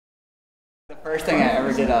The first thing I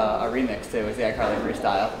ever did a remix to was the iCarly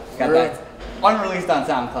freestyle. Got that unreleased on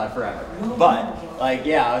SoundCloud forever. But like,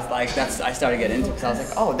 yeah, I was like, I started getting into it because I was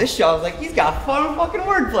like, oh, this show. I was like, he's got fun fucking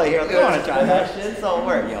wordplay here. I want to try that shit. So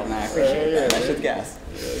word, yo, man, I appreciate that. That shit's gas.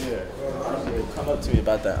 Come up to me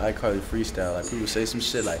about that iCarly freestyle. Like people say some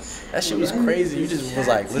shit like that shit was crazy. You just was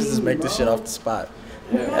like, let's just make this shit off the spot.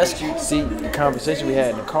 Yeah. That's cute. See, the conversation we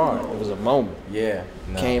had in the car, it was a moment. Yeah.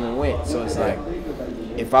 Came and went. So it's like,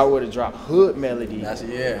 if I would have dropped Hood Melody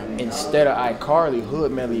instead of iCarly,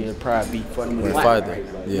 Hood Melody would probably be fucking farther. You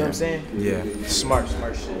know what I'm saying? Yeah. Smart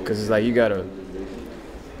shit. Because it's like, you gotta,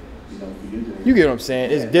 you get what I'm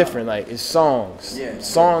saying? It's different. Like, it's songs. Yeah.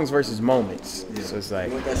 Songs versus moments. Yeah. So it's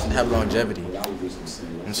like, that should have longevity.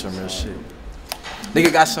 That's some real shit.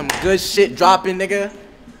 Nigga got some good shit dropping, nigga.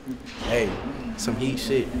 Hey, some heat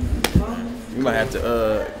shit. You might have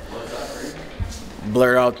to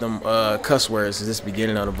blur out them cuss words at this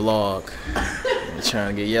beginning of the vlog. I'm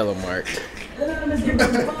trying to get yellow marked.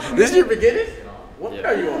 This is your beginning? What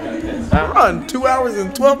are you on? We're on 2 hours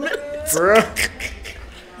and 12 minutes.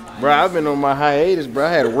 Bro, I've been on my hiatus, bro.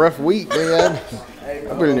 I had a rough week, man.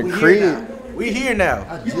 I've been in the crib. We here now.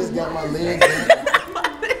 I just got my legs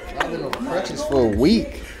back. I've been on crutches for a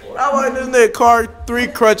week. I was in this nigga car, 3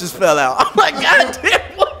 crutches fell out. I'm like, God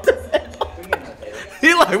damn, what the hell?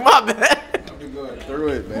 He like, my bad. I've been going through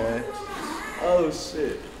it, man. Oh,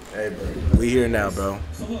 shit. Hey, bro. We here now, bro.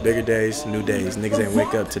 Bigger days, new days. Niggas ain't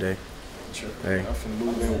wake up today. Hey. I'm finna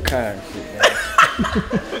move in with Kai and shit, man.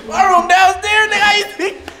 My room downstairs, nigga. How you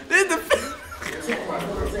think? This the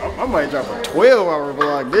I might drop a 12-hour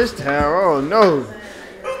vlog this time. Oh, no.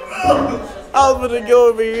 I was gonna go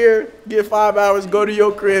over here, get 5 hours, go to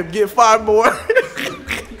your crib, get 5 more.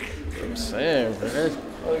 I'm saying, bro.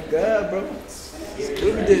 Oh God, bro. We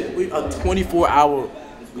did a 24-hour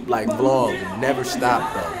like vlog, never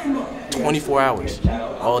stopped though. 24 hours,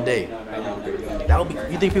 all day. That would be.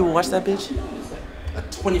 You think people watch that bitch? A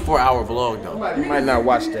 24-hour vlog though. You might not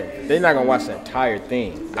watch that. They're not gonna watch the entire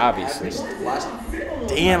thing, obviously.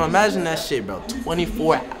 Damn, imagine that shit, bro.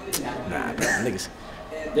 24 hours. Nah, bro, niggas.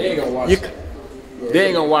 They ain't gonna watch it. They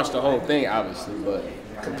ain't gonna watch the whole thing, obviously, but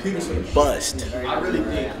computers gonna bust. I really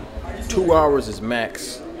think 2 hours is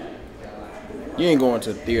max. You ain't going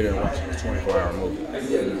to the theater and watching a 24-hour movie.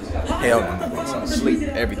 Hell no. Sleep,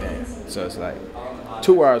 everything. So it's like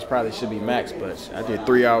 2 hours probably should be max, but I did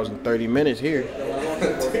 3 hours and 30 minutes here.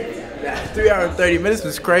 3 hours and 30 minutes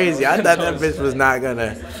was crazy. I thought that bitch was not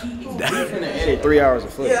gonna. Edit 3 hours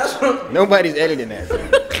of footage. Nobody's editing that.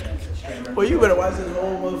 Well, you better watch this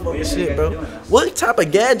whole motherfucking shit, bro. What type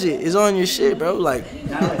of gadget is on your shit, bro? Like,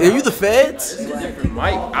 are you the feds?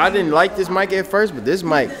 Mic. I didn't like this mic at first, but this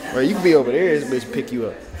mic, bro, you can be over there, this bitch pick you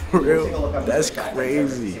up. For real? That's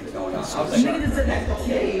crazy.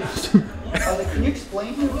 Can you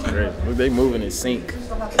explain it? Look, they moving in sync.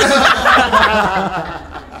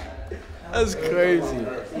 That's crazy.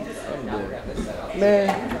 Man,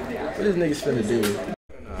 what this niggas finna do?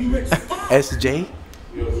 SJ?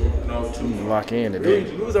 Lock in today.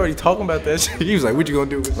 He was already talking about that shit. He was like, what you gonna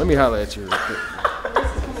do? Let me holler at you real quick.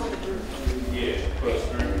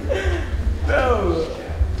 No.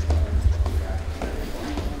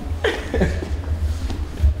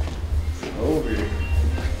 Over here.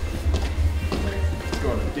 Let's go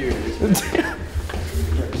to the theater.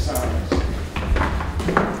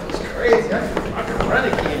 That's crazy. I can run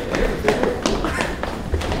again.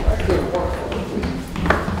 I couldn't walk.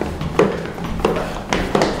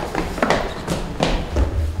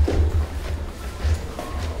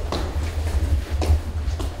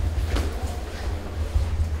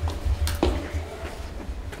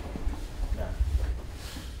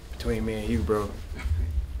 Between me and you, bro.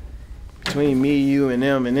 Between me, you, and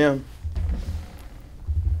them,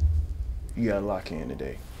 you gotta lock in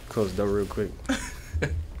today. Close the door real quick.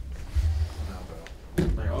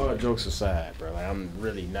 Like, all jokes aside, bro. Like, I'm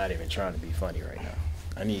really not even trying to be funny right now.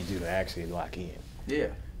 I need you to actually lock in.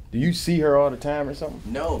 Yeah. Do you see her all the time or something?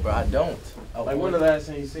 No, bro, I don't. Like, when the last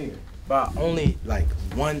time you seen her? But only like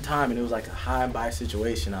one time, and it was like a high and by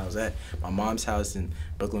situation. I was at my mom's house, and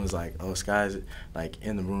Brooklyn was like, "Oh, Sky's like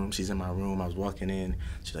in the room. She's in my room." I was walking in.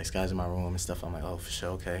 She's like, "Sky's in my room and stuff." I'm like, "Oh, for sure,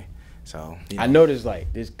 okay." So you know. I noticed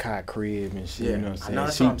like this Kai crib and shit. Yeah, you know what I'm saying? I know,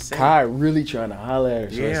 that's what I'm saying. Kai really trying to holler at her.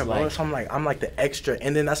 So yeah, it's bro. like, So I'm like the extra,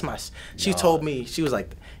 and then that's my. She told me, she was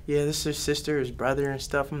like, "Yeah, this is her sister, his brother, and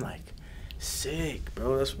stuff." I'm like, sick,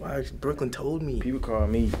 bro. That's why Brooklyn told me. People call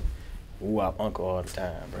me woo-wop uncle all the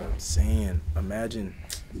time, bro. I'm saying, imagine,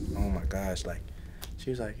 oh my gosh, like,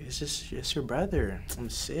 she was like, it's your brother.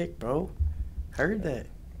 I'm sick, bro. Heard that.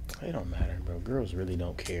 It don't matter, bro. Girls really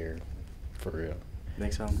don't care, for real.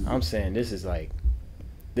 Think so? I'm saying this is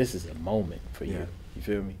a moment for you. Yeah. You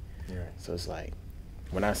feel me? Yeah. So it's like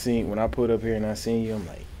when I put up here and I seen you, I'm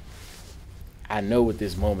like, I know what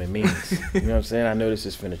this moment means. You know what I'm saying? I know this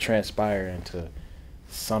is finna transpire into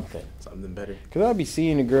something better. Cause I'll be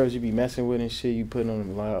seeing the girls you be messing with and shit. You putting on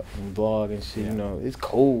the vlog and shit. Yeah. You know, it's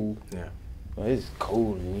cool. Yeah. Well, it's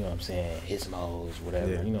cool. You know what I'm saying? His modes,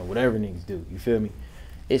 whatever. Yeah. You know, whatever niggas do. You feel me?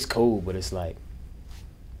 It's cool, but it's like,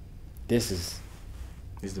 this is.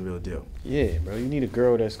 It's the real deal. Yeah, bro. You need a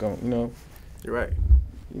girl that's gonna, you know. You're right.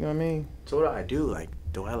 You know what I mean? So what do I do? Like,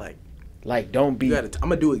 do I like? Like, don't be. I'm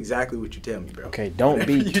gonna do exactly what you tell me, bro. Okay, don't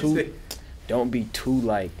Whatever be too. Don't be too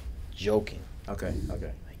like joking. Okay.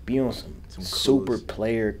 Okay. Like, be on some super coolest.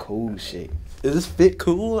 player cool shit. Is this fit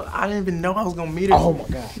cool? I didn't even know I was gonna meet her. Oh my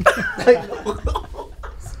god.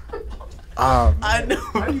 I know.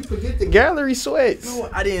 How you forget the gallery sweats? No,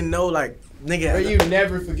 I didn't know. Like, nigga. Bro, you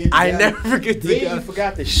never forget. I never forget the. Then you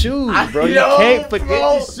forgot the shoes, bro. You know, can't forget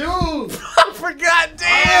bro. the shoes. I forgot.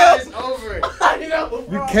 Damn. It's over. I know.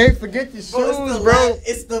 Bro. You can't forget the shoes, bro.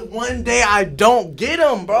 It's the one day I don't get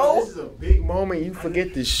them, bro. This is a big moment. You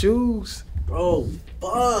forget the shoes, bro.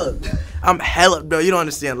 Fuck. I'm hella, bro. You don't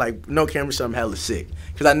understand. Like, no camera shot. I'm hella sick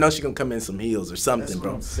because I know she gonna come in some heels or something, that's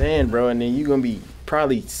bro. what I'm saying, bro. And then you gonna be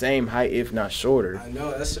probably same height, if not shorter. I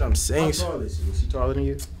know. That's what I'm saying. How tall is she? Was she taller than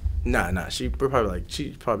you? Nah. She's probably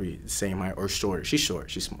the same height or shorter. She's short.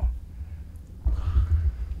 She's small.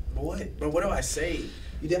 But what? But what do I say?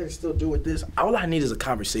 You dare still do with this? All I need is a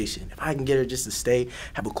conversation. If I can get her just to stay,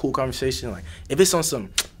 have a cool conversation. Like, if it's on some,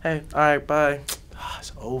 hey, all right, bye.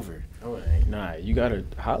 It's over. No, it ain't. Nah, you gotta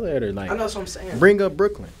holler at her. Like, I know what I'm saying. Bring up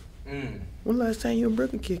Brooklyn. Mm. When last time you in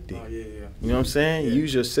Brooklyn kicked it? Oh, yeah. You know what I'm saying? Yeah.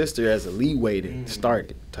 Use your sister as a leeway to start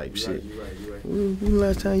it type shit. You're right. When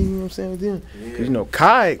last time you know what I'm saying with them? Yeah. Cause you know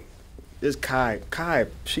Kai,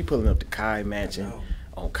 she pulling up the Kai mansion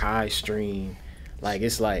on Kai stream. Like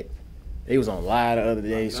it's like they was on live the other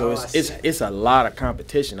day, so it's a lot of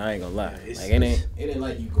competition. I ain't gonna lie. Yeah, like it ain't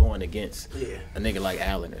like you going against a nigga like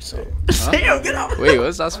Allen or something. Damn, get out. Wait,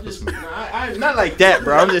 what's that supposed to mean? I not like that,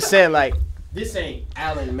 bro. I'm just saying like this ain't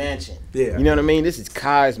Allen mansion. Yeah. You know what I mean? This is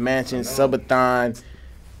Kai's mansion, subathon.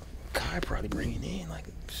 Kai probably bringing in like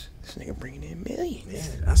this nigga bringing in millions.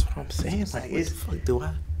 Yeah, that's what I'm saying. Like, what the fuck do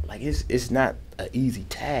I? Like it's not an easy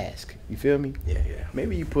task. You feel me? Yeah.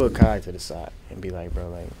 Maybe you put Kai to the side and be like, bro,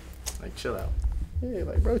 Like, chill out. yeah,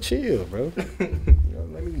 like, bro, chill, bro. You know,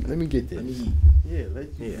 let me get this. Let me eat.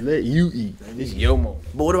 Yeah, let you eat. This is your moment.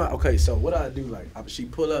 But what do I? Okay, so what do I do? Like, she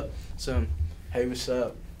pull up some, hey, what's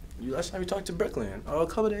up? Last time we talked to Brooklyn. Oh, a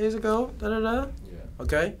couple days ago. Yeah.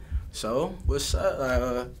 Okay. So what's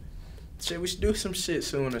up? Shit, we should do some shit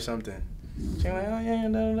soon or something. She like, oh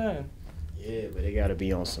yeah. Yeah, but it gotta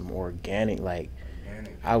be on some organic. Like,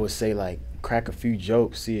 I would say, like, crack a few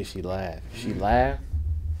jokes, see if she laugh. If she laugh,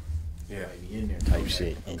 yeah, be in there type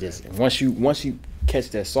shit. And just once you catch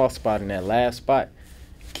that soft spot in that last spot,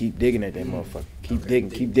 keep digging at that motherfucker. Keep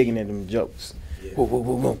digging at them jokes. Yeah.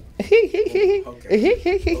 Whoa. Okay.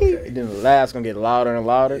 And then the laugh's gonna get louder and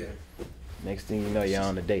louder. Yeah. Next thing you know, you're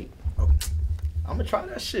on the date. Okay. I'm gonna try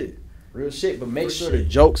that shit. Real shit, but make Real sure shit. the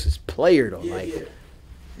jokes is player though.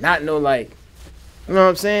 Not no like, you know what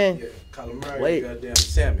I'm saying? Yeah. Calamari, Play. goddamn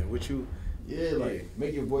salmon. What you? Yeah, like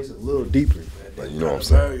make your voice a little deeper. Like, you know what I'm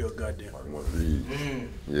saying? Calamari, goddamn. Like one of these.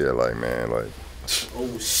 Yeah, like, man, like.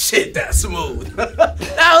 Oh shit, that's smooth. That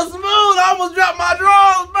was smooth. I almost dropped my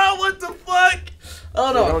drawers, bro. What the fuck?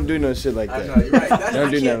 Hold on. Don't do no shit like I that. know, you're right.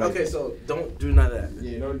 Don't do nothing like okay, that. so don't do none of that.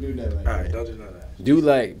 Yeah, don't do nothing like All right, that. don't do none of that. Do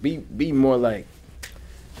like be more like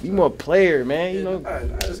be more player, man. You know. All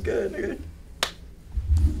right, that's good, nigga.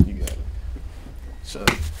 You got it. So,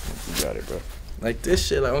 You got it, bro. like this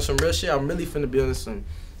shit, like on some real shit, I'm really finna be on some.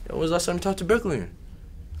 Yo, when was the last time you talked to Brooklyn?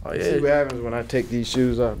 Oh yeah. See what happens when I take these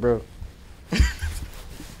shoes off, bro.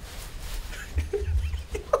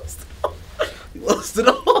 You lost it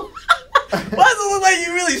all. Why does it look like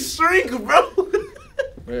you really shrink, bro?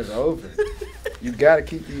 Bro, it's over. You gotta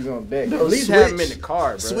keep these on deck. No, At least switch. have them in the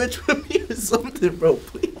car, bro. Switch with me or something, bro,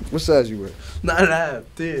 please. What size you wear? 9.5,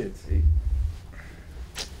 10.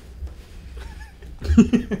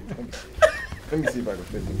 Let me see if I can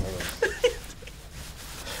fit them. Hold on.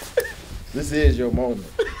 This is your moment.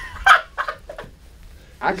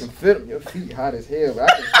 I can fit them. Your feet hot as hell, but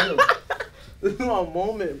I can fit them. This is my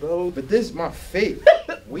moment, bro. But this is my fit.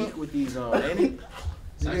 Weak with these on, ain't it?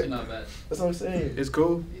 It's actually not bad. That's what I'm saying. It's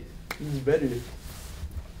cool. This is better.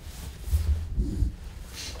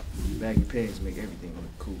 Baggy pants make everything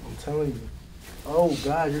look cool. I'm telling you. Oh,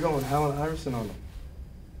 God, you're going Allen Iverson on them.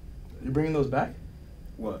 You bringing those back?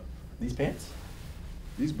 What? These pants?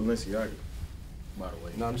 These Balenciaga. by the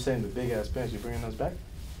way. No, I'm saying the big ass pants. You bringing those back?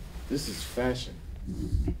 This is fashion.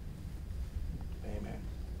 Hey man,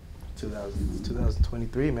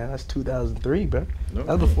 2023, man. That's 2003, bro. No,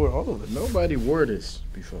 That's before all of us. Nobody wore this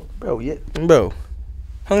before. Bro, yeah, bro.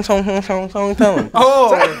 Hung song, tell him.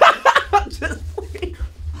 Oh,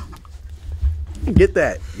 Get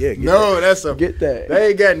that. Yeah. no, that's a. Get that. They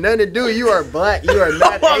ain't got nothing to do. You are black. You are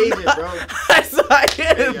not Asian, bro. That's what I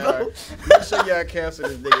get, Hey, bro. let me show y'all cancel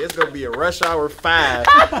this nigga. It's gonna be a rush hour 5.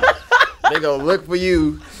 They gonna look for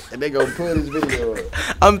you and they gonna put this video up.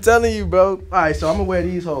 I'm telling you, bro. All right, so I'm gonna wear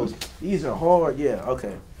these hoes. These are hard. Yeah.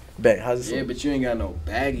 Okay. Bet. How's this? Yeah, but you ain't got no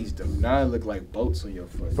baggies though. Now it look like boats on your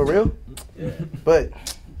foot. For real? Yeah. But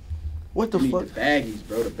what the You need fuck, the baggies,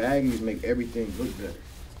 bro. The baggies make everything look better.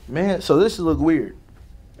 man? So this look weird.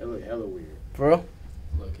 That look hella weird. For real?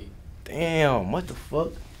 Low-key. Damn. What the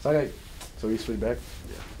fuck? So we switch back.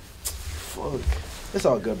 Yeah. Fuck. It's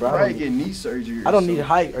all good, bro. I Probably don't get knee surgery. I don't need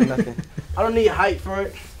height or nothing. I don't need height for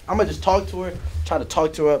it. I'm gonna just talk to her, try to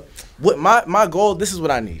talk to her. What my goal, this is what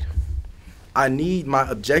I need. I need, my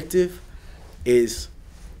objective is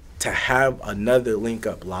to have another link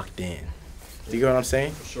up locked in. Do you get what I'm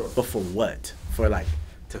saying? For sure. But for what? For like,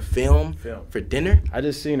 to film. For dinner? I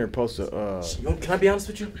just seen her post a. Can I be honest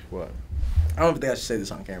with you? What? I don't think I should say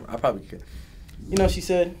this on camera. I probably could. You know, she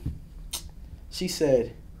said,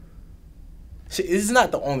 this is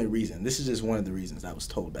not the only reason. This is just one of the reasons that was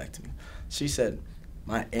told back to me. She said,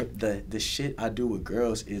 the shit I do with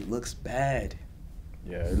girls, it looks bad.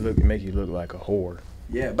 Yeah, it make you look like a whore.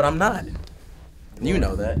 Yeah, but I'm not. You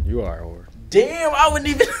know that. You are a whore. Damn, I wouldn't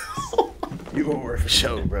even. You a whore for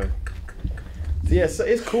sure, bro. Yeah, so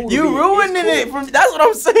it's cool. To You be, ruining it's it. That's what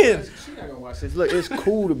I'm saying. She not gonna watch this. Look, it's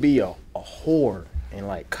cool to be a whore in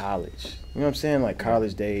like college. You know what I'm saying? Like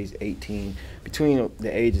college days, 18, between the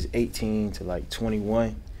ages 18 to like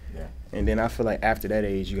 21. Yeah. And then I feel like after that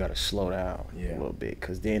age, you gotta slow down Yeah. a little bit,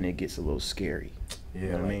 cause then it gets a little scary. Yeah, You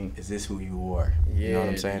know what I like, mean? is this who you are? Yeah, You know what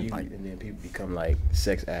I'm saying? and then people become like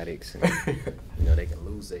sex addicts, and you know they can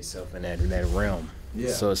lose themselves in that realm.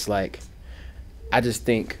 Yeah. So it's like, I just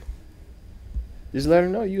think, just let her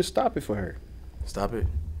know you'll stop it for her. Stop it.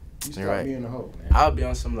 You're right. being a hoe, man. I'll be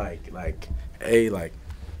on some hey, like,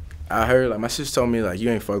 I heard, like, my sister told me, like, you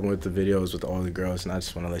ain't fucking with the videos with all the girls, and I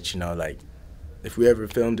just want to let you know, like, if we ever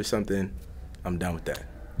filmed or something, I'm done with that.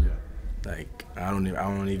 Yeah. Like, I don't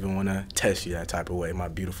even want to test you that type of way, my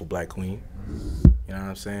beautiful black queen. You know what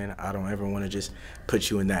I'm saying? I don't ever want to just put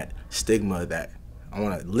you in that stigma that I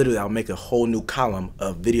want to, literally, I'll make a whole new column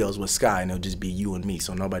of videos with Sky, and it'll just be you and me,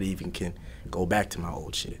 so nobody even can go back to my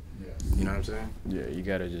old shit. Yeah. You know what I'm saying? Yeah, you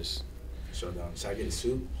gotta just. Should I get a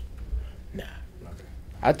suit? Nah. Okay.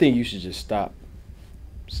 I think you should just stop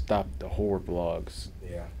the horror blogs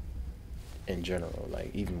Yeah. in general,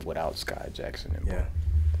 like even without Sky Jackson. Yeah.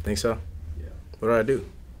 Think so? Yeah. What do I do?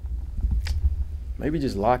 Maybe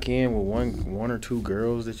just lock in with one or two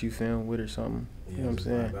girls that you film with or something. You know what I'm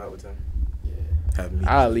saying? Have me.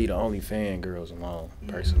 I'll leave the OnlyFans girls alone,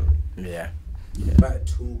 personally. Yeah. If I had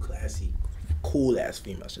two classy, cool ass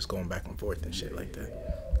females just going back and forth and shit like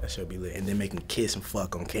that, that should be lit. And then making kiss and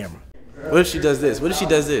fuck on camera. What if she does this? What if she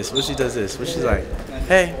does this? What if she does this? What if she's like,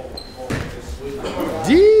 hey.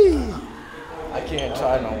 Gee. I can't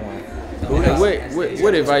try no one.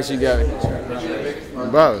 What advice you got?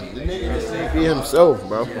 Bro, the nigga just ain't be himself,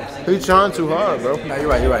 bro. He trying too hard, bro. No, you're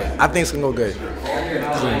right. I think it's gonna go good.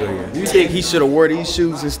 It's gonna go good. You think he should have wore these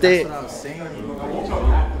shoes instead?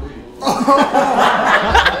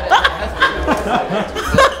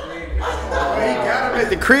 At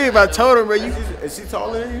the crib, I told him, bro, is she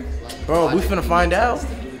taller than you? Bro, we finna find out.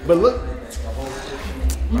 But look,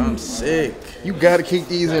 I'm sick. you gotta keep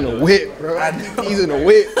these in a whip, bro. I keep these in a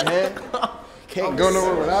whip, man. Can't go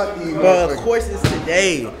nowhere without these. Bro, of course it's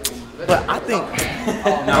today. But I think.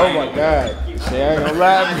 Oh my God. Say, I ain't gonna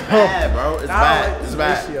lie, bro. Bad, bro. It's bad. It's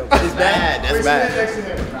bad. It's bad. That's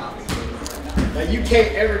bad. Like, you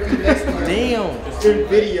can't ever be next to her. Damn. In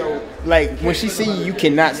video, like when she see you, you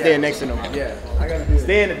cannot stand next to them. Yeah, I gotta do it.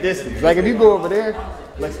 Stay in the distance. Like if you go over there,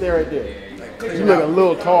 like stay right there. You look a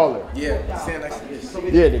little taller. Yeah, stand next to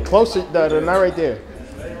this. Yeah, the closer, not right there.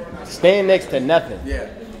 Stand next to nothing. Yeah.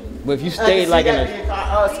 But if you stay like in a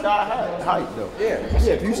sky height though. Yeah.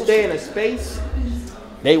 Yeah, if you stay in a space,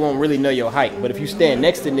 they won't really know your height. But if you stand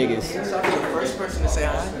next to niggas, So I be the first person to say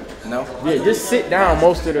hi? No. yeah, just sit down.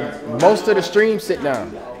 Most of the stream, sit down.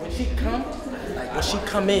 When she come, like when she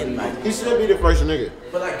come in, like, He should be the first nigga.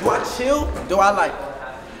 but like, do I chill? Do I like?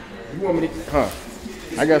 You want me to? Huh?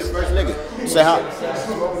 I guess. First nigga. Say hi.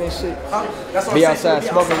 Smoking and shit. Huh? That's what Be I'm saying.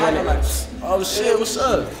 outside smoking outside, with it. like, oh shit, what's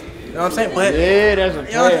up? You know what I'm saying? But Yeah, that's a you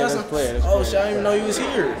know, player. that's That's a player. That's oh shit, I didn't even know you was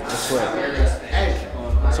here.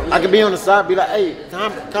 I could be on the side, be like, hey,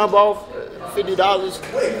 come off $50.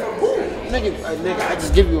 Nigga, I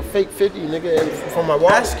just give you a fake 50, nigga, from my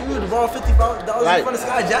wallet. Ask you to borrow $50 Like, in front of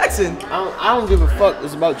Sky Jackson. I don't give a fuck.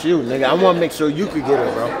 It's about you, nigga. I want to make sure you could get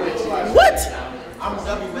it, bro. What? I'm a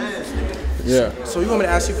W man, nigga. Yeah. So you want me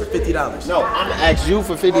to ask you for $50? No, I'm gonna ask you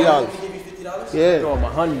for $50. Give you $50? Yeah. Go on my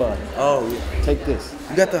hun bun. Oh, yeah. Take this.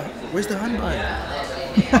 You got the, where's the hun bun?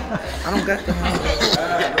 I don't got the hun.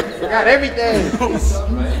 I got everything.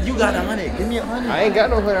 You got 100. Give me 100. I ain't got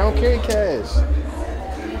no hood. I don't carry cash.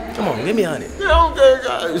 Come on, give me 100. I don't carry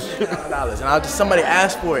cash. Dollars, and I'll just somebody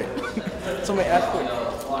ask for it. Somebody ask for it.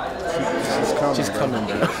 She's coming,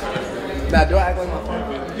 bro. Now, do I act like my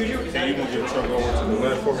phone? So you gonna get a truck over to the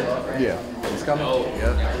left for me? Yeah. She's coming.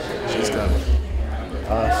 Yep. She's coming.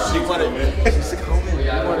 She's coming.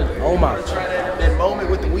 Oh my. That moment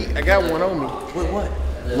with the week, I got one on me. What?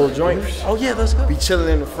 Little joint. Oh yeah, let's go. Be chilling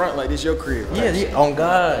in the front like this your crib. Yeah, yeah. On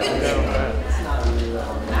God.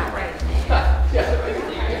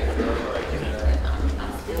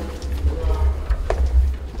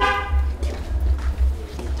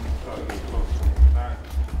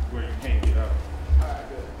 Where you can't get out.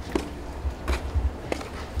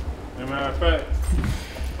 As a matter of fact,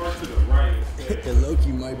 first to the right. And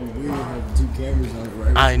Loki might be weird having 2 cameras on it,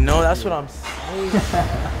 right? I know, that's what I'm saying.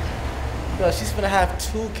 Yo, she's gonna have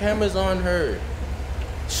 2 cameras on her.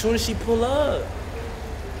 As soon as she pull up.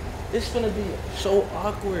 It's gonna be so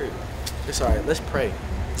awkward. It's alright, let's pray.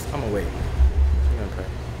 I'm gonna wait. I'm gonna pray.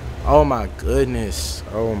 Oh my goodness.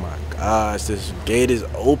 Oh my gosh, this gate is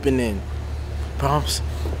opening. Prompts.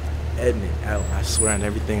 Edmund, Allen, I swear on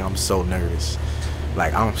everything, I'm so nervous.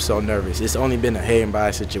 Like, I'm so nervous. It's only been a hey and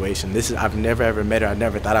bye situation. I've never ever met her. I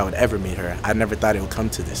never thought I would ever meet her. I never thought it would come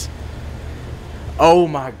to this. Oh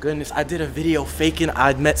my goodness. I did a video faking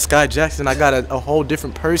I met Sky Jackson. I got a whole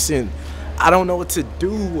different person. I don't know what to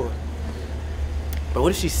do. But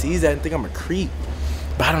what if she sees that and think I'm a creep?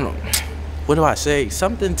 But I don't know. What do I say?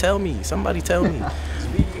 Something tell me. Somebody tell me.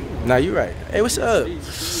 Nah, you right. Hey, what's up?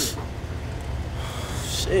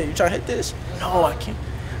 Shit, you trying to hit this? No, I can't.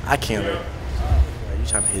 I can't. You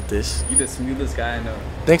trying to hit this? You the smoothest guy I know.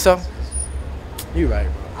 Think so? You right,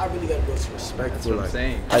 bro. I really gotta go to respect. That's what I'm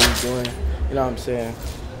saying. How you doing? You know what I'm saying?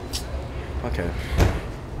 Okay.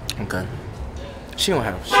 Okay. She gonna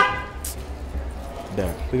have.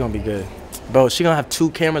 There. We gonna be good, bro. She gonna have 2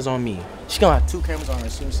 cameras on me. She gonna have 2 cameras on her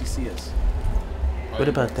as soon as she see us. What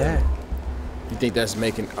about that? You think that's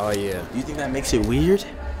making? Oh yeah. You think that makes it weird?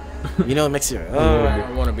 You know, it makes it.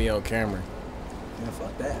 I want to be on camera. Yeah,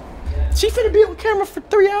 fuck that. She finna be on camera for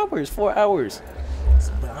 3 hours, 4 hours.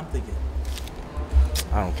 But I'm thinking,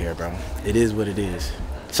 I don't care, bro. It is what it is.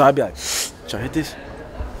 So I'd be like, should I hit this?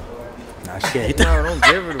 Nah, she can't hit that. No, don't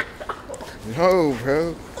give it. No,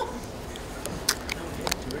 bro.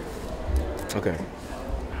 Okay.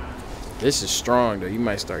 This is strong though. You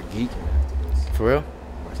might start geeking. For real?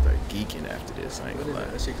 You might start geeking after this. I ain't gonna lie.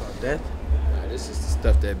 That shit called death? Nah, this is the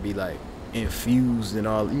stuff that be like infused and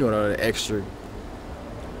all. You know, all the extra.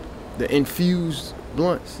 The infused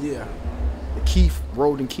blunts. Yeah. The Keef,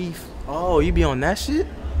 rolled in Keef. Oh, you be on that shit?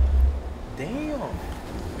 Damn.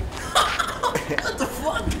 What the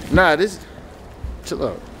fuck? Nah, this. Chill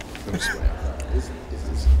out. Let me swear. This,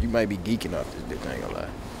 you might be geeking off this dick. I ain't gonna lie.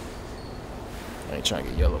 I ain't trying to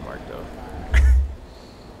get yellow marked though.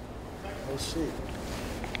 Oh shit.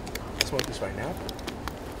 Smoke this right now?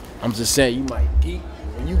 I'm just saying you might geek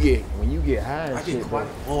when you get high. And I shit, get quiet.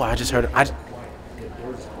 Oh, I just heard it.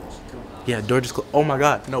 Yeah, door just closed. Oh my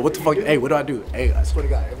god. No, what the fuck? Hey, what do I do? Hey, I swear to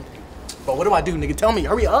God, everything. But what do I do, nigga? Tell me.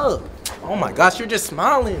 Hurry up. Oh my gosh, you're just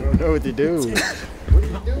smiling. I don't know what to do.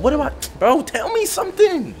 What do I? Bro, tell me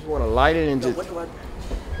something. You want to light it and just. What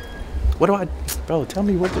do I? Bro, tell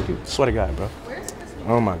me what to do. Swear to God, bro.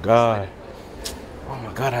 Oh my god. Oh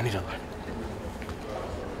my god, I need a light.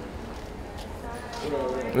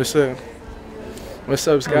 What's up? What's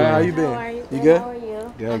up, Sky? How you been? How are you? You good? How are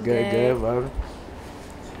you? Good, good, bro.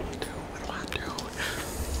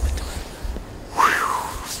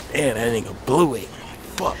 Man, that nigga blew it.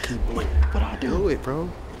 Fuck, he blew it. What do I do? Do it, bro.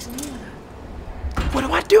 What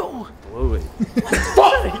do I do? Blew it.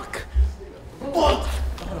 Fuck! Fuck!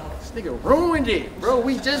 This nigga ruined it, bro.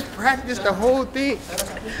 We just practiced the whole thing.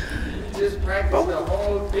 Just practiced the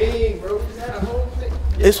whole thing, bro. We just had a whole thing.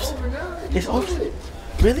 It's over now. it's over.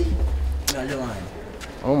 Really? No, you're lying.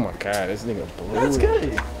 Oh my god, this nigga blew That's it.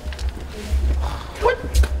 good. What?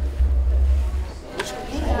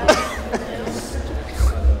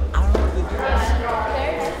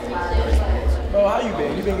 Bro, how you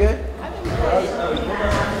been? You been good?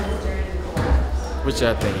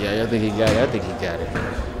 y'all think? Yeah, y'all think he got it? I think he got it.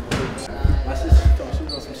 My sister told she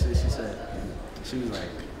was on some shit. She said she was like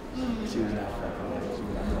she was not fucking.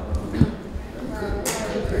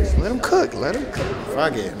 Let him cook. Let him cook.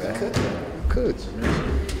 Fuck it, man. Cook.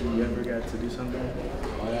 You ever got to do something?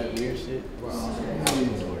 All that weird shit?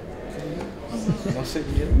 Don't sit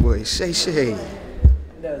and get it. Boy, Shay.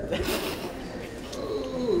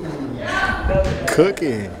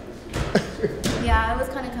 Cooking. Yeah, I was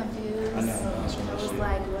kind of confused. I was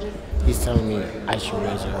like, what is... He's telling me I should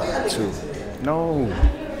raise your up too. No.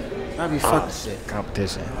 That'd be fucking shit.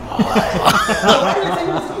 Competition.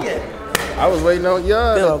 I was waiting on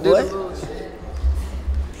y'all. What?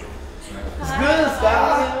 Good,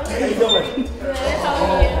 Scott. How you doing? Good, how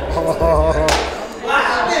are you?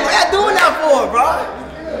 What y'all doing that for, bro?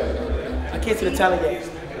 I can't see the talent yet.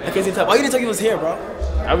 I can't see the talent. Why you didn't tell me he was here, bro?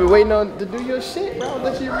 I been waiting on to do your shit, bro.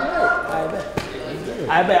 Let you react.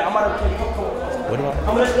 I bet. I'm gonna play. What do I? I'm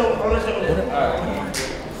gonna let you know.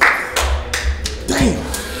 Damn.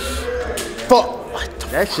 Fuck.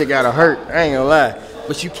 That shit gotta hurt. I ain't gonna lie.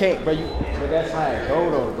 But you can't, bro. But that's how it go,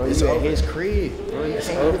 though, bro. You at his crib, bro. It's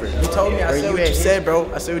over. You told me. I said what you said,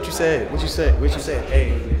 bro. I said what you said. What you said? What you said?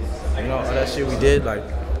 Hey, you know all that shit we did, like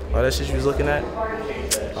all that shit you was looking at,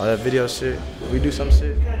 all that video shit. We do some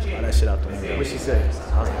shit. All that shit out the window. What she said?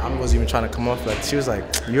 I was like, I wasn't even trying to come off. Like she was like,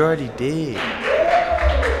 you already did.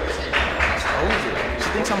 She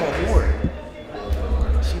thinks I'm a whore.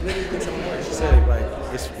 She literally thinks I'm a whore. She said like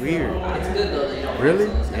it's weird. Really?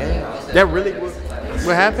 Yeah. That really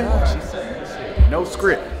what happened? She said No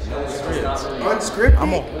script. unscripted.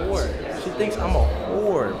 I'm a whore. She thinks I'm a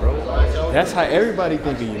whore, bro. That's how everybody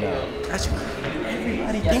think of you now. That's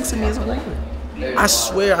everybody thinks of me as a whore. I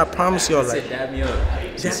swear, I promise y'all, like, Dab me up.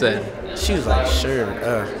 she said, she was like, sure.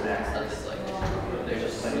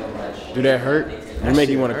 Do that hurt? It make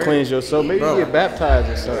you want to cleanse yourself? Maybe Bro. you get baptized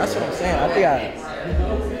or something. That's what I'm saying. I think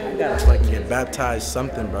I gotta fucking get baptized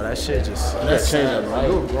something, bro. That shit just. That's changing life.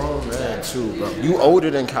 You're a grown man too, bro. You older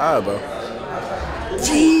than Kai, bro.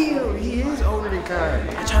 Damn, he is older than Kai.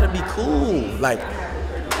 I try to be cool. Like,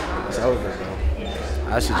 it's over, bro.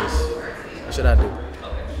 What should I do?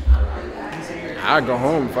 I'd go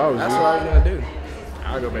home if I was That's you. what I was gonna do.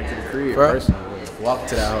 I'd go back to the crib Bro. personally. Walk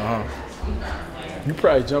to that home. You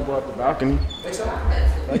probably jump off the balcony.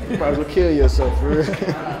 Like you might as well kill yourself for real.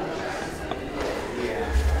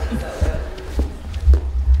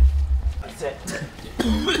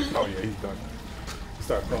 Oh yeah, he's done.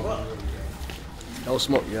 Start calling. Don't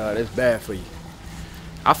smoke, y'all. That's bad for you.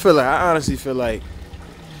 I honestly feel like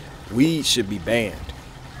weed should be banned.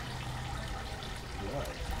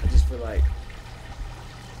 I just feel like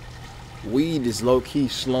weed is low-key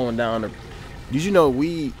slowing down the... Did you know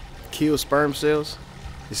weed kills sperm cells?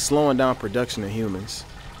 It's slowing down production of humans.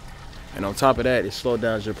 And on top of that, it slows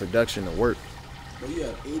down your production of work. But you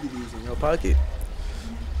have 80 of these in your pocket.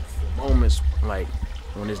 Moments like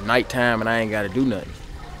when it's nighttime and I ain't got to do nothing.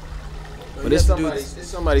 But it's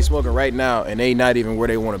somebody smoking right now and they not even where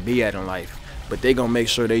they want to be at in life. But they gonna make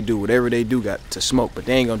sure they do whatever they do got to smoke, but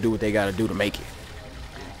they ain't gonna do what they gotta do to make it.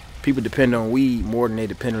 People depend on weed more than they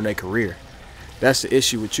depend on their career. That's the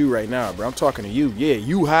issue with you right now, bro. I'm talking to you. Yeah,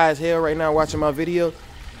 you high as hell right now watching my video.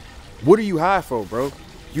 What are you high for, bro?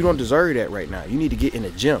 You don't deserve that right now. You need to get in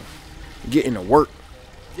the gym. Get into work.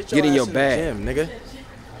 Get in your bag. Gym, nigga.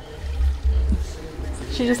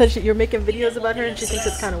 She just said you're making videos about her and she thinks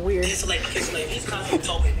it's kind of weird.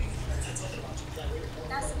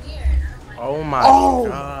 Oh my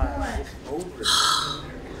God. It's over.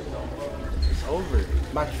 It's over.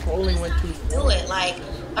 My trolling went too far. Do it. Like,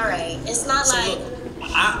 all right. It's not so like...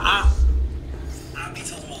 I be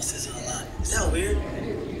talking about sister a lot. Is that weird?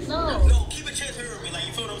 No. No, keep it transparent with me. Like,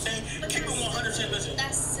 you feel what I'm saying? Keep it 100% listen.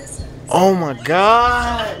 That's sister. Oh my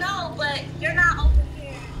God. No, but you're not over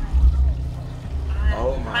here.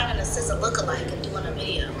 Oh my. I'm gonna sister lookalike and doing a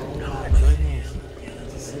video. Oh goodness.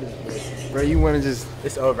 Bro, you wanna just...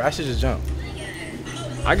 It's over. I should just jump.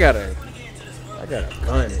 I got a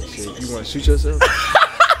gun and shit. You wanna shoot yourself?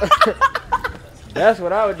 That's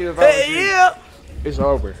what I would do if I was you. Yeah. It's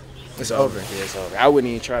over. It's over. Yeah, it's over. I wouldn't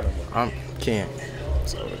even try no more. I can't.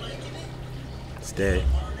 It's over. It's dead.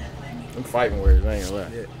 I'm fighting words, I ain't gonna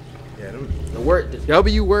lie. Yeah. The word, the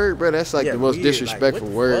W word, bro, that's like the most weird. disrespectful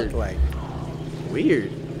Like, word. fuck? Like,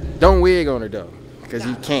 weird. Don't wig on her though, because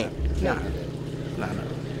you can't. Nah.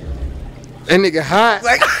 That nigga hot.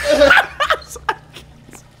 Like,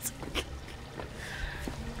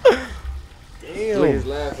 damn. Look, his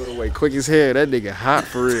laugh go away quick as hell. That nigga hot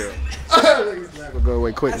for real. Look, his laugh will go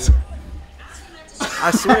away quick.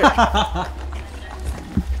 I swear.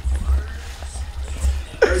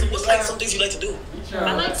 What's like some things you like to do?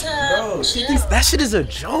 I like to. Bro, she thinks that shit is a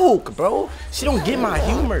joke, bro. She don't get my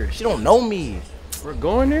humor. She don't know me. We're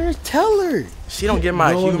going there. Tell her. She don't get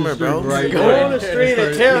my humor, bro. Go on the street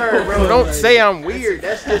and tell her, bro. Don't say I'm weird.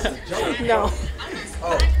 That's just a joke. No.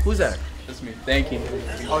 Oh, who's that? That's me. Thank you.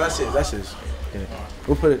 Oh, that's it. That's his. Yeah.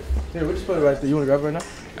 We'll put it. Here, we'll just put it right there. You want to grab it right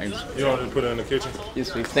now? You want to put it in the kitchen? Yes,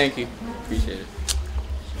 please. Thank you. Appreciate it.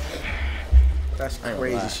 That's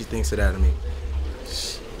crazy. She thinks of that of me.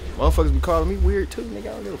 Motherfuckers be calling me weird too, nigga.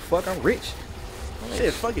 I don't give a fuck. I'm rich.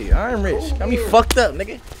 Shit, fuck it. I'm rich. Got me fucked up,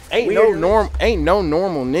 nigga. Ain't no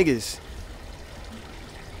normal niggas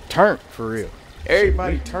turn for real.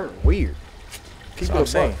 Everybody turn weird. That's what I'm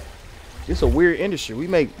saying. It's a weird industry. We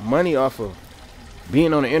make money off of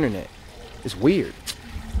being on the internet. It's weird.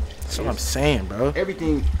 That's what I'm saying, bro.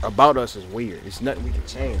 Everything about us is weird. It's nothing we can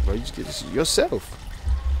change, bro. You just get this yourself.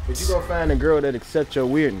 But you gonna find a girl that accepts your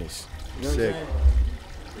weirdness. You know what I'm saying?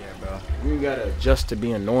 Yeah, bro. You ain't gotta adjust to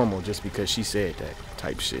being normal just because she said that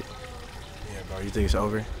type shit. Yeah, bro. You think it's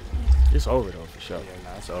over? It's over though, for sure. Yeah,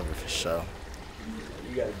 nah, it's over for sure.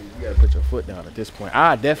 You gotta put your foot down at this point.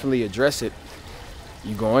 I definitely address it.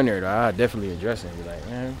 You go in there though, I definitely address it and be like,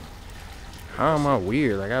 man, how am I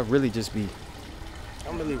weird? Like I really just be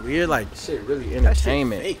I'm really weird, like shit really that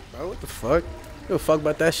entertainment. shit fake, bro. What the fuck? You give a fuck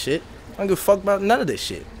about that shit? I don't give a fuck about none of this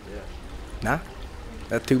shit. Yeah. Nah?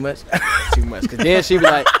 That's too much? Too much. Cause then she be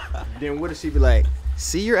like, then what if she be like,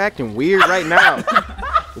 see, you're acting weird right now.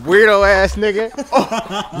 Weirdo ass nigga.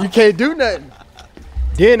 Oh, you can't do nothing.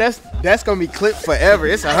 Then that's gonna be clipped forever.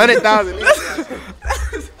 It's 100,000.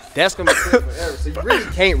 That's gonna be clipped forever. So you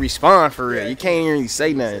really can't respond for real. You can't even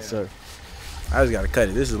say nothing. So I just gotta cut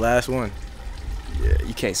it. This is the last one. yeah,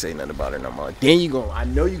 you can't say nothing about her no more. Then I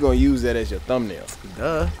know you gonna use that as your thumbnail.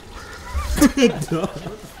 Duh.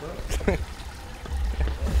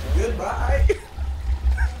 Goodbye.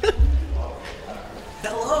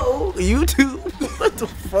 Hello, YouTube. What the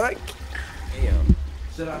fuck? Damn.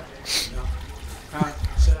 Should I? No. Huh?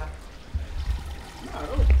 Should I?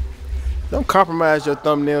 Don't compromise your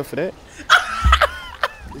thumbnail for that.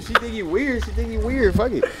 If she think you weird, she think you weird.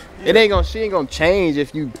 Fuck it. She ain't gonna change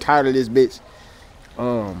if you tired of this bitch.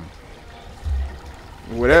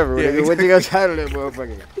 Whatever. Yeah, What you gonna title that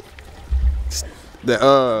motherfucker? It's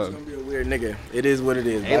gonna be a weird nigga. It is what it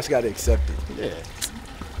is. I just gotta accept it. Yeah.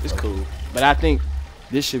 It's cool. But I think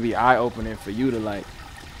this should be eye opening for you to like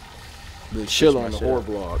chill on the horror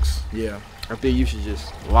vlogs. Yeah. I think you should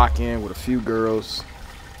just lock in with a few girls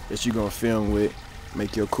that you gonna film with,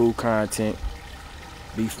 make your cool content,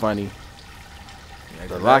 be funny.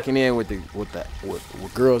 But locking in with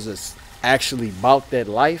girls that's actually about that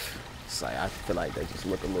life, it's like I feel like they just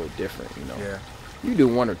look a little different, you know. Yeah. You do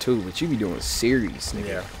one or two, but you be doing series, nigga.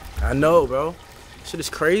 Yeah. I know, bro. Shit is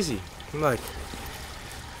crazy. I'm like,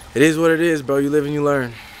 it is what it is, bro. You live and you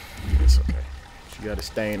learn. It's okay. You got a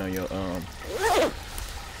stain on your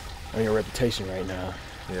reputation right now.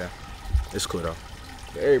 Yeah. It's cool though.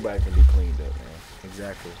 But everybody can be cleaned up, man.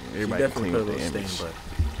 Exactly. Everybody can clean up their stain, image. but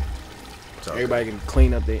Everybody can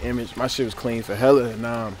clean up their image. My shit was clean for hella, and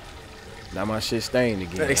now my shit stained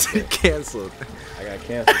again. They canceled. I got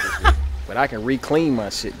canceled this week. But I can re-clean my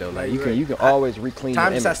shit though. Like you can always re-clean your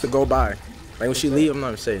time image. just has to go by. Like when she leave, I'm not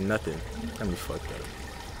gonna say nothing. Let me fucked up.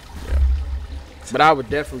 Yeah. But I would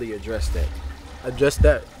definitely address that. Address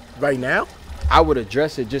that right now? I would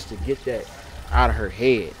address it just to get that out of her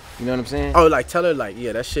head. You know what I'm saying? Oh, like tell her like,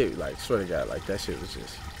 yeah, that shit, like swear to God, like that shit was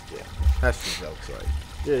just, yeah, that's the jokes, like.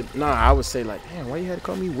 Yeah, nah, I would say like, damn, why you had to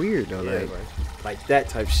call me weird though? Yeah, like that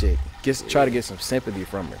type shit. Try to get some sympathy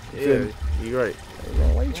from her. You feel me? You're right. Like,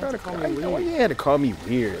 man, why you trying to call me weird? Why you had to call me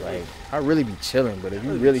weird? Like, I really be chilling, but if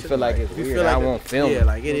you really feel like it's weird, I won't film it. Yeah,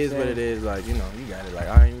 like it is what it is. Like, you know, you got it. Like,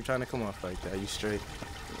 I ain't even trying to come off like that. You straight.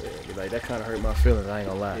 Yeah, be like, that kind of hurt my feelings. I ain't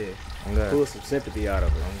gonna lie. Yeah. I'm glad. Pull some sympathy out of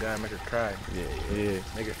her. I'm glad, make her cry. Yeah.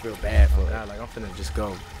 Make her feel bad for her. Like I'm finna just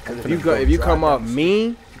go. Cause if you come off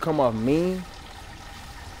mean,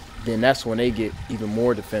 then that's when they get even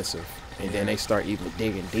more defensive, and then they start even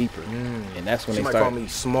digging deeper, and that's when she they might start call me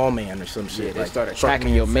small man or some shit. Yeah, they like, start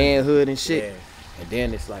attacking your manhood and shit. Yeah. And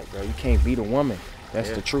then it's like, bro, you can't beat a woman. That's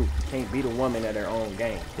the truth. You can't beat a woman at her own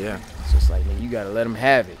game. Yeah. So it's like, man, you gotta let them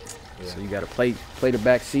have it. Yeah. So you gotta play the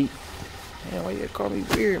back seat. Man, why you call me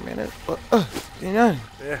weird, man? You know?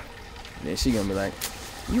 Yeah. And then she gonna be like,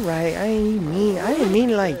 you right, I didn't mean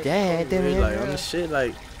it like that. Like on the shit,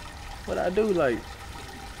 like what I do, like.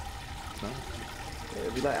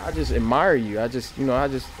 Be like, I just admire you. Wait,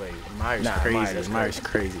 admire's crazy. Admire's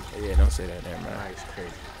crazy. Yeah, don't say that, man. Admire's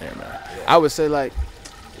crazy. Yeah, man. I would say like,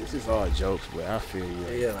 this is all jokes, but I feel you.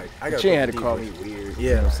 Yeah, like she ain't had to call me weird. Yeah,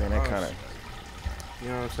 you know what I'm saying? That kind of. You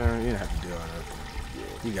know what I'm saying? You didn't have to do all that.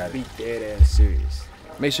 You got it. Be dead ass serious.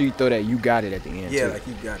 Make sure you throw that "you got it" at the end. Yeah, too. like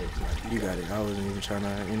you got it. Like, you got it. I wasn't even trying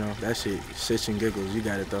to, you know, that shit and giggles. You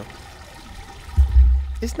got it though.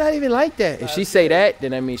 It's not even like that. If she say that,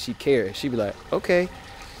 then that means she cares. She be like, okay,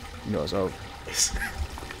 you know it's over.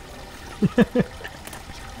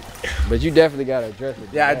 But you definitely gotta address it.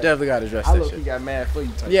 Yeah, I definitely gotta address I that look, shit. he got mad for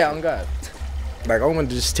you. Yeah, I'm God. Like I want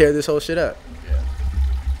to just tear this whole shit up.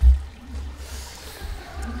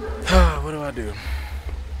 Yeah. What do I do?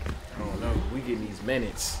 I don't know. We getting these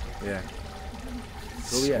minutes. Yeah.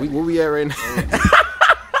 Where we at right now?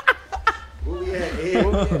 Where we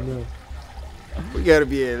at? We gotta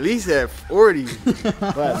be at least at 40.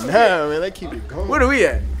 But nah, man, let's keep it going. Where are we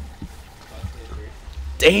at?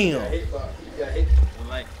 Damn. You got hit with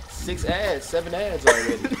like 6 ads, 7 ads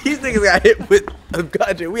already. These niggas got hit with a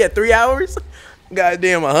goddamn. We had 3 hours.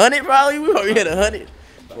 Goddamn 100 probably. We already hit 100.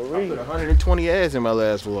 I put 120 ads in my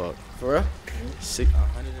last vlog. For real?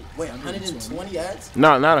 120 ads?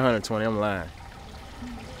 No, not 120. I'm lying.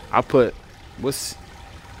 I put what's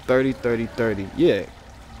 30, 30, 30. Yeah,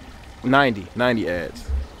 90 ads.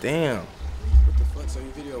 Damn. What the fuck? So your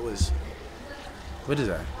video was. What is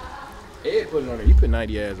that? Ed put it on there. You put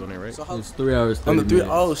 90 ads on there, right? So how, It's 3 hours. on the 30 3.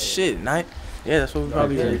 minutes. Oh shit, night. Yeah, that's what we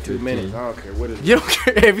probably Every did. 2 minutes. I don't care what it is. You don't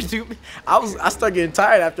care every 2 minutes. I started getting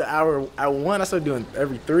tired after hour 1. I started doing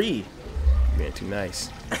every 3. Being too nice.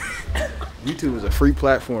 YouTube is a free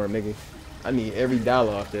platform, nigga. I need every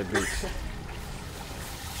dollar off that bitch.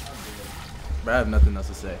 But I have nothing else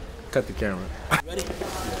to say. Cut the camera. Ready?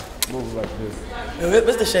 Move like this. Yo,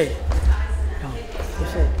 what's the shade?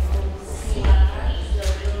 The shade.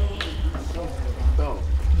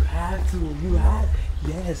 You have to. You have.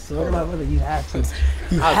 Yes, what am I brother? You have to.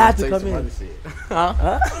 You have to come in.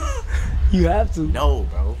 Huh? You have to. No,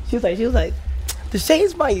 bro. She was like, the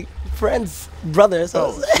shade's my friend's brother.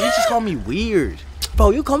 So Bro, she just called me weird. bro,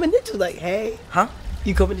 you come in there just like, hey. Huh?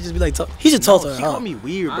 You come in and just be like, he should talk to her. She huh? called me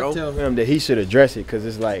weird, I bro. tell him that he should address it because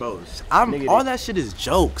it's like, Bro, nigga, all that shit is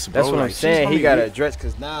jokes, bro. that's what I'm Like, she just saying. called He me gotta weird. address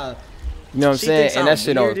because now, you know what I'm She saying, thinks and I'm that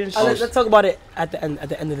shit weird on. and shit. Let's talk about it at the end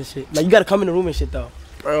of the shit. Like you gotta come in the room and shit though.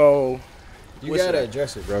 Bro. You What's gotta that?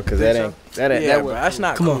 address it, bro, because that ain't Yeah, that bro, that's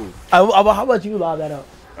not Come cool. on. How about you lob that up?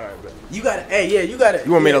 Alright, bro. You gotta, hey, yeah, you gotta.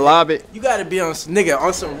 You want me to lob it? You gotta be on some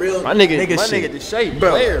real My nigga shit. the shape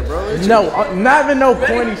Bro. player, bro. No, not even no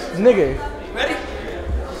corny nigga. Ready?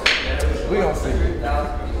 We gonna see.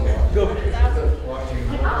 Go.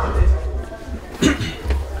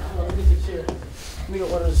 Let me go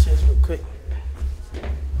order the shit real quick.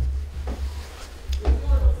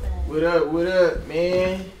 What up,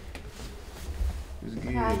 man? What's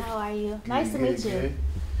good? Hi, how are you? Nice to meet you.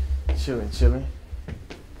 Chilling.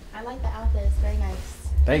 I like the outfit. It's very nice.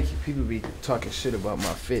 Thank you. People be talking shit about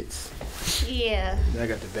my fits. Yeah. I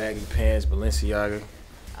got the baggy pants, Balenciaga.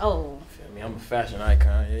 Oh. Feel me? I'm a fashion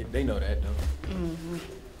icon. They know that though. Mm-hmm.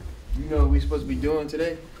 You know what we supposed to be doing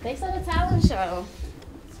today? They said a talent show.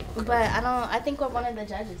 But I think we're one of the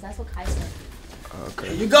judges. That's what Kai said. Okay.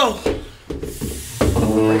 Here you go.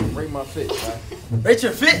 Rate my fit, right? Rate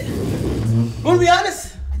your fit. Wanna be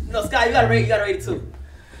honest? No, Sky, you gotta rate it too.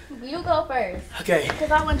 You go first. Okay.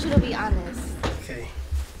 Because I want you to be honest. Okay.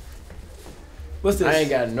 What's this? I ain't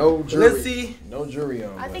got no jewelry. Let's see. No jewelry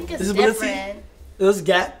on. I think it's This is different. This is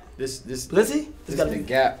Gap. This Blissy? This got the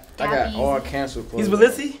Gap. I got Gappies. all canceled clothes. He's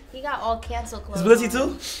Blissy? He got all canceled clothes. Is Blissy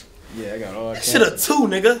too? Yeah, I got all That canceled. shit a 2,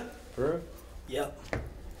 nigga. For real? Yep.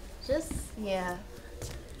 Just, yeah.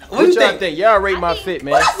 What do you y'all think? Y'all rate my fit,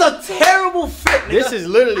 man. Well, that's a terrible fit, nigga. This is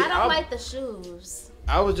literally. I don't like the shoes.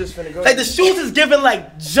 I was just finna go. Like the shoes is giving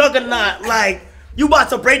like juggernaut, like you about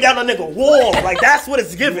to break down a nigga wall. Like that's what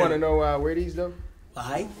it's giving. You wanna know why I wear these though?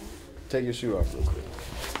 Alright. Take your shoe off real quick.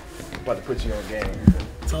 I'm about to put you on game.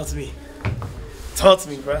 Talk to me. Talk to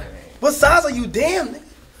me, bro. What size are you, damn nigga?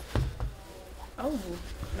 Oh.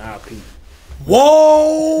 Nah, Pete.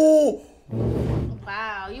 Whoa!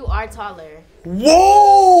 Wow, you are taller.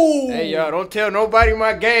 Whoa! Hey y'all, don't tell nobody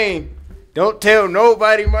my game. Don't tell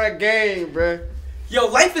nobody my game, bruh. Yo,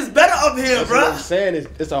 life is better up here, That's bro. what I'm saying.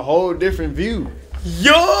 It's a whole different view.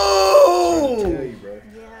 Yo! I'm trying to tell you, bro.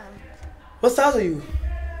 Yeah. What size are you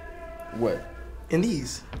What? in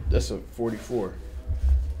these? That's a 44.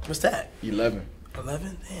 What's that? 11.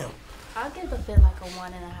 11? Damn. I'll give the fit like a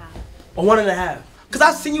 1.5. A 1.5. Cause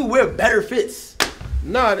I've seen you wear better fits.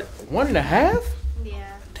 Nah, 1.5?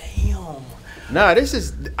 Yeah. Damn. Nah, this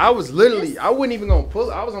is. I was literally. I wasn't even gonna pull.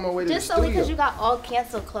 I was on my way to Just the solely studio. because you got all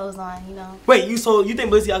canceled clothes on, you know. Wait, you think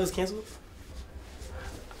Balenciaga's canceled?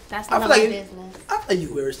 That's I none feel of my like business. I feel like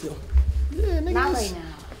you wear it still. Yeah, nigga. Not this- right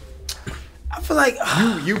now. I feel like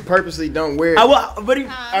you purposely don't wear it.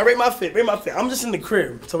 I rate my fit. I'm just in the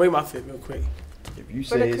crib, so rate my fit real quick. If you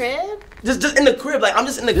For the crib? Just in the crib, like I'm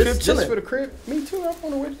just in the crib chilling. Just for the crib? Me too. I want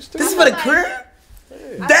to wear this too. This is for the crib?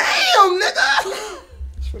 Yeah. Damn, nigga.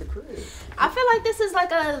 It's for the crib. I feel like this is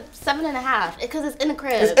like a 7.5 because it's in the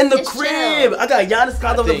crib. It's in the crib. I got Giannis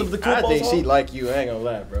Scott over the crib. I think she like you. I ain't gonna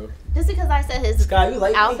lie, bro. Just because I said his Sky, you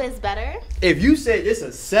like outfit's better. If you said this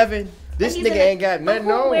a 7, this nigga ain't got nothing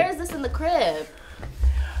on. Who wears this in the crib?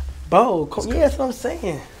 Bro, yeah, that's what I'm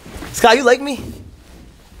saying. Sky, you like me?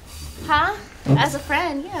 Huh? As a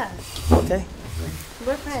friend, yeah. Okay.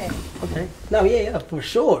 We're friends. Okay. No, yeah, for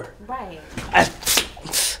sure. Right.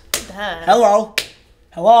 Hello.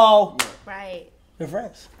 Right. We're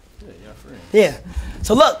friends. Yeah, y'all friends. Yeah.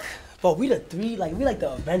 So look, bro, we like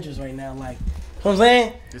the Avengers right now. Like, you know what I'm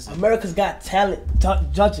saying? America's Got Talent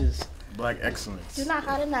judges. Black excellence. You're not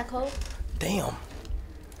hot in that coat. Damn.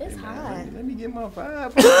 It's hot. Let me get my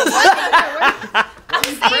vibe. I'm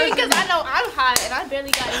saying because I know I'm hot and I barely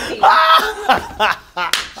got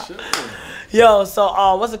anything. Yo,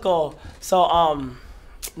 so what's it called? So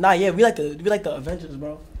we like the Avengers, bro.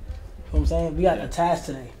 You know what I'm saying? We got a task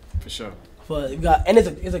today. For sure. But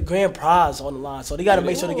it's a grand prize on the line, so they gotta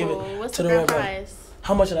make sure to give it what's to the the grand prize?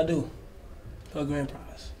 How much did I do for a grand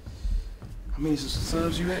prize? How many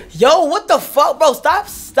subs you had? Yo, what the fuck, bro?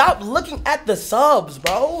 Stop looking at the subs,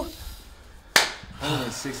 bro.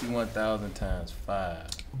 161,000 times 5.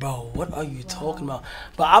 Bro, what are you talking about?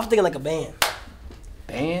 But I was thinking like a band.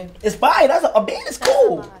 Band? It's fine. A band is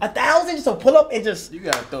cool. 1,000 just to pull up and just. You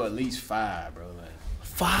gotta throw at least 5, bro. Like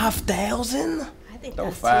 5,000? I think throw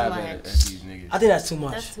that's 5 too much. at these niggas. I think that's too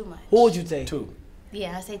much. That's too much. What would you take? 2.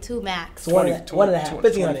 Yeah, I say 2 max. So 1.5.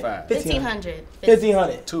 1,500. 1,500.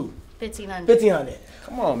 1,500. 2. 1,500. 1,500.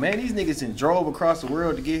 Come on, man. These niggas done drove across the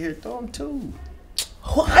world to get here. Throw them 2.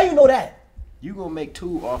 How you know that? You gonna make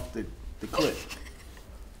 2 off the clip.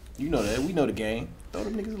 You know that. We know the game. Throw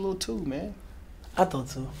them niggas a little 2, man. I thought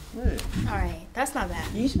so. Yeah. Alright, that's not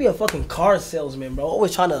bad. You should be a fucking car salesman, bro.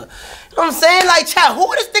 Always trying to, you know what I'm saying? Like, chat, who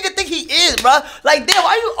this nigga think he is, bro? Like, damn,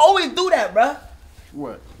 why you always do that, bro?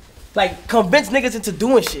 What? Like, convince niggas into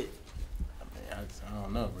doing shit. I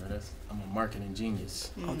don't know, bro. I'm a marketing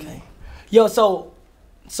genius. Okay. Yo, so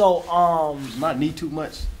my knee too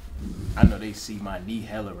much. I know they see my knee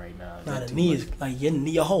hella right now. Nah, the knee is like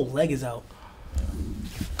your whole leg is out.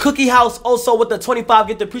 Cookie House also with the 25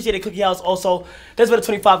 gifted. Appreciate it, Cookie House also. That's for the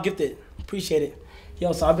 25 gifted. Appreciate it.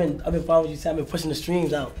 Yo, so I've been following you. I've been pushing the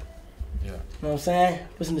streams out. Yeah. You know what I'm saying?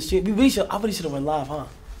 Pushing the stream. I really should have went live, huh?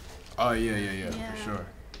 Oh yeah, for sure.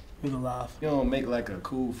 We go live. You don't make like a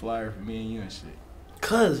cool flyer for me and you and shit.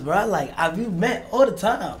 Cause, bro, like we met all the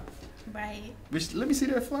time. Right. Bitch, let me see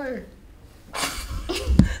that flyer.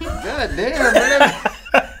 God damn,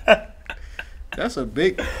 man. That's a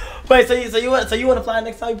big. Wait, so you want to fly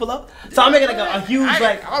next time you pull up? So I'm making like a huge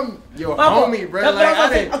I'm your homie, bro.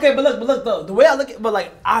 Okay, but look though. The way I look at, but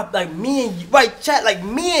like me and you, right, chat, like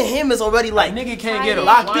me and him is already like nigga can't get a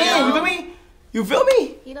locked flyer, in. You feel me? You feel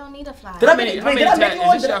me? You don't need a flyer. Did I make you one?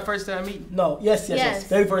 Is this your first time meeting? No. Yes.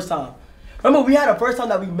 Very first time. Remember, we had a first time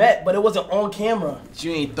that we met, but it wasn't on camera. But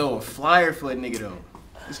you ain't throw a flyer for a nigga though.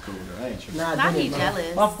 It's cool though. I ain't tripping. Nah, Not he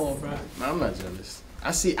jealous. My fault, bro. No, I'm not jealous.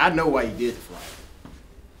 I know why you did the flyer.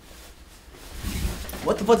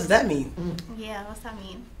 What the fuck does that mean? Yeah, what's that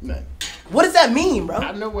mean? Nothing. What does that mean, bro?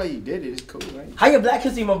 I know why you did it. It's cool, right? How your Black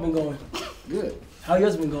History Month been going? Good. How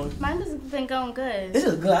yours been going? Mine has been going good. This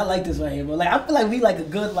is good. I like this right here, bro. Like I feel like we like a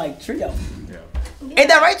good like trio. Yeah. Ain't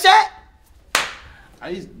that right, chat? I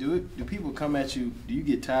used to do it. Do people come at you? Do you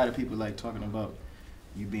get tired of people like talking about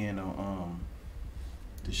you being on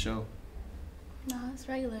the show? No, it's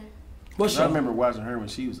regular. What show? I remember watching her when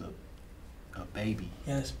she was a baby.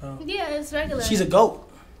 Yes, bro. Yeah, it's regular. She's a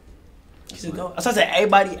goat. She's a goat. So I said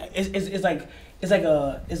everybody.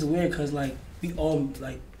 It's weird because like we all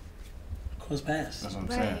like cross paths. That's what I'm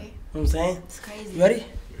Right. saying. You know what I'm saying? It's crazy. You ready?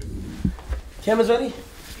 Cameras ready?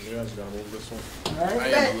 Yeah, I just gotta move this one. All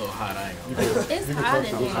right. I am a little hot. I ain't gonna lie. It's hot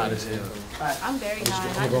in I'm here. hot as hell. I'm very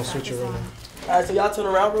hot. I'm gonna switch it right now. All right, so y'all turn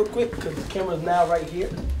around real quick because the camera's now right here.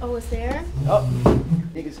 Oh, it's there? Oh,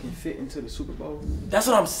 Niggas can fit into the Super Bowl. that's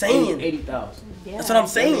what I'm saying. 80,000. Yeah. That's what I'm I mean,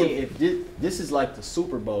 saying. if this is like the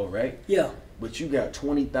Super Bowl, right? Yeah. But you got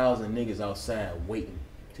 20,000 niggas outside waiting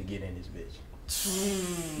to get in this bitch.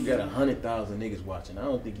 You got 100,000 niggas watching. I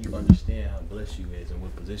don't think you understand how blessed you is and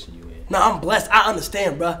what position you in. No, I'm blessed. I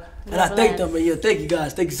understand, bro. And I thank them. And yeah, thank you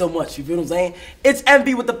guys. Thank you so much. You feel what I'm saying? It's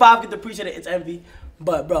envy with the 5. Get to appreciate it. It's envy.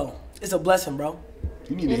 But, bro, it's a blessing, bro.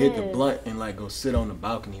 You need to hit the blunt and like go sit on the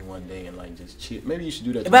balcony one day and like just chill. Maybe you should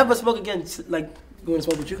do that. If I ever smoke again, like, going to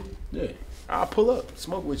smoke with you? Yeah. I'll pull up,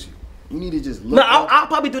 smoke with you. You need to just look. No, I'll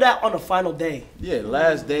probably do that on the final day. Yeah,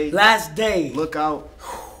 last day. Last day. Look out.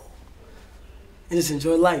 And just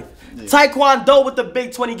enjoy life. Yeah. Taekwondo with the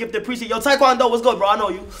big 20 gift. Appreciate yo. Taekwondo, what's good, bro? I know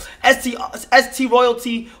you. ST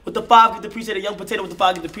Royalty with the 5 gift. Appreciate it. Young Potato with the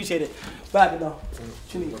 5 gift. Appreciate it. What happened though?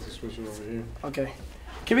 What you need? Switch it over here. Okay.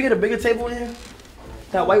 Can we get a bigger table in here?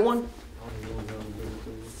 That white one?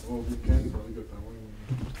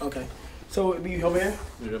 Okay. So it be over here?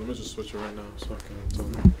 Yeah, let me just switch it right now so I can tell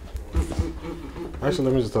you. Actually,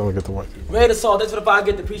 let me just tell him to get the white table. Ready to salt. That's for the 5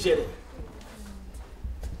 gift. Appreciate it.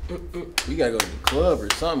 You gotta go to the club or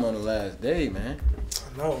something on the last day, man.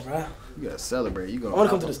 I know, bro. You gotta celebrate. You gonna. I wanna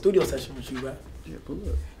come to the studio session with you, bro. Yeah, pull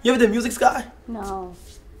up. You ever did music, Sky? No.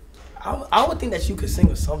 I would think that you could sing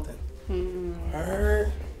or something.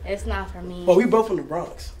 It's not for me. Well, we both from the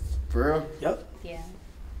Bronx. For real? Yep. Yeah.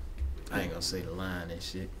 I ain't gonna say the line and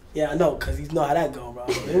shit. Yeah, I know, cause you know how that go, bro.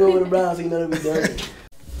 They went with the Browns, so you know they be dirty.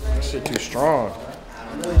 That shit too strong.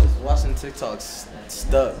 I'm really just watching TikToks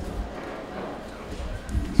stuck.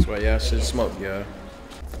 That's why y'all should smoke, y'all.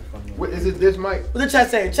 What is it? This mic? What the chat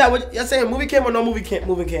saying? Chat, what y'all saying? Movie cam or no moving cam?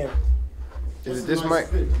 Is it this mic?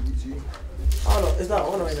 I don't know. It's not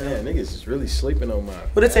on right now. Yeah, niggas is really sleeping on mine.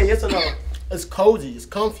 What it say? Yes or no? It's cozy. It's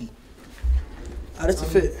comfy. Ah, that's a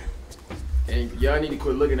fit. And y'all need to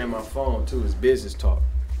quit looking at my phone too. It's business talk.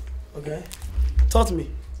 Okay. Talk to me.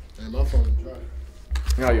 And my phone is dry.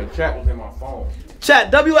 No, your chat was in my phone.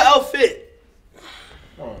 Chat, WL fit.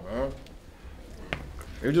 Come on, man.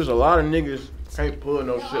 There's just a lot of niggas can't pull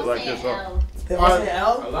no shit like this up. They all say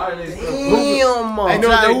L? A lot of niggas. Damn, I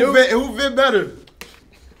know Chat, who fit better.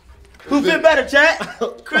 Who fit better, chat?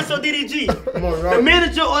 Chris or DDG? Come on, The right?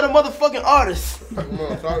 manager or the motherfucking artist? Come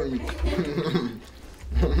on, talk to me.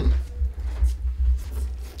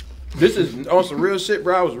 This is on some real shit,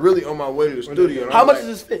 bro. I was really on my way to the studio. How much does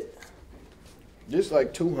this fit? This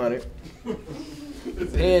like 200.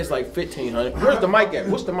 Pants like 1,500. Where's the mic at?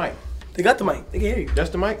 What's the mic? They got the mic. They can hear you. That's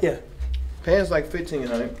the mic? Yeah. Pants like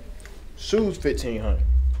 1,500. Shoes 1,500.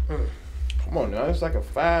 Come on now, it's like a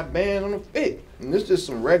 5 band on the fit. And this just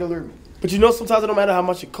some regular. But you know sometimes it don't matter how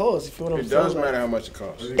much it costs. If you know what I'm It saying. does matter how much it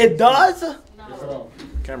costs. It does? No.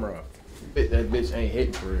 Camera off. That bitch ain't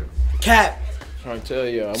hitting for real. Cap. Trying to tell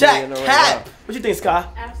you. Chat, cap. What you think, Sky?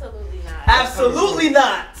 Absolutely not. Absolutely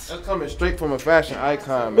not. That's coming straight from a fashion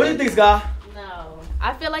icon, man. What do you think, Sky? No.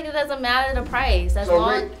 I feel like it doesn't matter the price as So,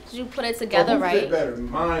 long as you put it together who fit right. better?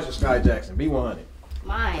 Mine's or Sky Jackson? Be 100.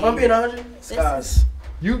 Mine. I'm being 100. Sky's.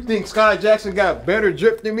 You think Sky Jackson got better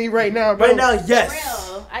drip than me right now, bro? Right now, yes.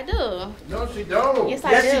 For real. I do. No, she don't. Yes,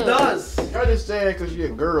 I Yes, do. she does. Y'all just saying because you're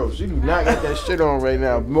a girl. She do not got that shit on right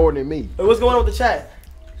now more than me. Hey, what's going on with the chat?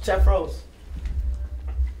 Chat froze.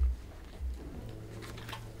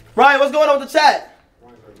 Ryan, what's going on with the chat?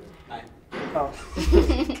 Hi. Oh. Can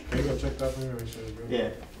you go check that for me? Make sure it's good. Yeah.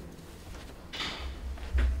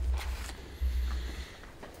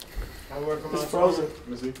 It's frozen. Let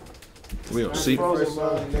me see. We don't see. Frozen,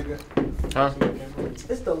 bro. Huh?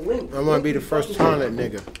 It's the link. I'm gonna be the first talent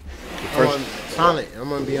nigga. First talent. I'm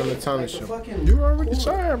gonna be on the talent show. Fucking You already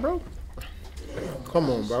signed, bro. Come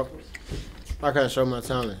on, bro. I gotta show my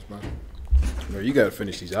talents, bro. Bro, you gotta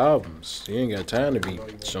finish these albums. You ain't got time to be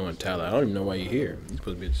showing talent. I don't even know why you're here. You're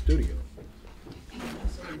supposed to be at the studio.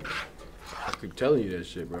 I keep telling you that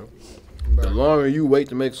shit, bro. The longer you wait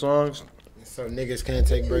to make songs, So niggas can't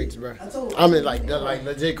take breaks, bro. I mean, like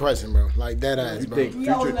legit question, bro. Like that ass, you bro.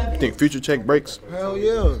 think Future check breaks? Hell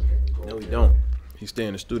yeah. No, he don't. He stay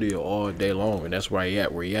in the studio all day long, and that's where he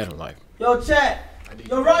at in life. Yo, chat.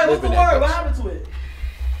 Yo, Ryan, what's the word? What happened to it?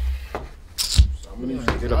 I'm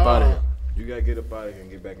gonna get up out of here. You gotta get up out of here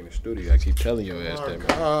and get back in the studio. I keep telling your ass that,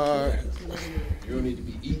 man. You don't need to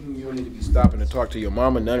be eating. You don't need to be stopping to talk to your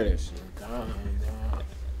mama. None of that shit.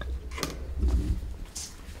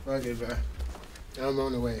 Fuck it, bro. I'm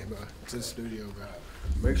on the way, bro. To the studio, bro.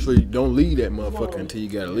 Make sure you don't leave that motherfucker until you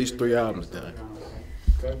got at least 3 albums done.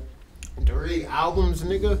 Okay. 3 albums,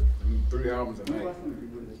 nigga? 3 albums a night.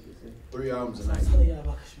 3 albums a night.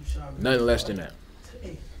 Nothing less than that.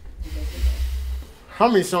 How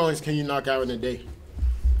many songs can you knock out in a day?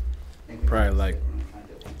 Probably like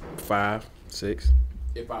 5, 6.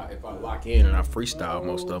 If I lock in and I freestyle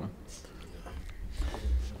most of them.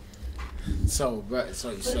 So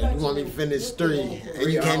you want me to finish 3,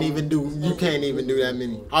 and you can't even do that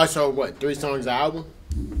many. Also, what? 3 songs an album?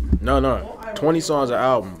 No. 20 songs an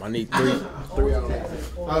album. I need 3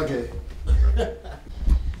 albums. Okay.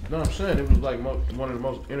 No, I'm saying it was like one of the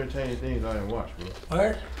most entertaining things I didn't watch, bro.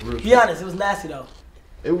 Word? Be honest, it was nasty though.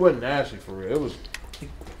 It wasn't nasty for real. It was.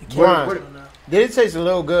 Brian, did it taste a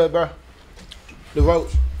little good, bro? The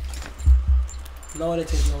roach. No, it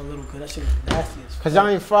tastes a little good. That shit was nasty as fuck. Cause y'all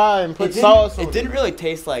ain't fried and put sauce on it. It didn't really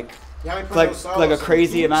taste like no a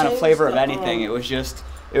crazy amount of flavor of anything. It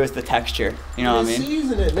was the texture. You know what I mean?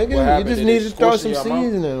 Season it, nigga. You just need to throw some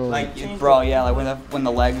seasoning on. Like, bro, yeah, like when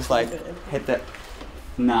the legs like hit the.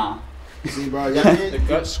 Nah. See, bro, the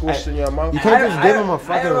gut squished in your mouth. You can't just give him a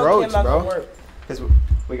fucking roach, bro. Because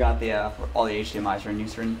we got the all the HDMIs are in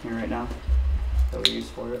use in here right now that we use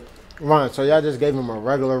for it. Right, so y'all just gave him a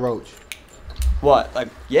regular roach. What? Like,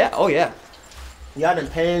 yeah, oh yeah. Y'all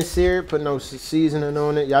didn't pan sear it, put no seasoning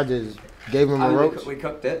on it. Y'all just gave him a roach. We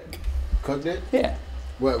cooked it. Cooked it? Yeah.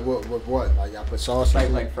 What? Like y'all put sauce?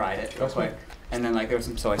 Like fried it real quick, and then like there was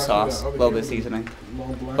some soy sauce, a little bit of seasoning,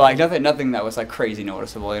 but like nothing that was like crazy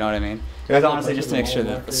noticeable. You know what I mean? It was honestly just to make sure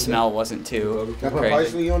that the smell wasn't too Y'all put crazy.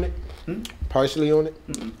 parsley on it? Parsley on it?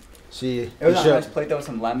 Mm-mm. See, it was on a nice plate though with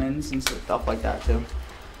some lemons and stuff like that too.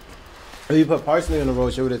 If you put parsley on the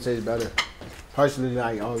roach, it would have tasted better. Parsley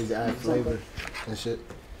like always add flavor and shit.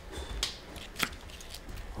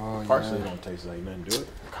 Oh, Parsley don't taste like nothing, do it?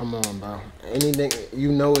 Come on, bro. Anything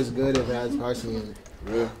you know is good if it has parsley in it.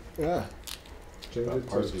 Really? Yeah.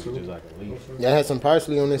 Parsley is just like a leaf. Yeah, I had some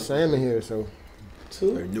parsley on this salmon here, so.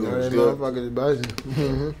 Two? I knew it was good. Motherfuckers is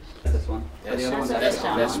buzzing. This one. That's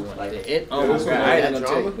one. Oh my god, I ain't gonna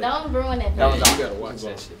tell you. Don't ruin it. That was You gotta watch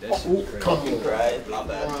that shit. That shit crazy. Come on, right? Not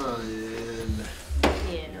bad.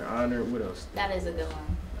 Yeah. Your Honor, what else? That is a good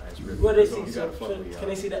one. What do they see? Can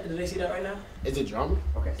they see that? Do they see that right now? Is it drama?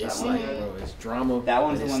 Okay, so It's that one. like, bro, it's drama. That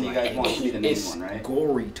one's the but one it's you guys want to be the main it's one, right?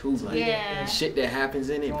 gory too, like Yeah. shit that happens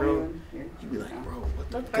in it, bro. You be like, bro,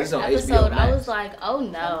 what the? The 'cause first it's on episode, HBO I Max. was like, oh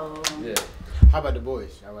no. Yeah. How about the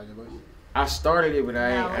boys? I started it, but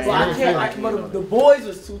I ain't. Well, I can't. But the boys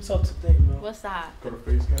was too tough to think, bro. What's that?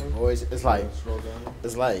 Boys, it's like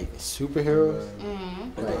superheroes.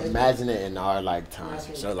 Mm-hmm. Like, imagine it in our lifetime.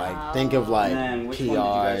 So like, think of like Man, which one did you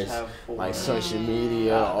guys PRs, have for- like social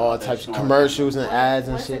media, all types of commercials and ads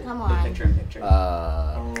and What's shit. it come on? Picture in picture.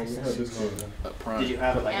 Prime. Did you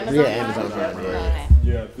have it like Amazon Yeah, Prime? Amazon Prime, Okay.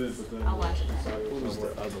 yeah. Yeah, this, but then. I'll watch it. Who's the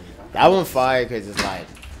other one? That one fire because it's like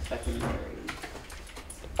secondary?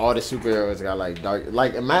 all the superheroes got like dark.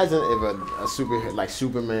 Like imagine if a superhero like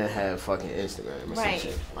Superman had fucking Instagram or some Right.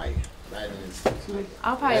 shit. Like imagine it's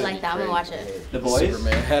I'll probably like that. I'm gonna watch it. The Boys?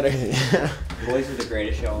 Superman had a. The Boys is the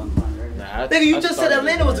greatest show on planet Earth. Nah, Nigga, you just said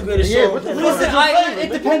Atlanta was the greatest Yeah, show. what the fuck? Listen,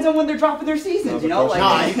 it depends on when they're dropping their seasons, you know? Like,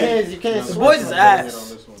 nah, you can't. The Boys is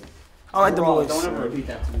ass. I like the Bro, Boys. don't ever repeat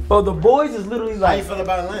that to me. Bro, the Boys is literally How you like, feel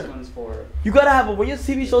about This Atlanta? one's for. you gotta have a, when your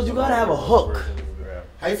TV shows, you gotta have a hook.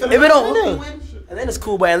 How you feel If it about don't Atlanta? hook you, Atlanta's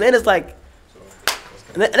cool, but Atlanta's like,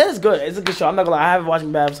 Atlanta's good. It's a good show. I'm not gonna lie. I haven't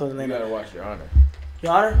watched bad episodes of You Atlanta. gotta watch Your Honor.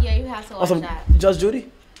 Your Honor? Yeah, you have to watch Awesome. that. Judge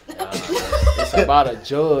Judy? It's about a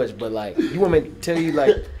judge, but like, you want me to tell you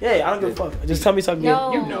like, Yeah, I don't give a fuck. Just tell me something.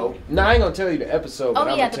 No. you know? No, I ain't gonna tell you the episode. But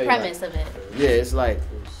Oh I'm yeah, gonna the tell premise of it. You, like, yeah, it's like,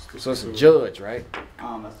 so it's a judge, right?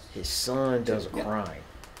 That's- His son does a crime.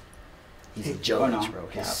 He's a Oh, judge, no. bro.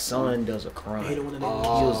 Yeah. His son does a crime. Hate it when they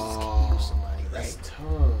Kills somebody, That's right?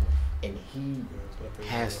 tough. And he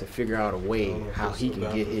has to figure out a way how he can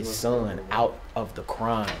get his son out of the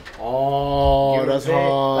crime. Oh, You know what that's I'm saying?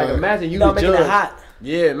 hard. Like imagine you You know, the making it judge. hot.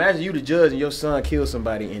 Yeah, imagine you the judge and your son kills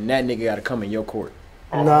somebody and that nigga gotta come in your court.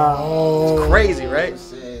 Nah. It's crazy, right?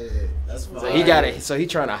 That's So he gotta, so he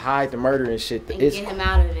trying to hide the murder and shit. And It's get him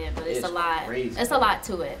out of it, but it's it's a lot. crazy, It's a lot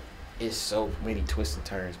to it. it's so many twists and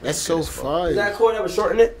turns. But That's it's so good as fuck. fire. Is that court ever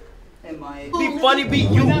shorten it? It might. Be funny, be You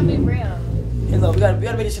you. gotta be real. Hey, look, we gotta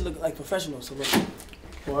make this shit look like professional. So look.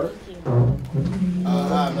 Water.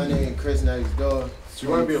 Hi, my name is Chris next door. You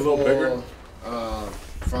want to be a little bigger?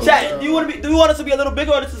 From Chat, do you want us to be a little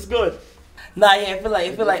bigger or this is good? Nah, yeah, I feel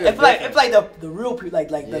like the real people,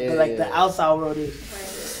 like the outside world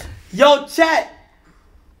is. Yo, chat.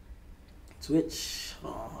 Twitch.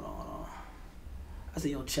 Hold on. I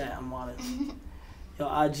said, yo, chat. I'm on it. Yo,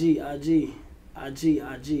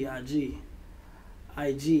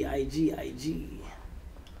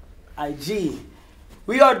 IG.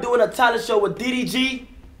 We are doing a talent show with DDG,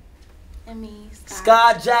 And me,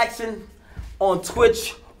 Sky Jackson, on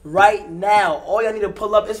Twitch right now. All y'all need to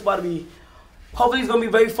pull up. It's about to be. Hopefully, it's gonna be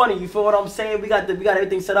very funny. You feel what I'm saying? We got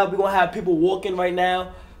everything set up. We're gonna have people walking right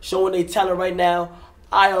now, showing their talent right now.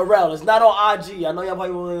 IRL. It's not on IG. I know y'all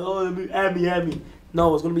probably like, oh, add me.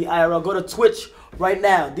 No, it's gonna be IRL. Go to Twitch right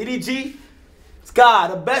now. DDG, Sky,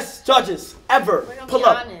 the best judges ever. We're gonna Pull be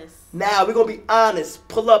up. honest. Now we're gonna be honest.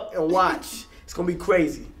 Pull up and watch. It's gonna be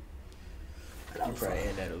crazy. You probably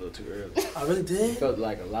had that a little too early. I really did. Felt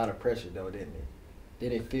like a lot of pressure though, didn't it?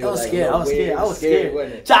 Did it I feel was like scared. I was scared. I was scared.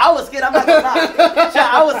 wasn't it? Chat, I was scared. I'm not gonna lie.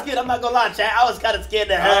 Chat, I was scared. I'm not gonna lie. Chat, I was kind of scared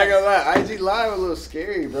to I'm not have. gonna lie. IG Live a little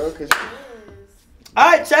scary, bro. Cause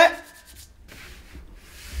All right, chat.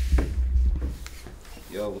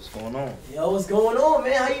 Yo, what's going on? Yo, what's going on,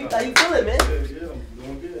 man? How you feeling, man? Yeah, I'm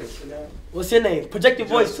doing good. Sit down. What's your name? Project your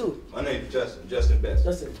voice too. My name's Justin Best.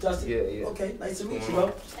 Justin. Yeah. Okay, nice to meet What's you, going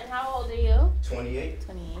bro. And how old are you? 28.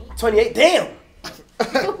 28. Damn.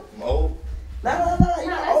 I'm old. Nah. No,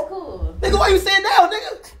 that's cool. Nigga, why you saying now,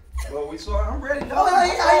 nigga? Well, I'm ready. Oh,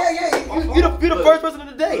 yeah. You the first person of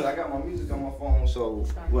the day. Look, I got my music on my phone, so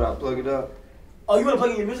would I plug it up? Oh, you wanna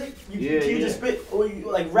plug in your music? Can you Yeah. just spit, or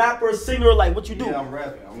you like rapper, singer, like what you do? Yeah, I'm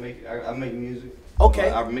rapping. I make music.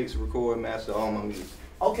 Okay. I mix, record, master all my music.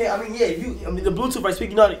 Okay, I mean, yeah, the Bluetooth right speak,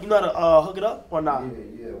 you know how to hook it up or not?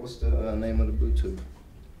 Yeah. What's the name of the Bluetooth?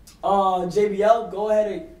 JBL, go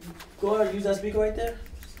ahead and use that speaker right there.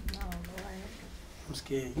 No, boy. I'm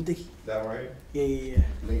scared. You think? That right? Yeah.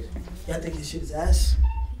 Yeah, I think this shit is ass.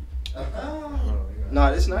 Nah,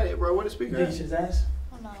 it's not it, bro. What is speaker? You think this shit is ass?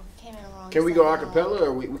 Oh no, came in wrong. can we go acapella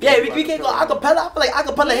or we Yeah, we can't go acapella. I feel like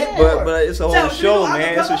acapella hit. But it's a whole Chat, we show, do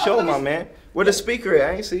man. It's a acapella? show, my man. Where the speaker at?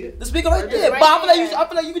 I ain't see it. The speaker right there. Right But I there.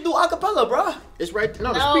 feel like you can do acapella, bro. It's right.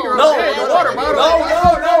 No, the No. speaker. No, over there. no, The water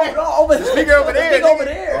bottle. No. Over there. Speaker over there, Speaker nigga. over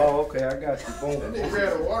there. Oh, okay. I got you. Boom.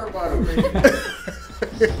 Grab the water bottle.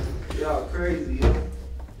 Y'all crazy, yo.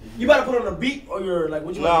 You better put on a beat or you're like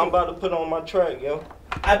what you No, I'm want to about to put on my track, yo.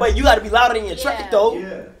 but you gotta be louder than your track though.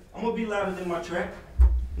 Yeah. I'm gonna be louder than my track.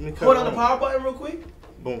 Hold on the power button real quick.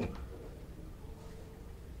 Boom.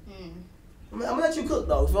 I'm gonna let you cook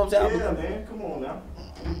though. You know what I'm saying? Yeah, man. Come on now.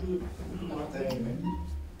 Do my thing, man.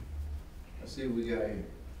 Let's see what we got here.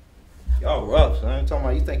 Y'all rough, son. Talking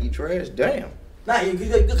about you think you trash? Damn. Nah,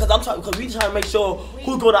 because we trying to make sure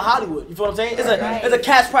who's going to Hollywood. You feel what I'm saying? It's a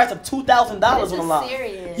cash price of $2,000 on the line.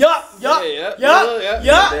 Serious. Yup. Yeah.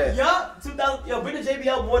 2,000. Yo, bring the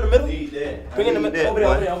JBL boy in the middle. Need that. Bring it in the middle. Over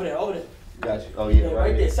there. Got you. Oh yeah,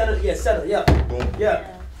 Right there. Center. Yeah. Boom.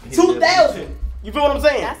 Yeah. 2,000. You feel what I'm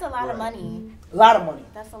saying? That's a lot of money. A lot of money.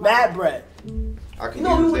 That's a lot. Mad bread. I could You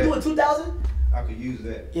know what we use would do that. with 2,000? I could use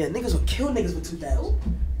that. Yeah, niggas would kill niggas with 2,000.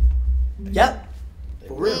 Yep.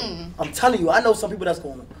 For real. I'm telling you, I know some people that's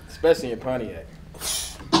going to. Especially in Pontiac.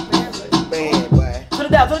 Really? boy. Turn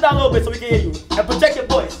it down a little bit so we can hear you. And project your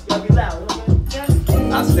voice. You gotta be loud. You know what I'm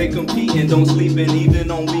saying? I stay competing, don't sleep, and even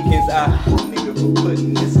on weekends, nigga for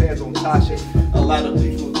putting his hands on Tasha. A lot of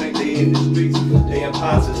people think they in the streets, they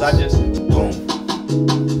imposters. I just boom.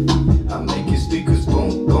 I make your speakers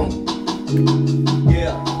boom, boom.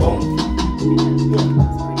 Yeah, boom.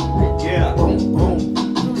 Yeah, boom, boom.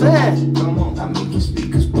 Man. Come on, I make your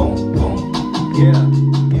speakers boom, boom. Yeah.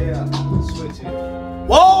 Switch it.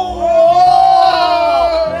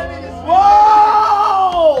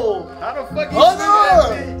 Whoa! How the fuck you Hold do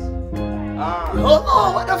on! that, Hold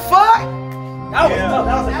on, what the fuck? That was tough,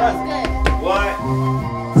 that was That impressive. What?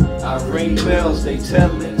 I ring bells, they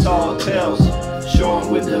telling tall tales.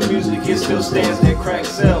 Showing with the music, it still stands that crack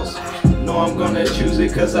cells. Know I'm gonna choose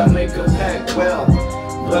it cause I make a pack well.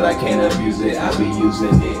 But I can't abuse it, I be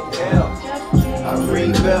using it, hell. I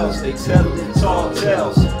ring bells, they telling tall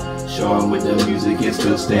tales. Showing with the music, it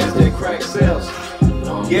still stands that crack cells.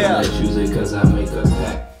 Know I'm gonna choose it cause I make a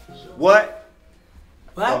pack. What?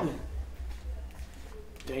 What happened?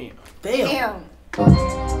 Damn.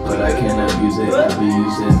 But I can't abuse it, I be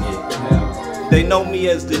using it, hell. They know me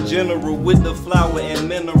as the general with the flour and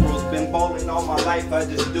minerals. Been ballin' all my life, I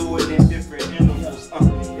just do it in different intervals.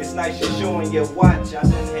 It's nice you're showing your watch, I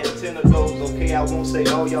done had 10 of those. Okay, I won't say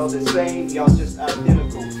all y'all the same, y'all just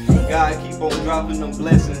identical. God keep on dropping them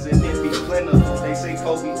blessings and it be plentiful. They say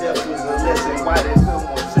Kobe death was a lesson, why they feel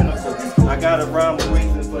more cynical. I got a rhyme or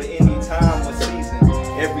reason for any time or season.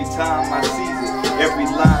 Every time I seize it, every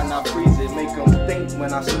line I freeze it. Make them think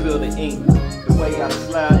when I spill the ink. The way I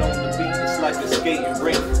slide on the beat, it's like a skating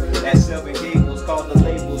rink. At 7 Gables, call the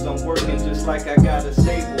labels. I'm working just like I got a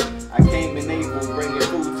stable. I came in able, bringing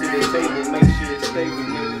food to the table, make sure it's stable,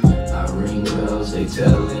 nigga. I ring bells, they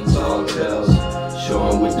tellin' tall tales.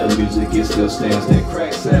 Showing with the music, it still stands that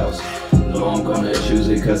crack cells. Know I'm gonna choose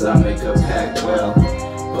it cause I make a pack well.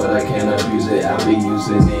 But I can't abuse it, I be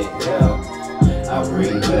using it, hell. I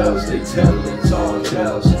ring bells, they tellin' tall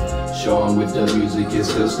tales. Showing with the music, it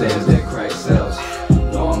still stands that crack cells.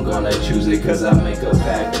 Know I'm gonna choose it cause I make a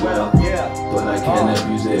pack well. But I can't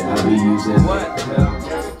abuse it, I be using it,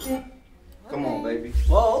 hell. Come on, baby.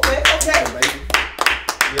 Whoa, okay. Baby.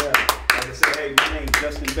 Yeah. Like I said, hey, my name's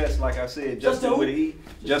Justin Best, like I said, Justin with an E.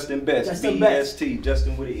 Justin Best, B-E-S-T,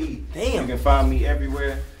 Justin with an E. Damn. You can find me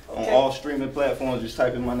everywhere. On all streaming platforms, just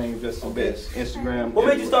type in my name, Best of Best. Instagram. What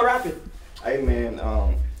made you start rapping? Hey man,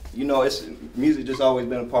 you know, music just always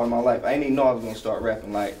been a part of my life. I didn't even know I was gonna start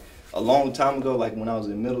rapping. Like a long time ago, like when I was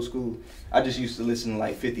in middle school, I just used to listen to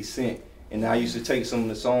like 50 Cent. And I used to take some of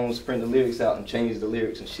the songs, print the lyrics out and change the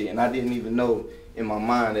lyrics and shit. And I didn't even know in my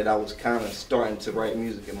mind that I was kind of starting to write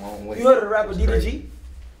music in my own way. You heard of the rapper DDG?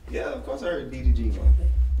 Yeah, of course I heard DDG, man.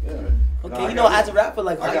 Yeah. Okay, you know, as a rapper,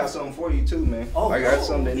 like I got something for you too, man. Oh, I got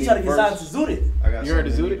something that he's needs trying to a get verse. signed to Zooted. I got You heard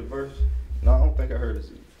of something that Zooted? need a verse. No, I don't think I heard of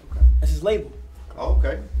Zooted. Okay. That's his label. Oh,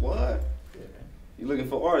 okay. What? You looking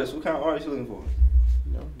for artists? What kind of artists you looking for?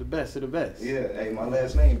 You know, the best of the best. Yeah, hey, my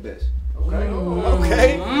last name Best. Okay.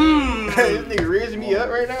 Okay. Hey, this nigga raising me up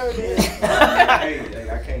right now. hey,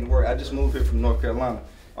 I came to work. I just moved here from North Carolina.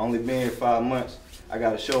 I only been here 5 months. I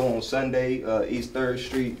got a show on Sunday, East 3rd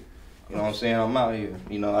Street. You know what I'm saying? I'm out here.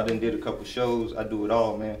 You know, I done did a couple shows. I do it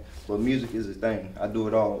all, man. But music is a thing. I do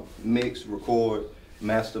it all. Mix, record,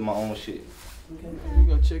 master my own shit. Okay. We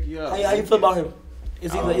gonna check you out. How you feel about him?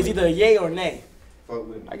 Is either a yay or nay?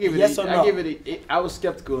 I give it yes or no? I give it I was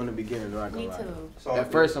skeptical in the beginning, though. Me too. At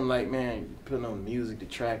first, I'm like, man, you putting on music, the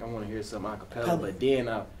track, I want to hear something a cappella. But then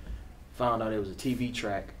I found out it was a TV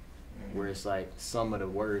track where it's like some of the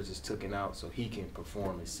words is taken out so he can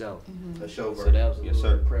perform himself. A show So version. that was a Yes,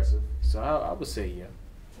 little sir. impressive. So I would say yeah.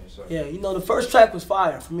 Yes, sir. Yeah, you know, the first track was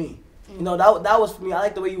fire for me. You know, that was for me. I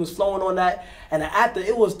like the way he was flowing on that. And after,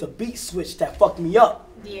 it was the beat switch that fucked me up.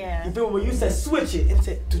 Yeah. You feel me? When you said switch it and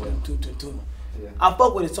said, Yeah. I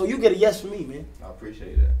fuck with it. So you get a yes from me, man. I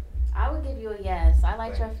appreciate that. I would give you a yes. I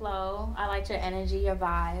liked your flow. I liked your energy, your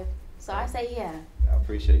vibe. So I say yeah. I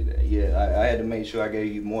appreciate that. Yeah, I had to make sure I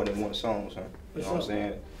gave you more than one song, son. You know what I'm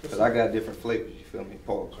saying? Because I got different flavors, you feel me?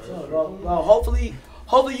 Pause. Well, hopefully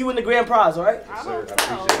you win the grand prize, all right? Yes, sir. I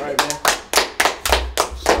appreciate it.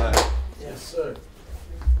 Right, man. Yes, sir.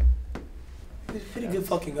 Pretty good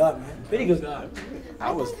fucking guy, man. Pretty good guy.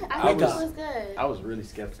 I think he was good. I was really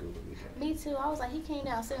skeptical of it. Me too. I was like, he came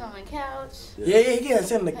down sitting on the couch. Yeah, he can't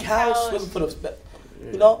sit on the couch, looking for the,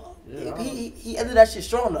 you know, he ended that shit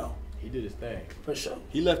strong though. He did his thing. For sure.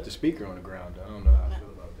 He left the speaker on the ground, though. I don't know how I feel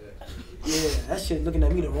about that. Yeah, that shit looking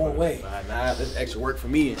at me the wrong way. Nah, that's extra work for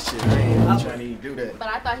me and shit. I ain't trying to even do that. But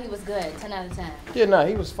I thought he was good. 10 out of 10. Yeah, nah,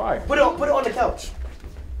 he was fire. Put it on the couch.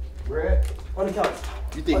 Where? On the couch.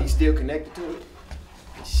 You think he's still connected to it?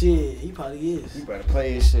 Shit, he probably is. You better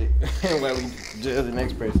play his shit while we judge the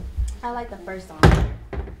next person. I like the first song. Then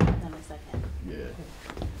the second. Yeah.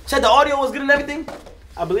 Said the audio was good and everything.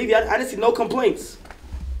 I believe you. I didn't see no complaints.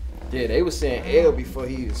 Yeah, they was saying L before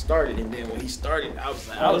he even started, and then when he started, I was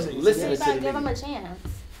listening to the Give him nigga. a chance.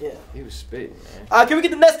 Yeah. He was spitting, man. Can we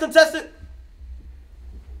get the next contestant?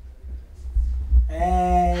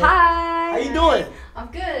 Hey. Hi. How you doing? I'm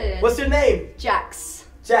good. What's your name? Jax.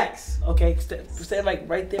 Jax. Okay, stand like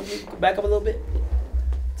right there. Back up a little bit.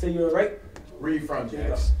 To your right. Where you from,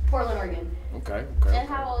 Jax? Portland, Oregon. Okay. And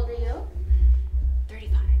how old are you?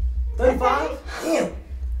 35. 35? Damn.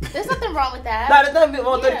 There's nothing wrong with that. Nah, there's nothing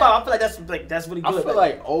wrong with 35. I feel like that's really good. I feel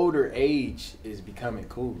like older age is becoming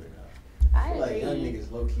cooler now. I Like agree. young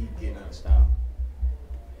niggas low key getting out of style.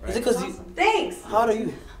 Is it because you? Thanks. How old are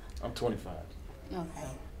you? I'm 25. Okay.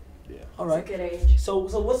 Yeah. All right. Good age. So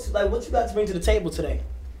what you got to bring to the table today?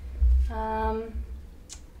 I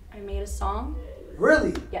made a song.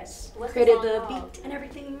 Really? Yes. What's Created the the song called? beat and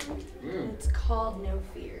everything. It's called No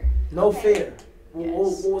Fear. No Okay. fear.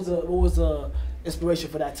 What was the inspiration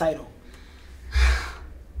for that title? So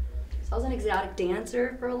I was an exotic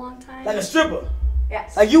dancer for a long time. Like a stripper.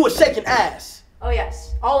 Yes. Like you were shaking ass Oh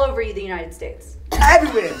yes. All over the United States.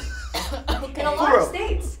 everywhere. In a lot of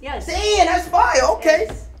states. Yes. Damn, that's fire. Okay.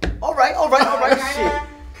 Yes. All right. Trying Shit. to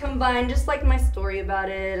combine just like my story about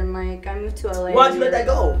it, and like I moved to LA. Why'd you let that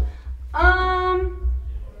go?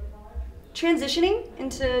 Transitioning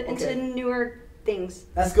into newer things.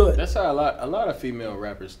 That's good. That's how a lot of female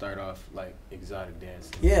rappers start off like exotic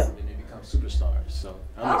dancing. Yeah. And they become superstars. So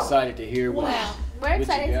I'm Oh. excited to hear what. Wow. We're what you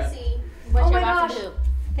excited got. to see what Oh you're my about gosh. to do.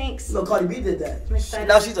 Thanks. No, Cardi B did that. I'm excited.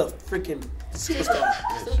 Now she's a freaking superstar.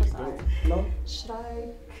 Superstar. No? Should I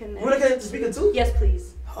connect? You wanna connect the speaker too? Yes,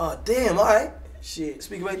 please. Oh damn. All right. Shit.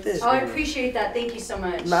 Speak right there. Oh, I appreciate that. Thank you so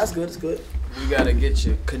much. Nah, it's good. It's good. We gotta get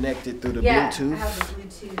you connected through the Yeah, Bluetooth. I have the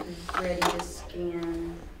Bluetooth ready to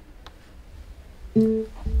scan. Go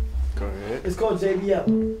ahead. It's called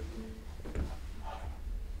JBL.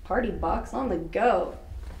 Party box on the go.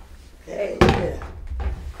 Hey. Yeah.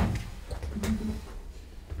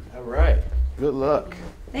 All right. Good luck.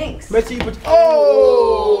 Thanks. Make sure you put.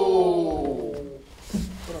 Oh. Hold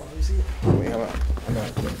on. Let me see it. Wait, hold on.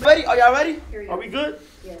 Ready? Are y'all ready? Here we go. Are we good?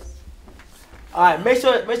 Yes. All right, make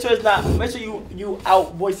sure it's not. Make sure you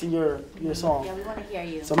out voicing your song. Yeah, we want to hear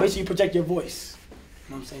you. So make sure you project your voice.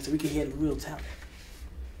 You know what I'm saying? So we can hear the real talent.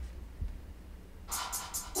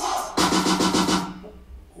 Oh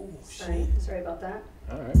shit. Sorry about that.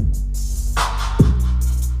 All right.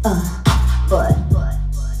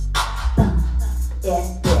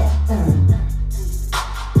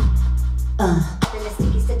 In a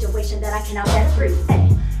sticky situation that I cannot better breathe. Ay,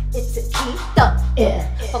 it's a key up,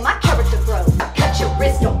 but my character grows. Cut your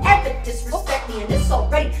wrist, don't ever disrespect me in this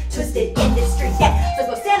already twisted industry. Yeah, so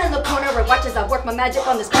go stand in the corner and watch as I work my magic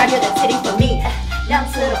on this crowd here that's hitting for me. Down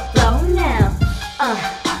to the flow now.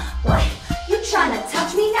 What? You trying to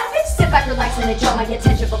touch me now? Bitch, sit back, relax, and enjoy my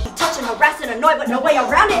attention. But be touching, harassing, annoyed with no way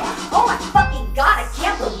around it. Oh my fucking god, I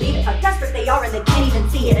can't believe it. How desperate they are and they can't even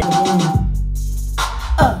see it.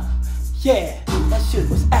 Yeah, that shit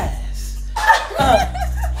was ass.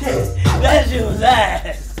 Yeah, that shit was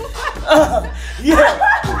ass. Yeah,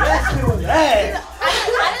 that shit was ass. I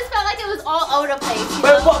just felt like it was all over the place. You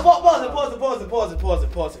But know?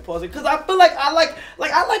 pause it. Cause I feel like I like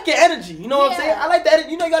your energy. You know what I'm saying? I like that.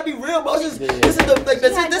 You know, you gotta be real, bro. This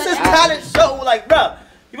is talent show. Like, bro.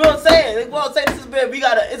 You know what I'm saying? Like, what I'm saying, this is big.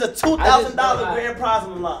 It's a $2,000 grand prize on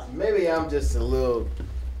the line. Maybe I'm just a little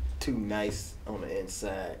too nice on the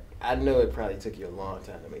inside. I know it probably took you a long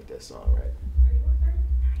time to make that song, right?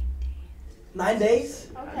 9 days?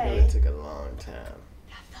 I know it took a long time.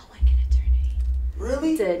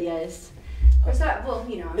 Really? It did, yes. Or so, well,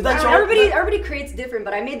 you know, Is that everybody creates different,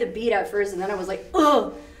 but I made the beat at first, and then I was like, ugh, I don't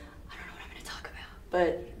know what I'm gonna talk about.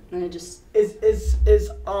 But then it just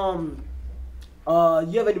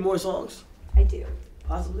you have any more songs? I do.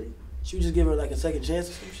 Possibly. Should we just give her like a second chance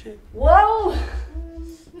or some shit? Whoa.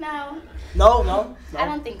 No. No. I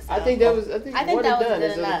don't think so. I think that was that was good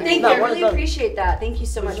enough. Thank you. I really appreciate that. Thank you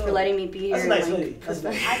so much for letting me be here. That's a nice and, hoodie. That's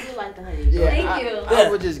nice. I do like the hoodie. Yeah, Thank you. I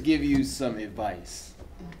would just give you some advice.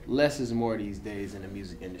 Less is more these days in the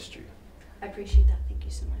music industry. I appreciate that. Thank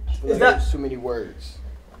you so much. Is that there's too many words?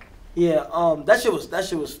 Yeah. That shit was.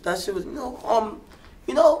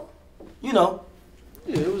 You know.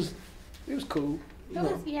 Yeah, it was cool. It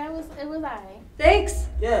was alright. Thanks.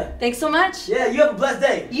 Yeah. Thanks so much. Yeah. You have a blessed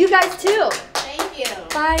day. You guys too. Thank you.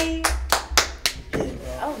 Bye.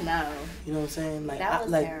 Oh no. You know what I'm saying? Like That was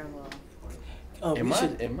like. terrible. Am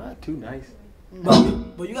I too nice?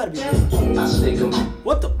 But you gotta be.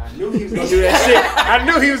 What the? I knew he was gonna do that shit. I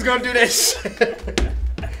knew he was gonna do that shit.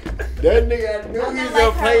 That nigga, I knew he was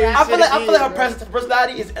gonna play his I feel like shit her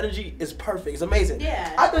personality, his energy is perfect. It's amazing.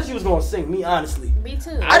 Yeah. I thought she was gonna sing. Me honestly. Me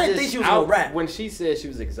too. I didn't think she was gonna rap. When she said she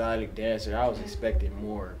was an exotic dancer, I was expecting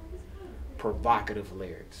more provocative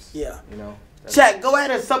lyrics. Yeah. You know. Chat, go ahead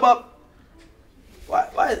and sub up.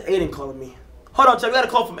 Why is Aiden calling me? Hold on, Chat. We got a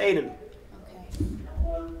call from Aiden. Okay.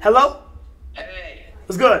 Hello. Hey.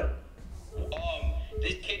 What's good?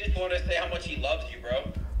 This kid just wanted to say how much he loves you, bro.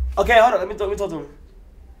 Okay, hold on. Let me talk to him.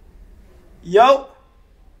 Yo.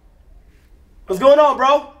 What's going on,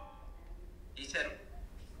 bro? He says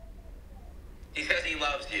he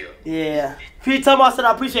loves you. Yeah. Can you tell me I said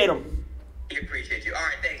I appreciate him? He appreciates you. All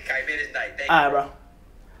right, thanks, Kai. Made his night. Thank All right, bro.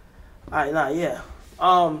 All right, yeah.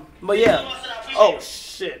 But yeah. Oh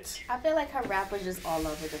shit. I feel like her rap was just all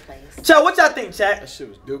over the place. Chat, what y'all think, Chat? That shit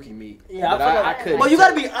was dookie meat. Yeah, But I feel I couldn't. But you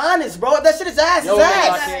gotta be honest, bro. That shit is ass. Y'all It's want me to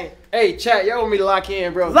lock ass. in? Hey, chat, y'all want me to lock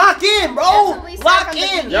in, bro? Lock in, bro. That's what we said Lock from the in.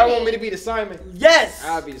 beginning. Y'all want me to be the Simon? Yes.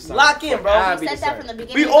 I'll be the Simon. Lock in, bro. I'll We be said the that Simon. from the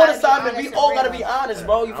beginning. We You all gotta the be time, honest we and all gotta real. be honest,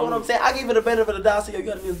 bro. You feel what I'm saying? I gave you the benefit of the doubt. So you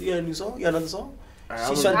got a new song? You got another song? She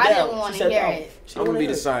shut it I down. didn't want She to said hear no. it. She I'm don't gonna be wanna the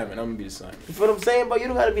hear Simon. I'm gonna be the Simon. You feel what I'm saying, bro? You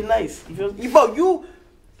don't gotta be nice. You feel? Bro,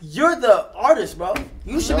 you're the artist, bro.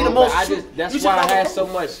 You should be the most. That's why I had so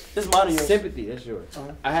much This mine or yours? sympathy. That's yours.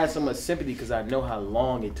 Uh-huh. I had so much sympathy because I know how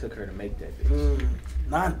long it took her to make that bitch.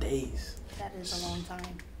 9 days. That is a long time.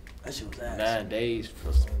 That shit was ass. 9 days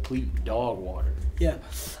for complete dog water. Yeah.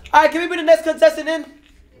 All right, can we be the next contestant in?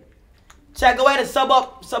 Chat, go ahead and sub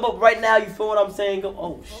up right now. You feel what I'm saying? Go.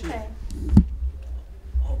 Oh shit. Okay.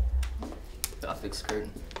 I'll fix the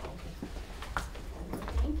curtain.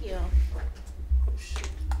 Thank you.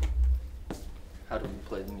 How do we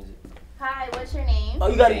play the music? Hi, what's your name? Oh,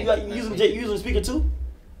 you using speaker too?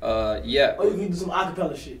 Yeah. Or you can do some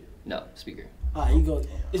acapella shit. No, speaker. Alright, you go.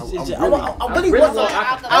 I really really want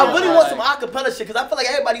want some acapella shit because I feel like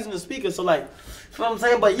everybody's using the speaker. So like, you know what I'm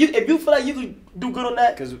saying? But if you feel like you could do good on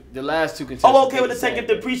that, Because the last two contestants. I'm okay with the second.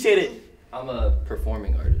 Appreciate it. I'm a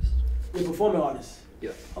performing artist. You're a performing artist.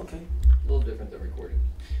 Yeah. Okay. A little different than recording.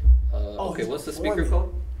 Okay, he's what's the speaker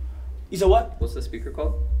performing. called? You said what? What's the speaker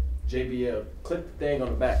called? JBL. Click the thing on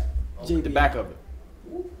the back. JBL. The back of it.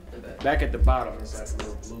 Back at the bottom, it's like a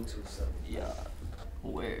little Bluetooth stuff. Yeah.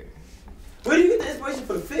 Where? Where do you get the inspiration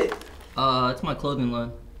for the fit? It's my clothing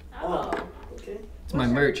line. Oh, okay. It's my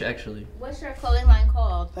merch, actually. What's your clothing line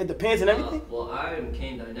called? Like the pants and everything? Well, I am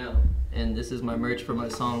Kane Dynell, and this is my merch for my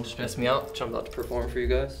song "Stress Me Out," which I'm about to perform for you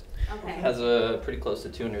guys. Okay. Has a pretty close to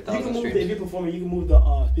 200,000 streams. If you're performing, you can move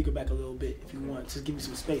the speaker back a little bit if you want. Just give me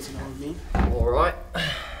some space, you know what I mean? All right.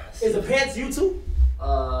 Is the pants you too?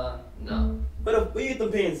 No. Where you get the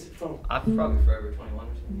pants from? I'm probably Forever 21 or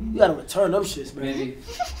something. You gotta return them shits, man. Maybe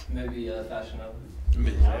Fashion Nova.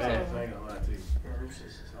 I ain't gonna lie to you.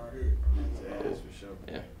 That's for sure.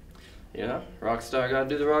 Yeah. Yeah, Rockstar gotta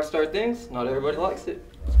do the Rockstar things. Not everybody likes it.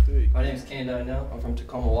 My name's Kane Dynell. I'm from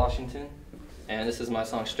Tacoma, Washington. And this is my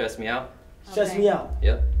song, Stress Me Out. Stress Me Out.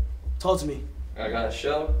 Yep. Talk to me. I got a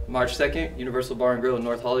show, March 2nd, Universal Bar and Grill in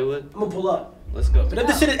North Hollywood. I'm gonna pull up. Let's go. But if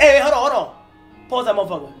this shit is, hey, hold on. Pause that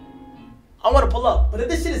motherfucker. I wanna pull up. But if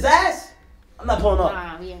this shit is ass, I'm not pulling up.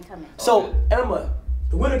 Nah, we ain't coming. So, Emma,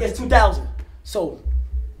 the winner gets 2,000. So,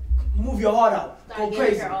 move your heart out. Go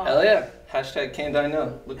crazy. Hell yeah. Hashtag Kane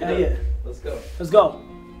Dynell. Look it Hell up. yeah. Let's go. Let's go.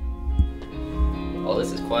 Oh,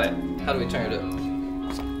 this is quiet. How do we turn it up?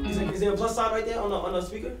 Is there a plus sign right there on the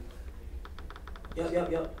speaker?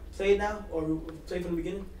 Yep. Say it now, or say it from the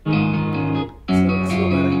beginning. Let's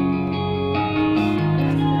go, better.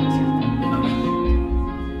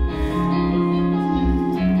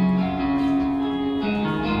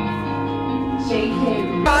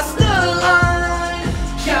 Cross the line,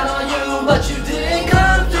 count on you, but you didn't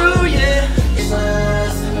come through, yeah. Cause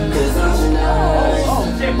I'm nice.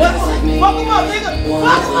 Oh, shit, what? Fuck him up, nigga!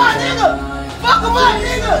 Fuck him up, nigga! Fuck him up,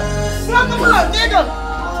 nigga! Fuck him up, nigga!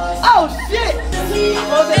 Oh, shit!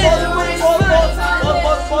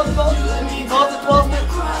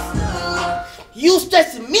 You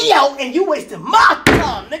stressing me out and you wasting my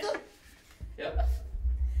time, nigga! Yep.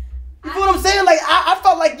 You feel what I'm saying? Like I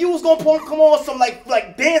felt like you was gonna come on some like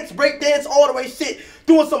dance, break dance, all the way shit,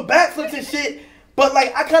 doing some backflips and shit. But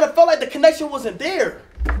like I kind of felt like the connection wasn't there.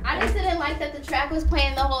 I just didn't like that the track was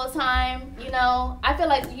playing the whole time. You know, I feel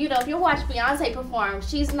like, you know, if you watch Beyonce perform,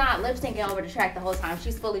 she's not lip syncing over the track the whole time.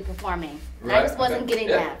 She's fully performing. And I just wasn't getting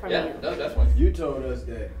that from you. No, definitely. You told us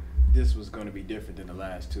that this was going to be different than the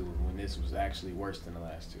last two, when this was actually worse than the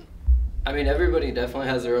last two. I mean, everybody definitely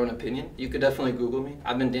has their own opinion. You could definitely Google me.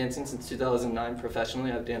 I've been dancing since 2009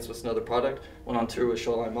 professionally. I've danced with Another Product. Went on tour with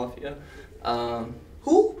Shoreline Mafia.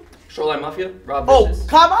 Who? Shoreline Mafia. Rob Oh, Vicious.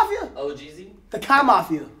 Kai Mafia? OGZ. The Kai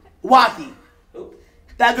Mafia. Waki. Who?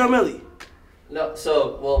 That girl Millie. No,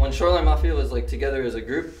 so, well, when Shoreline Mafia was like together as a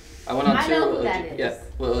group, I went on I tour know with who that is. Yeah,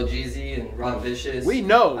 with OGZ and Rob Vicious. We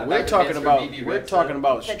know. I We're backed talking bands for about. BB We're Rexa. talking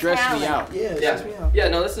about The stress me talent. out. Yeah, Yeah, stress me out. yeah.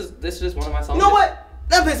 No, this is just one of my songs. You know what?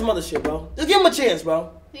 Let's play some other shit, bro. Just give him a chance,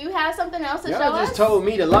 bro. Do you have something else to show Y'all us? just told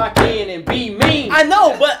me to lock in and be mean. I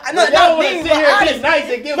know, but I know Y'all not wanna mean, sit but here and be honest.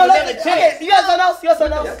 nice and give No, him another okay, chance. you got something else? You got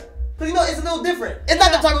something else? Cause you know it's a little different. It's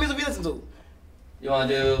not the type of music we listen to. You want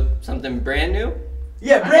to do something brand new?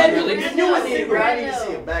 Yeah, brand new. Unreleased? Brand new. I need to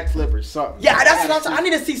see a backflip or something. Yeah, that's what I'm saying. I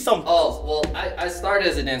need to see something. Oh, well, I started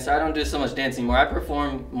as a dancer. I don't do so much dancing anymore. I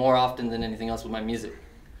perform more often than anything else with my music.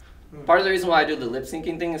 Part of the reason why I do the lip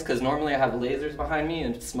syncing thing is because normally I have lasers behind me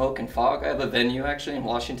and smoke and fog. I have a venue actually in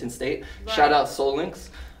Washington State. Right. Shout out Soul Links.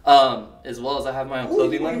 As well as I have my own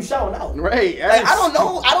clothing Who are you line. shouting out? Right. Like, I don't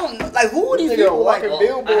know. Like, who are these Nigga, people? Like, walking Well,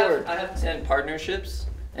 billboard. I have 10 partnerships.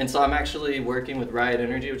 And so I'm actually working with Riot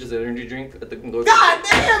Energy, which is an energy drink at the North. God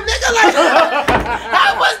damn, nigga, like,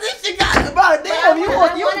 how was this shit got about? Damn, you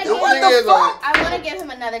what the fuck? I want to give him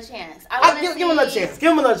another chance. Give him another chance.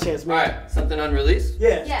 Give him another chance, man. Alright, something unreleased?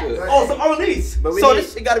 Yeah. Yeah. Do it. Oh, some unreleased. But we So need-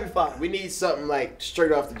 this shit gotta be fine. We need something like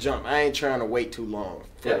straight off the jump. I ain't trying to wait too long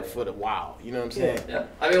for the wow. You know what I'm saying? Yeah.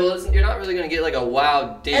 I mean, well, listen, you're not really going to get like a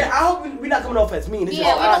wow dance. And I hope we're not coming off as mean. It's Yeah,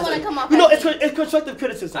 just we don't honest. wanna come off You know, as it's constructive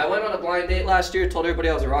criticism. I went on a blind date last year, told everybody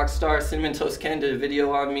I was a rock star. Cinnamon Toast Ken did a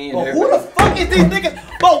video on me. And Bro, who the fuck is these niggas?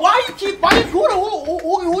 Bro,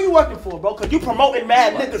 who you working for, bro? Cause you promoting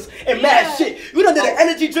mad niggas and mad shit. You done did an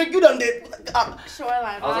energy drink. You done did.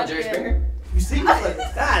 Shoreline. I was on Jerry Springer. You see?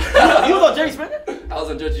 God, you was on Jerry Springer? I was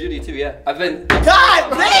on Judge Judy too, yeah. I've been. God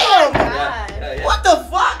damn! Yeah. What the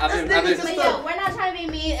fuck? I've This been- nigga just But yo, we're not trying to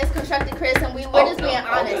be mean. It's constructive criticism. We're just being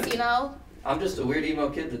honest, you know? I'm just a weird emo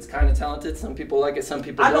kid that's kind of talented. Some people like it, some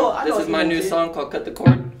people I know- don't. I know This is my emo new kid. song called Cut the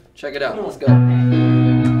Cord. Check it out. Let's go. I'm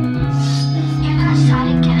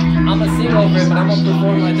gonna sing over it, but I'm gonna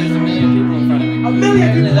perform like there's a million people in front of me. A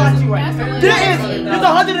million people watching you right That's now. what There's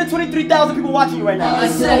 123,000 people watching you right now. I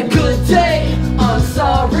said good day, I'm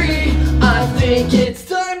sorry, I think it's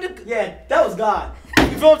time to... Yeah, that was God. You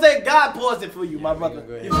feel what I'm saying? God paused it for you, my brother.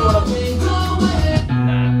 You feel what I'm saying?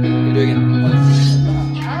 we do it again.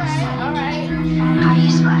 Alright. How do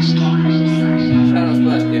you splash game? Shout out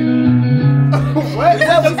Splash Game. What? What is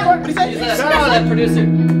that? Shout out that producer.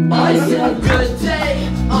 I said good day,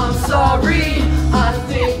 I'm sorry. I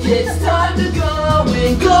think it's time to go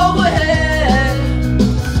and go ahead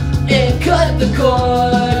and cut the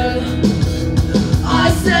cord.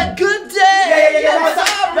 I said good day, I'm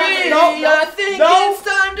sorry. I think it's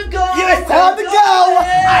time to go. It's time to go.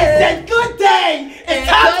 I said good day. It's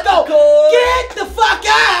time to go. Get the fuck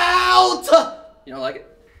out. You don't like it?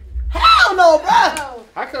 Hell no, bro.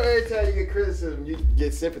 How come every time you get criticism, you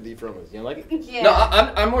get sympathy from us? You don't like it? Yeah. No,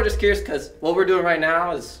 I'm more just curious because what we're doing right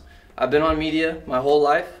now is I've been on media my whole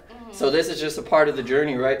life. So this is just a part of the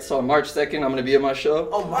journey, right? So on March 2nd, I'm going to be at my show.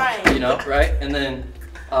 Oh, my. You know, right? And then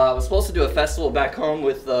I was supposed to do a festival back home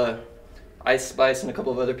with Ice Spice and a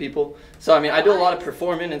couple of other people. So, I mean, I do a lot of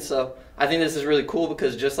performing, and so I think this is really cool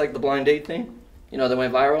because just like the blind date thing, you know, that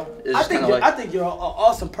went viral. It's I think you're an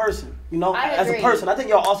awesome person. You know, as a person, I think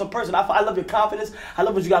you're an awesome person. I love your confidence. I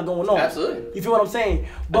love what you got going on. Absolutely. You feel what I'm saying?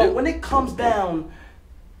 But when it comes down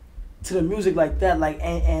to the music like that,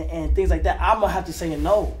 and things like that, I'm gonna have to say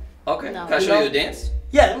no. Okay. No. Can I show you a dance?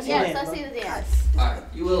 Yeah, let me see yes, the dance. let's see the dance. Alright,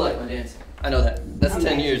 you will like my dance. I know that. That's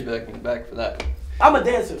 10 years back for that. I'm a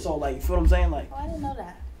dancer, so like, you feel what I'm saying? Like, Oh, I didn't know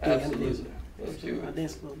that. Absolutely. I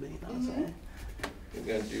dance a little bit, you know what I'm saying? We're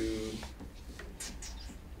gonna do.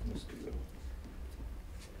 Let's do it.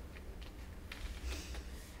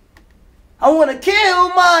 I wanna kill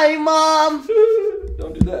my mom.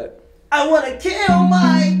 Don't do that. I wanna kill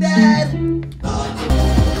my dad.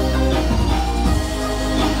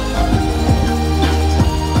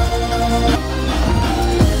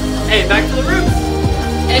 Hey, back to the roots.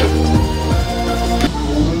 Hey.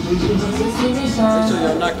 Make sure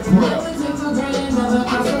y'all knock the cord out.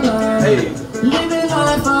 Hey.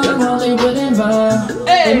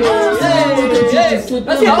 Hey. Let's get the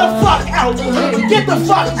fuck out. Get the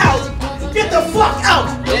fuck out. Get the fuck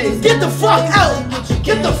out. Get the fuck out.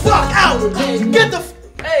 Get the fuck out. Get the.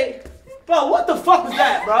 Hey. Bro, what the fuck was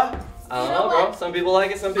that, bro? I don't know, bro. Some people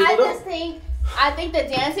like it, some people I don't. just think, I think the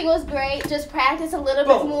dancing was great. Just practice a little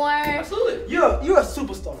bit more. Absolutely. You're a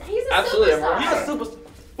superstar. He's a Absolutely, superstar. You're a superstar.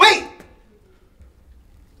 Wait.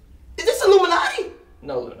 Is this Illuminati?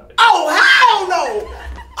 No, Illuminati. Oh, hell no.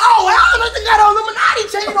 Oh, hell no. They got an Illuminati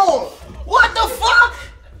chain on. What the fuck?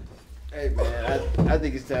 Hey, man, I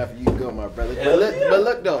think it's time for you to go, my brother. But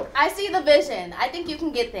look, though. I see the vision. I think you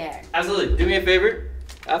can get there. Absolutely. Do me a favor.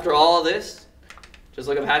 After all of this, just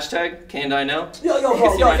look up hashtag Can't I Know. Yo,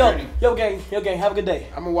 gang. Have a good day.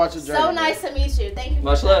 I'm gonna watch your journey. So nice to meet you. Thank you for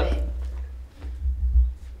Much love. coming.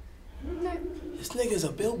 This nigga's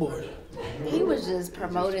a billboard. He was just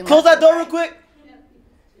promoting. Close that door real quick.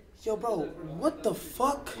 Yo, bro, what the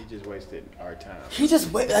fuck? He just wasted our time. He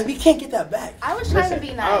just wait. Like, we can't get that back. I was trying to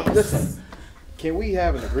be nice. Listen, can we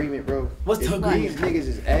have an agreement, bro? What's the agreement? These niggas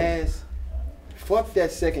is ass. Fuck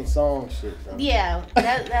that second song shit, bro. Yeah,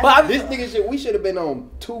 that's This nigga shit, we should have been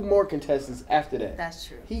on 2 more contestants after that. That's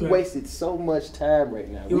true. He wasted so much time right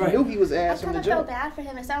now. We knew he was I ass from kind the of felt jump. bad for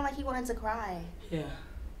him. It sounded like he wanted to cry. Yeah,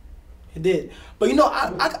 it did. But you know,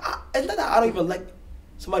 it's not that I don't even like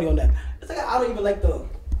somebody on that. It's like I don't even like the,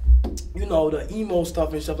 you know, the emo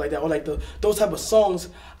stuff and stuff like that, or like those type of songs.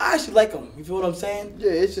 I actually like them. You feel what I'm saying?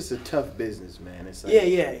 Yeah, it's just a tough business, man. It's like,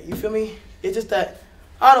 Yeah. You feel me? It's just that.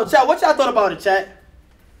 I don't know, chat. What y'all thought about it, chat?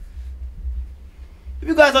 If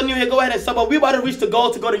you guys are new here, go ahead and sub up. We about to reach the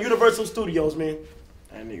goal to go to Universal Studios, man.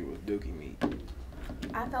 That nigga was dookie me.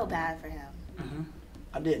 I felt bad for him.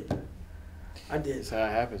 I did. That's how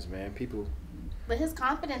it happens, man. People. But his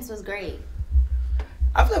confidence was great.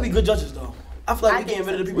 I feel like we good judges, though. I feel like we getting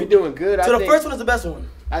rid of the people. We doing good. So the first one is the best one.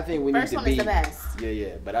 I think we need First to one be. is the best.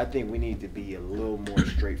 Yeah. But I think we need to be a little more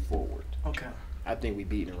straightforward. Okay. I think we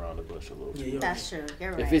beating around the bush a little bit. That's true.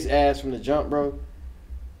 You're right. If it's ass from the jump, bro,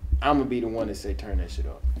 I'm gonna be the one that say turn that shit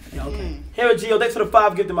off. Yeah, okay. Here, Gio, thanks for the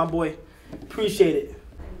 5 gifted, my boy. Appreciate it.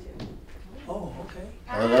 Oh, okay.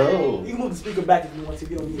 Hello. You can move the speaker back if you want to.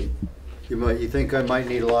 If you don't need it. You think I might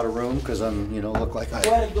need a lot of room because I'm, look like I.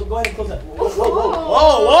 Go ahead and close that. Whoa.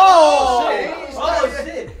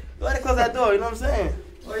 Shit. Go ahead and close that door. You know what I'm saying?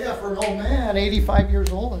 Oh yeah, for an old man, 85 years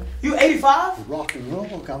old. You 85? Rock and roll.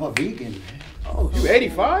 Look, I'm a vegan. Oh, you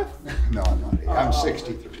 85? No, I'm not. I'm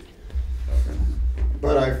 63.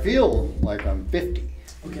 But I feel like I'm 50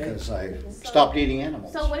 because I stopped eating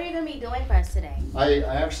animals. So what are you going to be doing for us today? I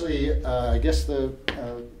actually, I guess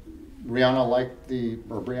Brianna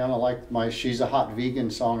liked my "She's a Hot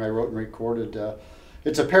Vegan" song I wrote and recorded.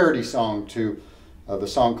 It's a parody song to the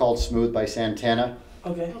song called "Smooth" by Santana.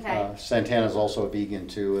 Okay. Santana's also a vegan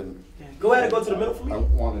too, and go ahead and go to the middle for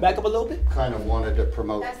me. Back up a little bit. Kind of wanted to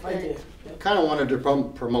promote.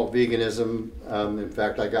 Promote veganism. In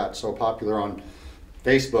fact, I got so popular on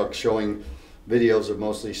Facebook showing videos of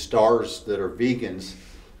mostly stars that are vegans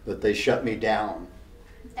that they shut me down.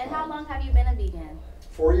 And how long have you been a vegan?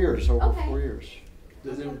 4 years, over 4 years.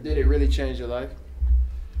 Did it really change your life?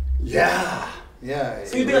 Yeah.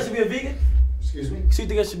 So you think I should be a vegan? Excuse me? So you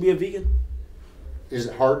think I should be a vegan? Is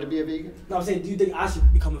it hard to be a vegan? No, I'm saying, do you think I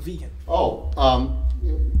should become a vegan? Oh,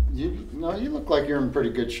 you look like you're in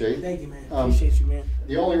pretty good shape. Thank you, man. Appreciate you, man.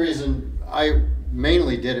 The only reason I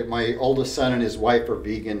mainly did it, my oldest son and his wife are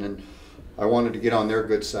vegan, and I wanted to get on their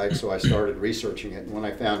good side, so I started researching it. And when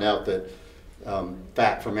I found out that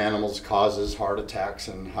fat from animals causes heart attacks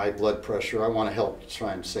and high blood pressure, I want to help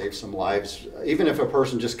try and save some lives. Even if a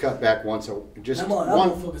person just cut back once, just that one.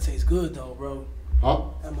 motherfucker tastes good though, bro. Huh?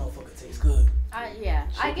 That motherfucker tastes good. Yeah,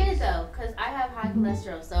 I get it though, because I have high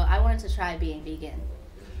cholesterol, so I wanted to try being vegan.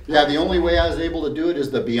 Yeah, the only way I was able to do it is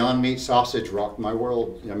the Beyond Meat sausage rocked my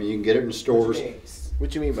world. I mean, you can get it in stores.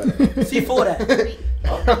 What you mean by that? C for that.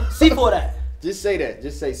 C for that. Just say that.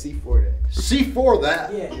 Just say C for that. C for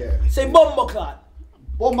that. Yeah. Say Bombaclot.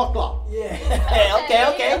 Bombaclot. Yeah.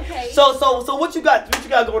 Okay. So what you got? What you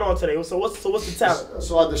got going on today? So what's the talent?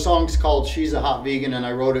 So the song's called "She's a Hot Vegan," and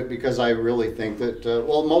I wrote it because I really think that a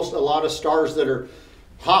lot of stars that are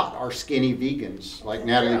hot are skinny vegans, like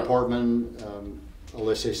Natalie Portman,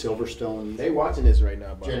 Alyssa Silverstone. They watching this right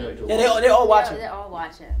now, by the way. Yeah, they all watching. They're all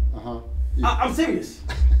watching. I'm serious.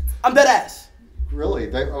 I'm dead ass.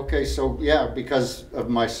 Really? Okay, so yeah, because of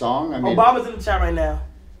my song. I mean, Obama's in the chat right now.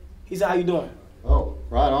 He said, "How you doing?" Oh,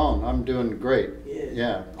 right on. I'm doing great.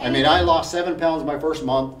 Yeah. I mean, I lost 7 pounds my first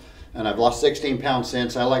month, and I've lost 16 pounds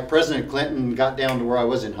since. I like President Clinton got down to where I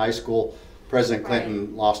was in high school. President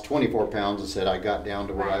Clinton lost 24 pounds and said I got down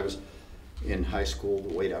to where I was in high school, the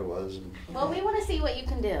weight I was. Well, we want to see what you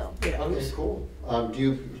can do. Yeah. Okay, cool. Do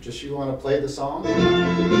you want to play the song?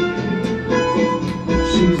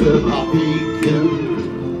 She's a hot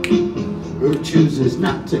vegan who chooses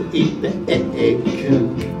not to eat the egg.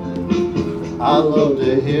 I love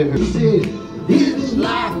to hear her say, "This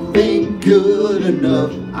life ain't good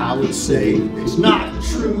enough." I would say it's not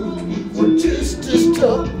true. We're just as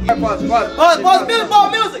tough. Pause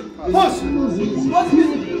music.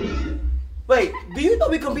 Wait, do you know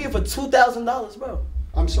we can be here for $2,000, bro?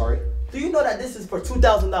 I'm sorry. Do you know that this is for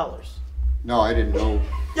 $2,000? No, I didn't know.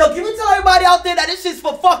 Yo, can we tell everybody out there that this shit's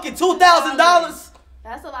for fucking $2,000?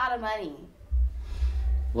 That's a lot of money.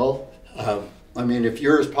 Well, I mean, if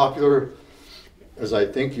you're as popular as I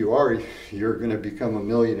think you are, you're going to become a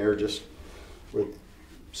millionaire just with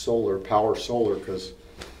power solar, because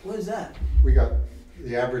what is that? We got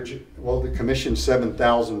the average, the commission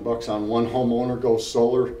 $7,000 on one homeowner goes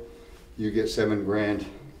solar, you get $7 grand,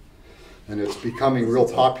 and it's becoming real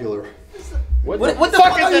popular. What the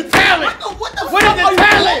fuck is the talent? What the fuck are you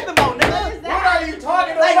talking about, nigga? What are you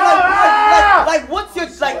talking about? Like what's your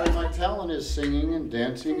my talent is singing and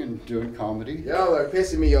dancing and doing comedy. Y'all are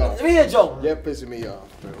pissing me off. Let me hear a joke. You're pissing me off.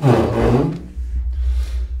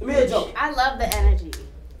 Let me hear a joke. I love the energy.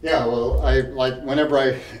 Yeah, well, I like whenever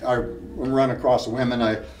I run across women,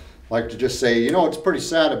 I like to just say, it's pretty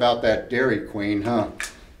sad about that Dairy Queen, huh?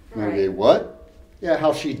 And they, what? Yeah,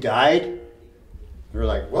 how she died. They're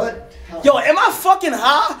like, what? Yo, am I fucking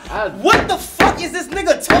high? What the fuck is this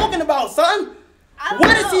nigga talking about, son?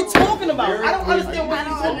 What is he talking about? I don't understand what he's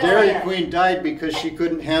talking about. Dairy Queen died because she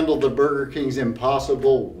couldn't handle the Burger King's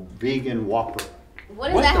impossible vegan Whopper.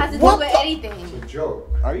 What does that have to do with anything? It's a joke.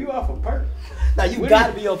 Are you off of perk? Now you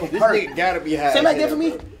gotta be off of perk. This nigga gotta be high. Say right there for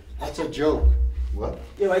me. That's a joke. What?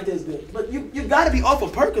 Yeah, right there is good. But you gotta be off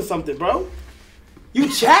of perk or something, bro. You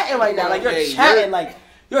chatting right now, like you're chatting, like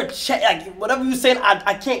like whatever you saying,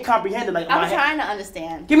 I can't comprehend it. Like I'm trying to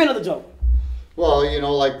understand. Give me another joke. Well,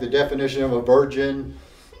 like the definition of a virgin,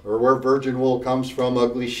 or where virgin wool comes from,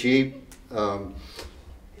 ugly sheep.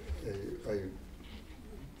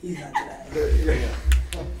 He's not that.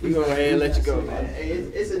 We go ahead and let you go, man. Hey,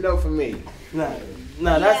 it's a no for me. Nah,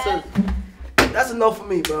 that's a no for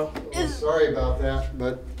me, bro. Sorry about that,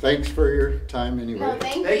 but thanks for your time anyway. No,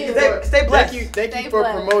 thank you. Stay blessed. Thank you for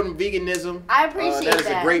promoting veganism. I appreciate that. That is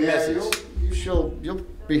a great message. You'll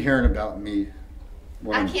be hearing about me.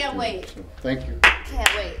 I can't wait. So, thank you. Can't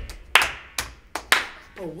wait.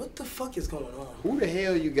 Bro, what the fuck is going on? Who the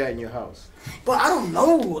hell you got in your house? But I don't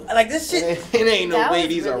know. Like this shit. It ain't no way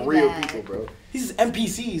these really are real bad. people, bro. These is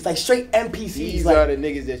NPCs, like straight NPCs. These are the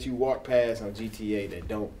niggas that you walk past on GTA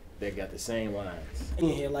that got the same lines. In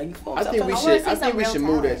here, like I think we should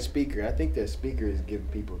move that speaker. I think that speaker is giving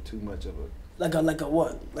people too much of a Like a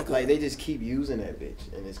what? Like they just keep using that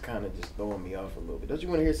bitch, and it's kind of just throwing me off a little bit. Don't you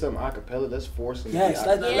want to hear something acapella? Let's force them. Yes,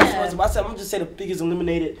 that's what I said. I'm gonna just say the pig is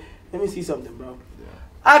eliminated. Let me see something, bro. Yeah.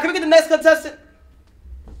 All right, can we get the next contestant?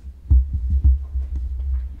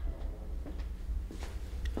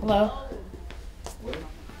 Hello.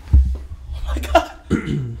 Oh my God,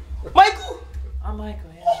 Michael. I'm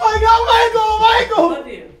Michael. Yeah. Oh my God, Michael.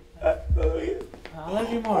 I love you. I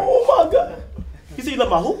love you more. Oh my God. You say you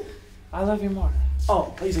love my who? I love you more.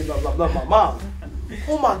 Oh, you say love my mom.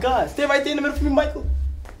 Oh my God. Stay right there in the middle for me, Michael.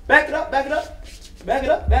 Back it up, back it up. Back it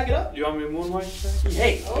up, back it up. You want me to moonwalk?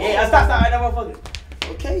 Hey, hey, stop, right now, motherfucker.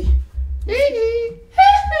 Okay.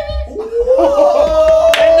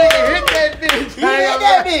 Oh, that nigga hit that bitch. He hit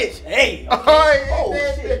that bitch. Hey. Okay. Oh,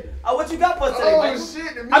 shit. What you got for us today, Michael?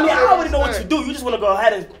 Shit. I mean, I already know what you do. You just want to go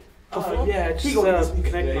ahead and perform? Yeah, just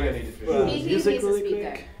connect my music really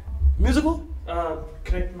quick. Musical?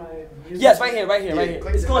 Connect my music. Yes, right here.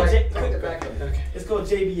 It's called Okay. It's called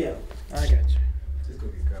JBL. I got you. It's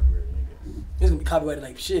gonna get copyrighted. It's gonna be copyrighted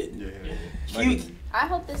like shit. Yeah. I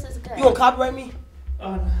hope this is good. You gonna copyright me?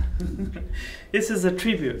 Oh no. This is a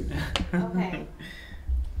tribute. Okay.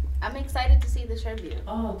 I'm excited to see the tribute.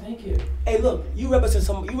 Oh, thank you. Hey, look, you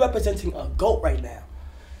representing a goat right now,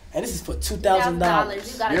 and this is for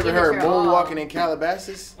 $2,000. You ever heard moonwalking in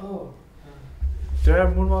Calabasas? Oh. Do I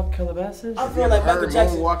have moonwalk Calabasas? I feel like Michael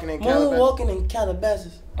Jackson. Moonwalking in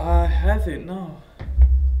Calabasas. I haven't, no.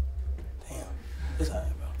 Damn. It's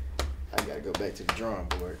alright, bro. I gotta go back to the drawing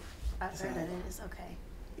board. I've heard of it. It's okay.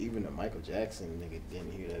 Even the Michael Jackson nigga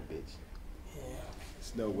didn't hear that bitch. Yeah.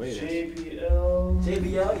 There's no way.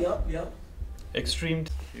 JBL, yep. Extreme.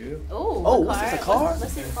 Oh, what's this, a card?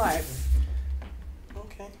 Let's see the card.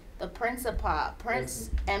 Okay. The Prince of Pop, Prince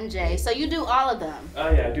MJ. So you do all of them? Oh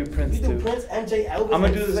yeah, I do Prince too. You do Prince, MJ, Elvis. I'm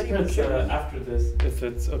gonna do this Prince after this, if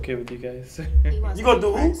it's okay with you guys. You gonna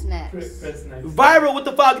do Prince who? next. Prince next. Viral with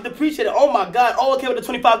the 5 get appreciated. Oh my God. Oh, okay with the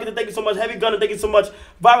 25 get thank you so much. Heavy Gunner, thank you so much.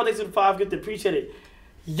 Viral, thanks for the 5 get appreciated.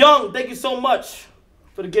 Young, thank you so much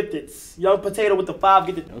for the gifted. Young Potato with the 5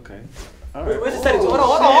 get Okay. All right. Where's the settings? Hold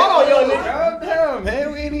on, young nigga. Calm down,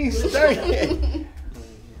 man. We ain't even started.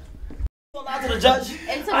 To the judge.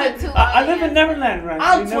 I live in Neverland Ranch.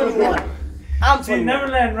 I'm 21. I'm 21. See,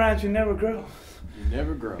 Neverland Ranch, you never grow. You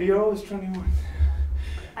never grow. You're always 21.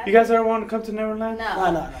 You guys ever want to come to Neverland?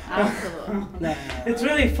 No. I'm cool. Nah. It's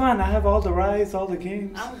really fun. I have all the rides, all the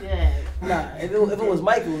games. I'm good. Nah, if it was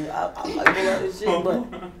Michael, I'd like to this shit, but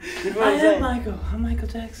you know what I I'm saying? am Michael. I'm Michael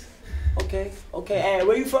Jackson. Okay. And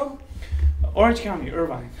where you from? Orange County,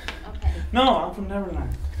 Irvine. Okay. No, I'm from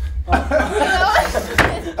Neverland.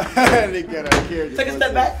 Take a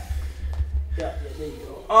step back. Yeah, there you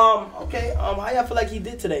go. Okay. How y'all feel like he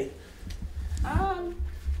did today?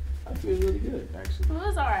 I feel really good, actually. It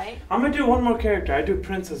was alright. I'm gonna do one more character. I do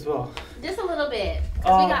Prince as well. Just a little bit.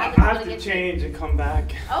 I have to change and come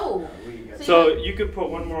back. Oh. So you could put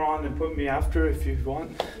one more on and put me after if you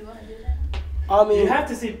want. You want to do that? You have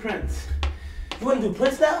to see Prince. You want to do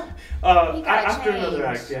Prince now? After another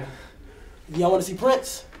act, yeah. Y'all want to see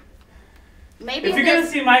Prince? Maybe if you're gonna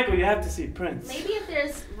see Michael, you have to see Prince. Maybe if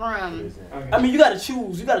there's room. Okay. I mean, you gotta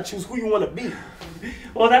choose. You gotta choose who you want to be.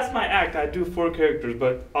 Well, that's my act. I do 4 characters,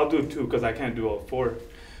 but I'll do 2 because I can't do all 4.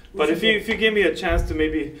 But if you give me a chance to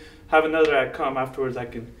maybe have another act come afterwards, I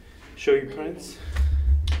can show you Prince.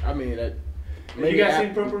 I mean, you guys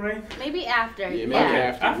seen Purple Rain? Maybe after. Yeah, maybe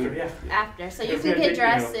after. Yeah. After, so you can get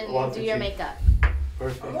dressed and do your makeup.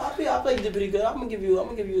 Perfect. I feel like you did pretty good. I'm gonna give you.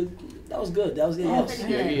 That was good. That was good. Yes.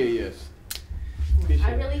 Yeah, yes.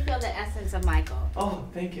 I really feel the essence of Michael. Oh,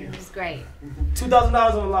 thank you. It's great. $2,000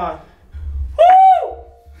 on the line. Woo!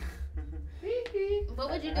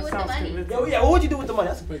 What would you do with the money? Yeah, what would you do with the money?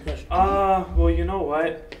 That's a great question. Well, you know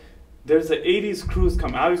what? There's an 80s cruise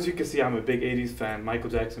coming. As you can see, I'm a big 80s fan. Michael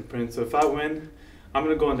Jackson, Prince. So if I win, I'm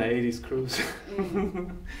going to go on the 80s cruise.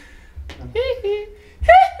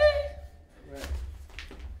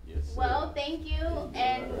 Well, thank you.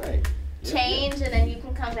 And change, and then you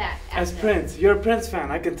can come back. As Prince. You're a Prince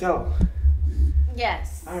fan, I can tell.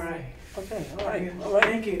 Yes. All right. Okay, all right.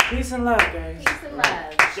 Thank you. Peace and love, guys. Peace and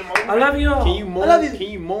love. I love you all. Can you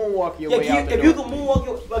moonwalk your way out? If you can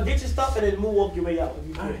moonwalk get your stuff and then moonwalk your way out. If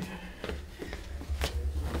you can. Right.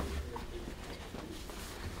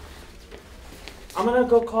 I'm gonna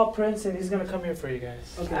go call Prince and he's gonna come here for you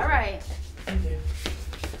guys. Okay. All right. Thank you.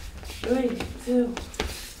 3, 2.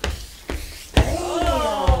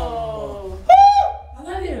 Oh. I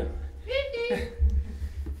love you.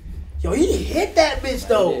 Yo, he hit that bitch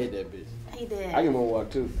though. He hit that bitch. He did. I can moonwalk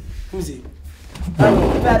too. Who's he? Not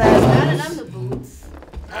in the boots.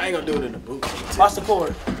 I ain't gonna do it in the boots. Watch the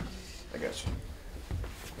cord. I got you.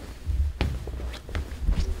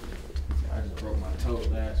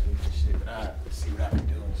 told last week and shit, but I see what I can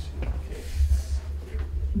do and shit.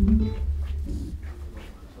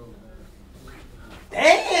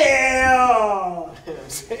 Damn!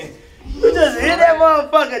 You just hit that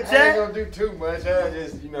motherfucker, I ain't Jack. gonna do too much. I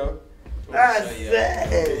just, you know. I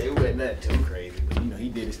said it wasn't that too crazy, but you know he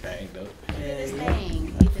did his thing though. He did his thing. He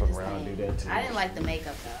did his thing. I didn't like the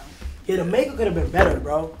makeup though. Yeah, the makeup could have been better,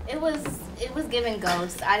 bro. It was giving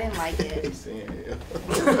ghost. I didn't like it.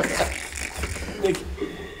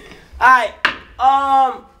 Alright,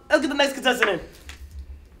 let's get the next contestant in.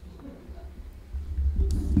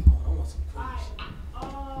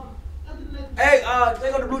 Hey,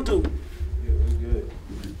 take on the Bluetooth. Yeah, what's good?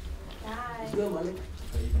 Hi. Good, money.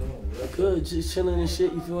 How you doing? Good, just chilling and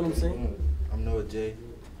shit. You feel what I'm saying? I'm Noah J.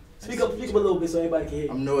 Speak up a little bit so everybody can hear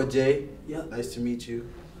you. I'm Noah J. Yeah. Nice to meet you.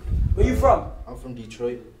 Where you from? I'm from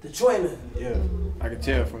Detroit. Detroit, man. Yeah. I can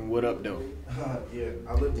tell from what up though. Yeah.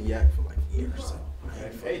 I lived in Yak for like a year or so.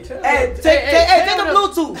 Hey, tell Hey, them- take the them-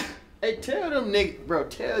 Bluetooth. Hey, tell them niggas, bro.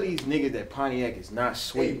 Tell these niggas that Pontiac is not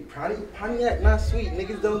sweet. Hey, Pontiac not sweet.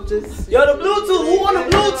 Niggas don't just. Yo, the Bluetooth. Who on the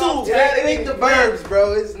Bluetooth? It ain't the verbs,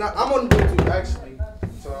 bro. It's not. I'm on the Bluetooth actually.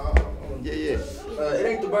 So I'm on. Yeah. It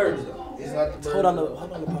ain't the verbs though. It's not the verbs. Hold on the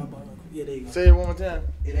power. Yeah, there you go. Say it one more time.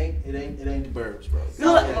 It ain't the verbs, bro.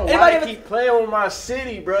 Look, Anybody anybody ever keep playing with my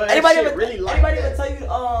city, bro? That anybody shit ever really like anybody that. ever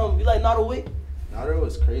tell you you like Nada Wick? Naruto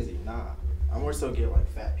was crazy. Nah, I more so get like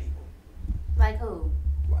fat people, Like who?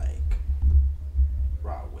 like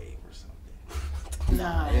Rod Wave or something.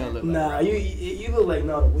 Nah, you look like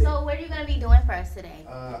Nada Wick. So what are you gonna be doing for us today?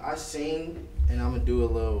 I sing and I'm gonna do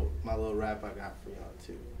my little rap I got for y'all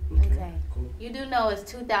too. Okay. Cool. You do know it's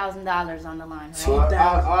 $2,000 on the line, right? So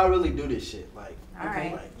I really do this shit. Like,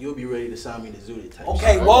 Alright. like you'll be ready to sign me to Zooted type.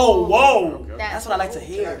 Okay, shit. whoa. That's what I like to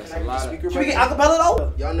hear. Can I get the speaker Should we get back? acapella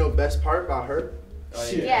though? Y'all know best part about her?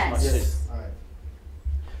 Shit, yes. All right.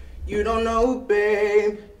 You don't know,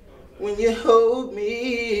 babe, when you hold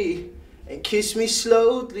me and kiss me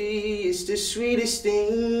slowly, it's the sweetest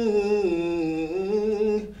thing,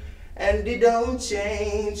 and it don't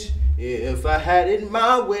change. If I had it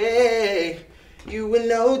my way, you would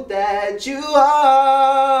know that you are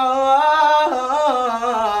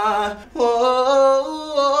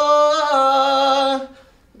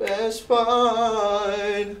best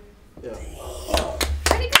part. Yeah.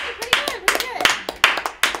 Pretty good.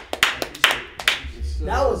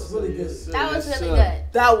 That was really good. That was really good.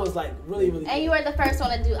 That was like really good. And you were the first one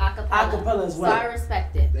to do acapella. Acapella as well. So I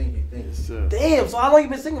respect it. Thank you. Damn, so how long you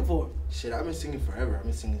been singing for? Shit, I've been singing forever. I've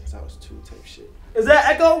been singing since I was 2 type shit. Is that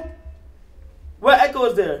Echo? What Echo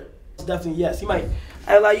is there? Definitely yes. He might.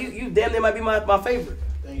 And like you damn near might be my favorite.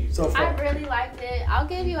 Thank you. So far. I really liked it. I'll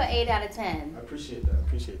give you an 8 out of 10. I appreciate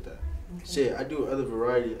that. Shit, I do other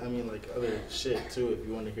variety. I mean, like other shit too. If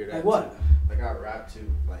you want to hear that. Like what? Too. Like I rap too.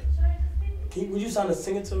 Like. Would you sound a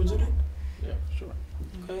singer to Judy? Yeah, sure.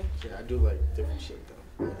 Okay. Yeah, I do like different shit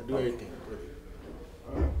though. I do everything really.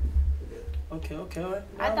 Okay, all right.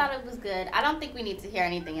 I thought it was good. I don't think we need to hear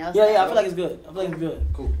anything else. Yeah, I feel like it's good.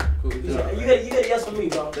 Cool. You get a yes from me,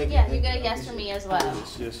 bro. Yeah, you get a yes from me as well.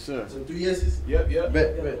 Yes, sir. So 3 yeses? Yep.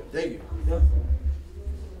 Bet. Thank you. Yeah.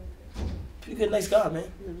 You get a nice guy, man.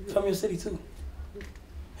 From your city too.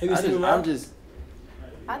 Have you seen him around?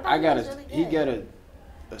 I got he got a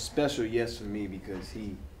special yes for me because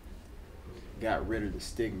he got rid of the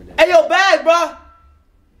stigma that. Hey, yo, bag, bro.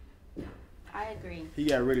 I agree. He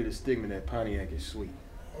got rid of the stigma that Pontiac is sweet.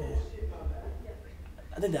 Yeah.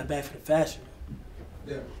 I think that bad for the fashion.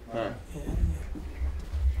 Yeah. Huh. Yeah.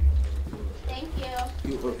 Thank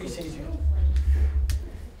you. You appreciate you.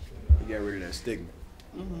 He got rid of that stigma.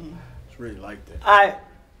 It's really like that. All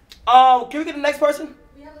right. Can we get the next person?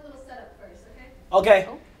 We have a little setup first, okay? Okay.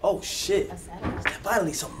 Oh shit. That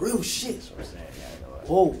finally some real shit. That's what I'm saying.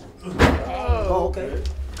 Whoa. Oh, okay.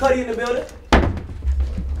 Cuddy in the building.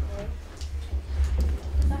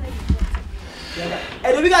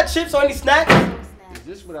 Hey, do we got chips or any snacks? Is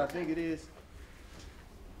this what I think it is?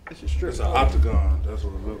 It's a strip. It's an octagon. That's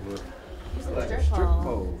what it looks like. It's like a strip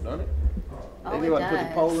pole, don't it? Oh, They it need to put the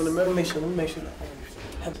does. pole in the middle. Let me make sure.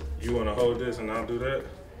 You want to hold this and I'll do that?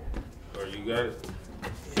 Or you got it?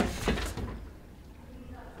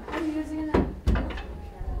 Are you using it?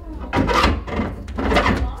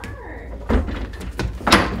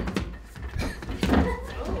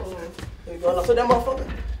 There you go. Now, so that motherfucker.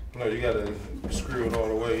 No, you got to screw it all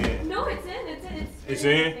the way in. No, it's in. It's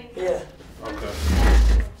in? Yeah. Okay.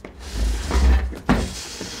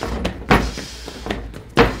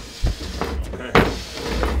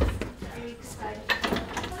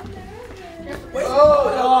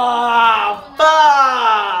 Oh,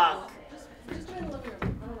 fuck!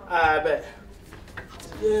 I bet.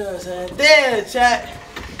 Yeah, chat.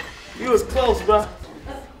 You was close, bro.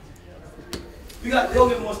 We got. They'll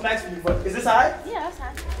get more snacks for you, but is this alright? Yeah, that's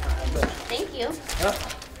fine. Thank you.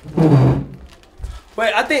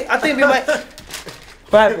 Wait, I think we might.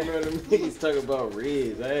 What happened? Man, them niggas talking about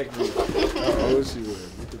reds. I actually. How old she was?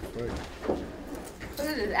 What the fuck?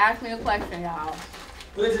 Please just ask me a question, y'all.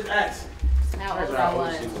 Please just ask. How old I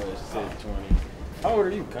was. She said 20. How old are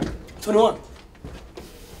you, Kai? 21.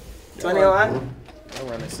 21? I'm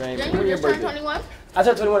around the same. Didn't you just turn 21? I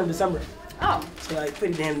turned 21 in December. Oh. So like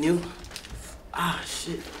pretty damn new. Ah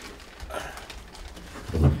shit.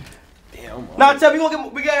 Damn. Nah, Chad, we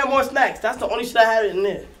gonna get more snacks. That's the only shit I had in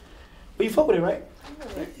there. But you fuck with it, right?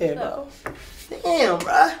 Yeah, bro. Damn,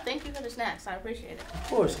 bro. Thank you for the snacks. I appreciate it. Of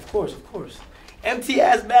course, of course, of course. Empty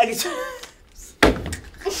ass baggage.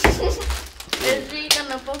 Is she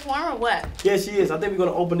gonna perform or what? Yeah, she is. I think we're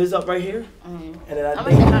gonna open this up right here. Mm-hmm. And then I'm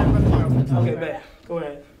gonna say how to perform. Okay, bet. Go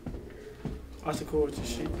ahead. Watch the chords and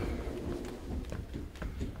shit.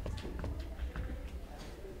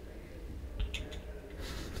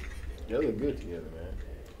 Y'all look good together, man.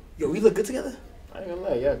 Yo, we look good together? I ain't gonna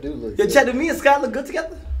lie, y'all do look Yo, good. Chad, do me and Scott look good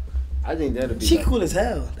together? I think that'll be. She like, cool as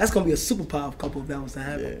hell. That's gonna be a superpower couple if that was to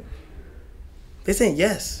happen. Yeah. They saying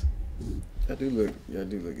yes. Y'all do look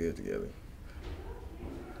good together.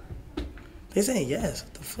 They saying yes.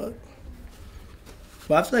 What the fuck?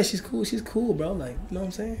 But I feel like she's cool. She's cool, bro. Like, you know what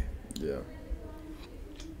I'm saying? Yeah.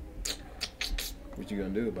 What you gonna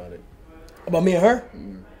do about it? About me and her?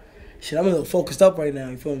 Mm. Shit, I'm a little focused up right now.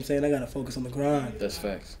 You feel what I'm saying? I gotta focus on the grind. That's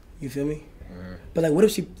facts. You feel me? Mm-hmm. But like, what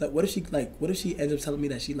if she ends up telling me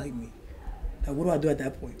that she like me? Like, what do I do at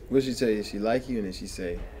that point? What she tell you? She like you, and then she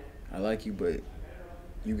say, "I like you, but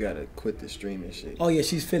you gotta quit the streaming shit." Oh yeah,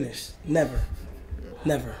 she's finished. Never,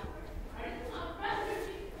 never.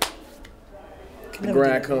 The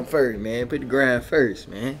grind come first, man. Put the grind first,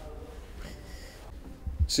 man.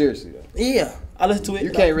 Seriously though. Yeah, I listen to it.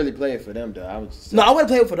 You can't really play it for them though. I was just No, I wouldn't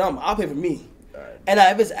play it for them. I'll play for me. Right. And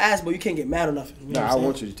if it's ass, but you can't get mad or nothing. You know Nah, what I I'm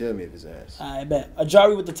want saying? you to tell me if it's ass. I bet.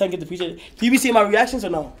 Ajari with the 10 get the appreciate it. Do you be seeing my reactions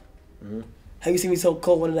or no? Mm-hmm. Have you seen me so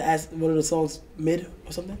call one of the songs mid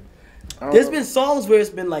or something? There's Been songs where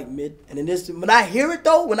it's been like mid, and then this when I hear it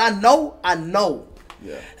though, when I know.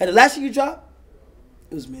 Yeah. And the last shit you dropped,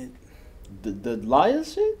 it was mid. The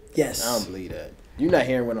Liars shit? Yes. I don't believe that. You're not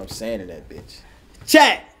hearing what I'm saying in that bitch.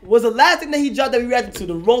 Chat, was the last thing that he dropped that we reacted to,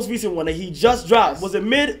 the most recent one that he just dropped, was it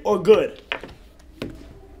mid or good?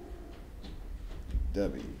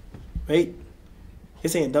 W. Right? They're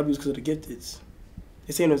saying W's because of the gifteds.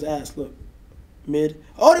 They're saying it was ass. Look. Mid.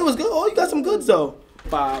 Oh, it was good. Oh, you got some goods though.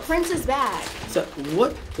 5. Prince is back. So,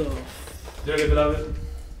 what the? Dearly beloved,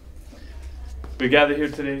 we gathered here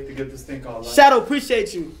today to get this thing called life. Shadow,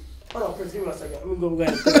 appreciate you. Hold on, Prince, give me one second. I'm going to go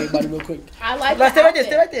ahead and tell everybody real quick. I like Stay that. right there,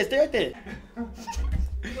 stay right there, stay right there.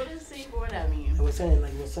 What does C4 that mean? I was saying,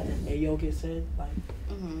 like, when something Ayo gets said, like,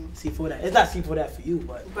 C4 that. It's not C4 that for you,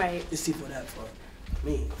 but right. It's C4 that for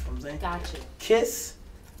me. You know what I'm saying? Gotcha. Kiss,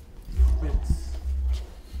 Prince.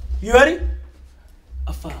 You ready?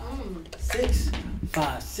 A 5, 6,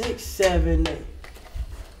 5, 6, 7, 8.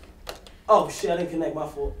 Oh shit! I didn't connect. My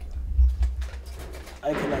fault.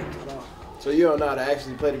 I didn't connect. Hold on. So you don't know how to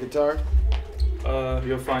actually play the guitar?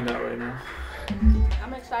 You'll find out right now.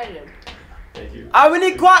 I'm excited. Thank you. We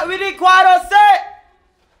need quiet. We need quiet on set.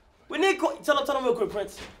 We need quiet. Tell him real quick,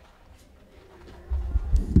 Prince.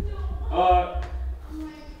 All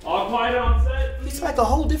quiet on set. He's like a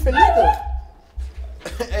whole different nigga.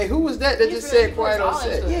 Hey, who was that just said quiet on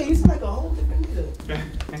set? Yeah, he's like a whole different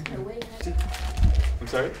nigga. I'm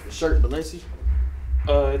sorry? The shirt, Balenci?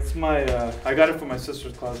 It's my, I got it from my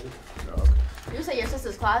sister's closet. Oh, okay. You say your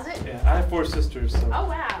sister's closet? Yeah, I have 4 sisters, so. Oh,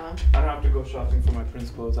 wow. I don't have to go shopping for my Prince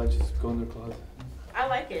clothes. I just go in their closet. I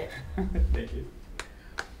like it. Thank you.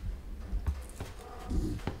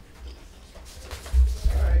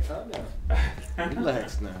 Alright, calm down.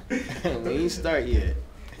 Relax now. We ain't start yet.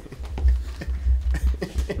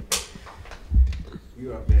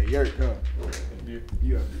 You up there, Yerk, huh?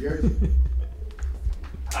 You up there, Yerk?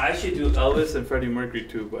 I actually do Elvis and Freddie Mercury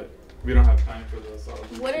too, but we don't have time for those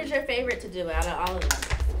songs. What is your favorite to do out of all of them?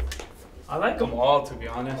 I like them all, to be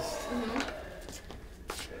honest.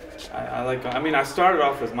 I like. I mean, I started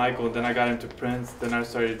off with Michael, then I got into Prince, then I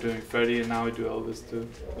started doing Freddie, and now I do Elvis too.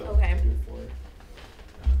 So Okay.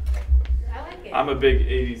 I like it. I'm a big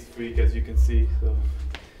 80s freak, as you can see. So,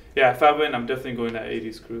 yeah, if I win, I'm definitely going that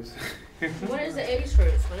 80s cruise. When is the 80s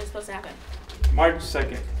cruise? When is it supposed to happen? March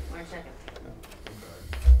 2nd. March 2nd.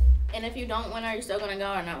 And if you don't win, are you still gonna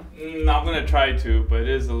go or no? I'm gonna try to, but it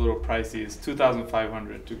is a little pricey. It's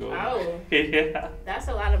 $2,500 to go. Oh. Yeah. That's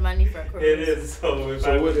a lot of money for a cruise. It is. So if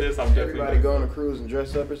I win this, I'm definitely. Everybody go on a cruise and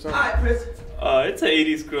dress up or something? Alright, Chris. It's an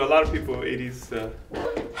 80s cruise. A lot of people 80s.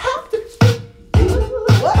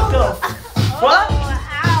 What the? What?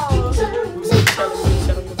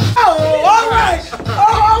 Oh, all right.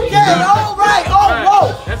 Oh, okay. All right. Oh, whoa.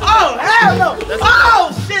 Oh, hell no.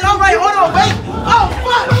 Oh, shit. All right. Hold on. Wait. Oh,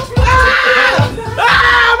 fuck. Wait.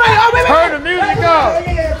 Turn the music off.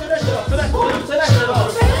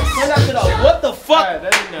 What the fuck?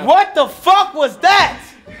 What the fuck was that?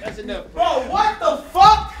 That's enough. Bro, what the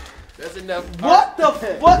fuck? That's enough. What the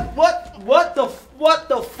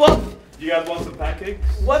fuck? You guys want some pancakes?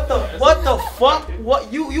 What the fuck?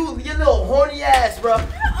 What you little horny ass, bro.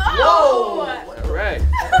 Whoa. All right.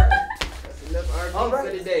 That's enough R&B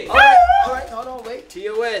for today. All right, hold on, wait.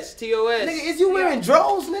 TOS. Nigga, is you wearing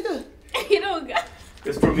drawers, nigga? You don't got.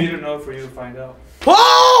 It's for me to know, for you to find out.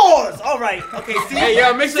 Pause! All right, okay, see. Hey,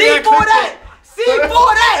 yo, make sure see y'all for clip that. See for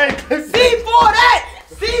that. See for that.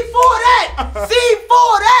 See for that. See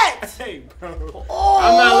for that. Hey, bro. Oh.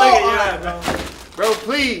 I'm not looking at you, bro. Bro,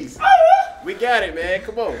 please. We got it, man.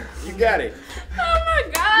 Come on. You got it. Oh my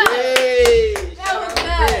god. Yay. That was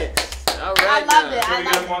good. All right. I loved it. So you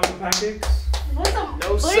guys want some pancakes? What's some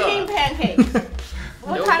No, what do you mean pancakes?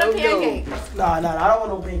 What kind of pancakes? Nah, I don't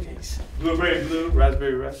want no pancakes. Blueberry blue,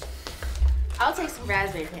 raspberry red. I'll take some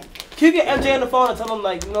raspberry pancakes. Can you get MJ on the phone and tell him,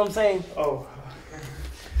 like, you know what I'm saying? Oh.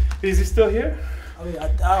 Is he still here? I mean, I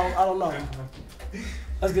don't know.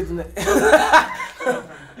 Let's get to the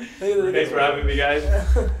Thanks for having me, guys.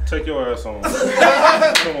 Take your ass on.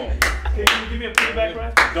 Come on. Can you give me a piggyback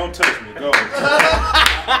ride? Don't touch me. Go.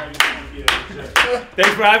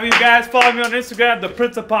 Thanks for having me, guys. Follow me on Instagram, the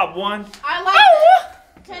Prince of Pop 1. I like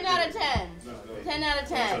it. 10 out of 10. 10 out of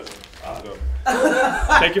 10.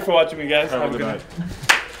 Thank you for watching me, guys. Have a good night.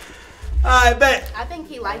 I bet. I think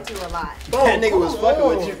he liked you a lot. That nigga was fucking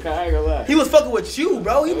with you, I ain't gonna lie. He was fucking with you,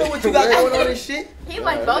 bro. He know what you got going on and shit. He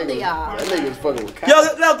liked both of y'all. That nigga was fucking with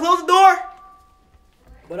Yo, now close the door.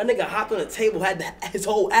 But that nigga hopped on the table, had his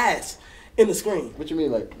whole ass in the screen. What you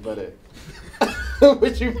mean, like, by that?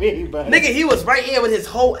 What you mean by that? Nigga, he was right here with his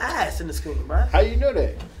whole ass in the screen, bro. How you know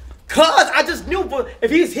that? Cause I just knew, but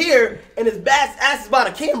if he's here and his ass is by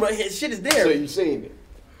the camera, his shit is there. So you seen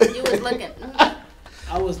it? You was looking.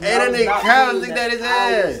 I was. Hey, that nigga Kyle looked at his I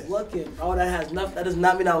ass. was looking, bro. That does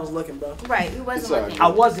not mean I was looking, bro. Right, you wasn't looking. I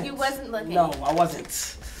wasn't. You wasn't looking. No, I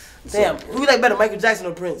wasn't. Damn, who you like better, Michael Jackson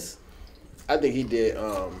or Prince? I think he did.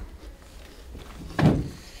 I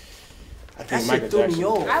think That Michael shit threw me Jackson.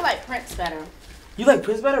 off. I like Prince better. You like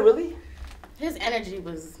Prince better, really? His energy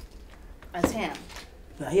was a 10.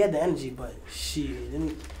 Nah, he had the energy, but shit,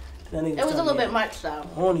 then that nigga It was a little started bit much though.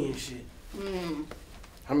 horny and shit.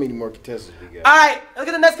 How many more contestants we got? All right, let's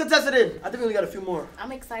get the next contestant in. I think we only got a few more.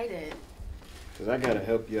 I'm excited. Cause I gotta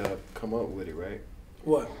help y'all come up with it, right?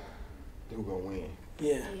 What? Who gonna win?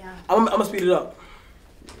 Yeah. I'm gonna speed it up.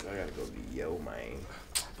 I gotta go the yo, man.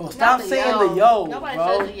 Bro, stop saying the yo, Nobody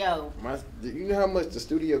bro. says the yo. You know how much the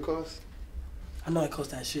studio costs? I know it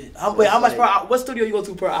costs that shit. Wait, how much per hour? What studio you go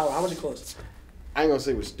to per hour? How much it costs? I ain't gonna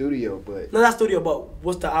say with studio, but No, not studio, but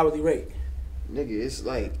what's the hourly rate? nigga, it's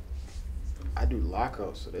like I do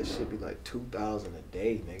lockouts, so that shit be like $2,000 a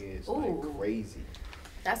day, nigga. It's like crazy.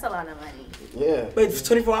 That's a lot of money. Yeah. Wait, it's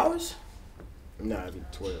 24 hours? Nah, it'd be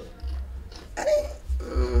 12.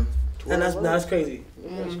 And that's crazy.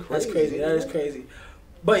 That's crazy. That's crazy. That is crazy.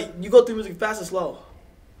 But you go through music fast or slow?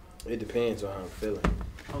 It depends on how I'm feeling.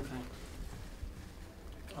 Okay.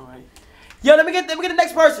 All right. Yo, let me get the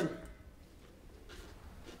next person.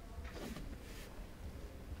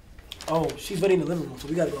 Oh, she's waiting in the living room, so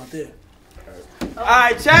we gotta go out there. All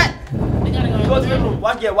right, chat. We gotta go to the living room.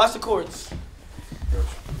 Watch the chords.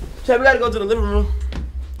 Chat, we gotta go to the living room.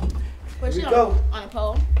 Where's she Here we go. on a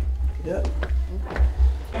pole? Yep.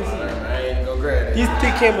 I ain't gonna grab it. These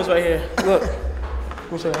 3 cameras right here. Look.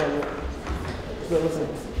 What's your hand? Look, listen.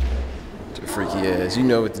 Freaky ass. You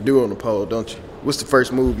know what to do on the pole, don't you? What's the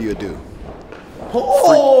first move you'll do?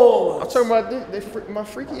 Oh! I'm talking about my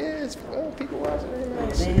freaky ass people watching.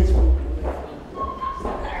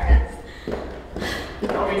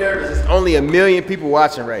 Don't be nervous. There's only 1 million people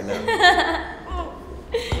watching right now.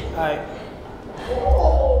 Alright.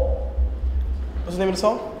 What's the name of the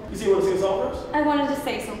song? You see, you want to sing the song first? I wanted to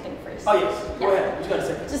say something first. Oh, yes. Go ahead. What you gotta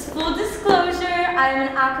say? Just full disclosure, I'm an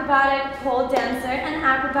acrobatic pole dancer and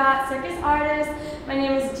acrobat circus artist. My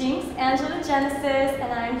name is Jinx Angela Genesis,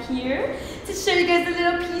 and I'm here to show you guys a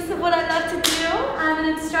little piece of what I love to do. I'm an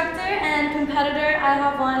instructor and competitor. I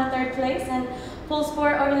have won 3rd place and full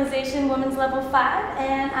sport organization, women's level 5,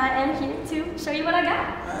 and I am here to show you what I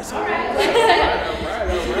got. All right.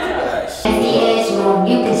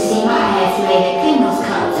 You can see my ass later. Clean those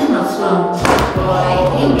cups and those spoons.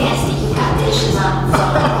 Boy, you nasty. You got dishes on the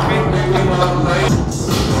floor. Dishes on the floor.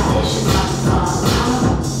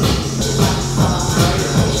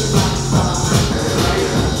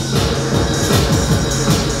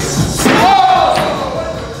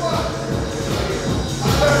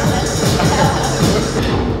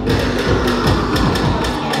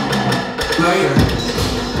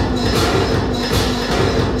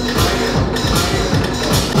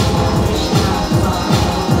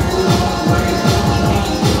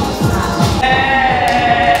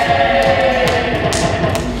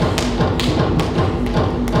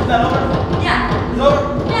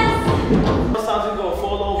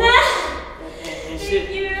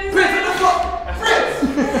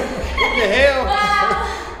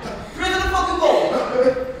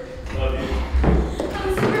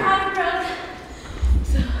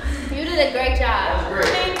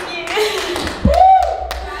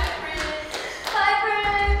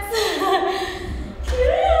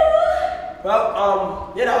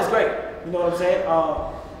 Yeah, that was great. You know what I'm saying?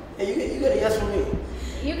 And you get a yes from me.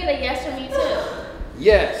 You get a yes from me too.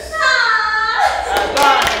 Yes.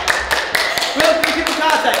 Bye. We'll keep in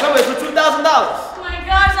contact. Remember, it's for $2,000. Oh my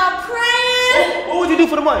gosh, I'm praying. What would you do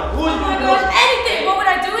for the money? Oh my gosh, anything. What would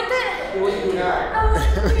I do with it? What would you do now? I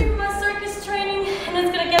would pay for my circus training, and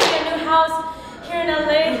it's gonna get me a new house here in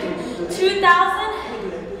LA. $2,000.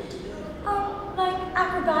 Like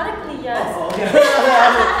acrobatically, yes. Oh, okay.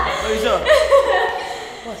 Are you sure?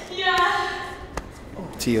 Yeah.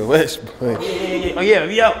 TOS, boy. Yeah. Oh yeah,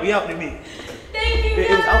 we out to me. Thank you,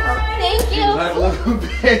 guys. Thank you.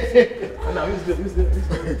 Oh, no, he was good.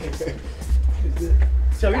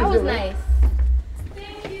 So, that was nice.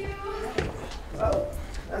 Thank you. Well,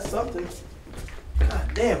 that's something.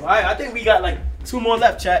 God damn. I think we got like 2 more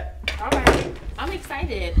left, chat. All right. I'm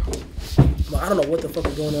excited. Well, I don't know what the fuck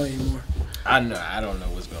is going on anymore. I don't know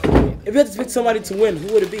what's going on. If you had to pick somebody to win,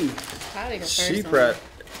 who would it be? Probably the first She one. probably.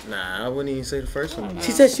 Nah, I wouldn't even say the first one.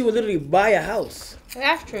 She said she would literally buy a house.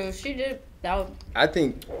 That's true. She did. That would... I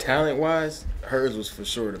think talent-wise, hers was for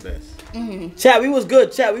sure the best. Chat, we was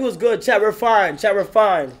good. Chat, we're fine.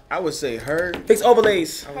 I would say her. Fix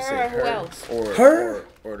overlays. I would say who else? Or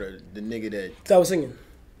the nigga that I was singing.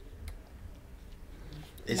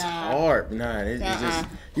 It's hard. Nah, it's just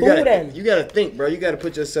Who then? you gotta think, bro. You gotta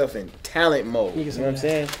put yourself in talent mode. You know what I'm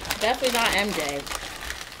saying? Definitely not MJ.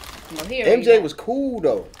 Well, MJ was cool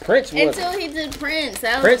though. Prince was until he did Prince.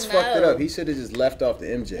 Prince fucked it up. He should have just left off the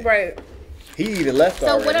MJ. Right. He even left So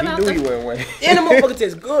already. what about he knew the- he wasn't winning. And the motherfucker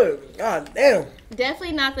tastes good. God damn.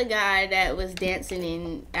 Definitely not the guy that was dancing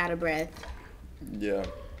and out of breath. Yeah.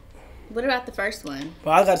 What about the first one?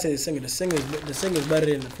 But I gotta say the singer's better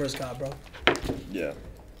than the first guy, bro. Yeah.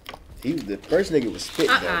 The first nigga was spitting.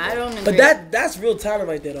 I don't agree. But that's real talent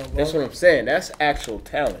right there, though, bro. That's what I'm saying. That's actual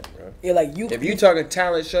talent, bro. Yeah, like you. If you talking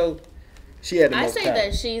talent show, she had the I most say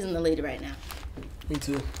talent. that she's in the lead right now. Me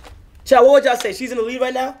too. Chat, what would y'all say? She's in the lead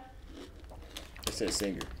right now? I said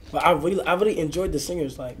singer. But I really enjoyed the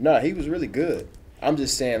singers. Like, Nah, he was really good. I'm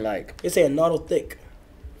just saying, like. they say Nardo thick.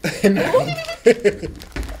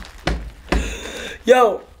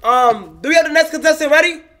 Yo, do we have the next contestant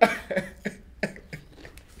ready?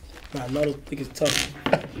 Nah, Nardo thick is tough.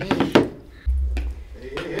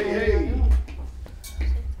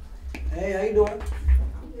 Hey, how you doing?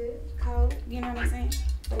 I'm good. Cold, you know what I'm saying?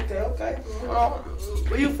 Okay.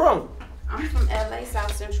 Where you from? I'm from LA,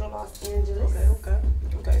 South Central Los Angeles.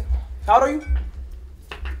 Okay. How old are you?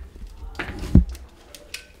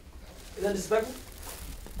 Is that disrespectful?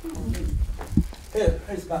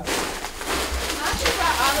 Hey, Scott. Not you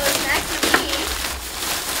brought all those snacks for me.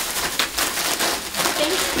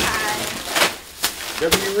 Thanks, guys.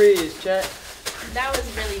 W Riz, chat. That was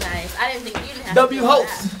really nice. I didn't think you didn't have W to do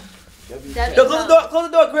host. that. Yo, close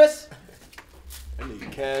the door, Chris. That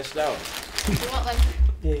nigga cashed out. You want like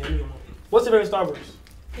Yeah. What's your favorite Starburst?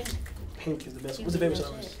 Pink is the best. What's your favorite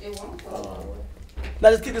Starburst? It won't. Now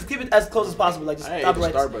just keep it as close as possible. Like just I ain't stop ate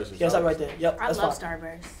right. Starburst. Yeah, stop right there. Yep, I that's love fine.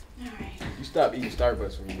 Starburst. You stop eating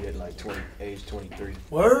Starbucks when you hit like age 23.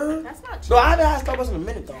 Word. That's not No, true. I haven't had Starbucks in a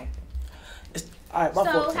minute though. All right, my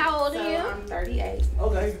So fault. how old are you? I'm 38.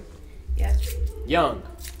 Okay. Yes. Young.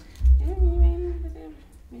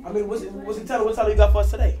 I mean, what's the title? What title you got for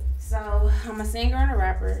us today? So I'm a singer and a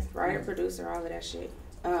rapper, writer, producer, all of that shit.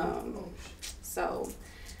 So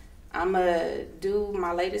I'm gonna do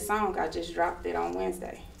my latest song. I just dropped it on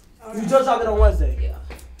Wednesday. You just dropped it on Wednesday. Yeah.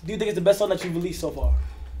 Do you think it's the best song that you've released so far?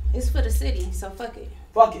 It's for the city, so fuck it.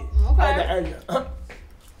 Fuck it. Okay. I like the end.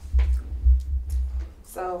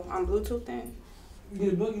 So I'm Bluetooth then.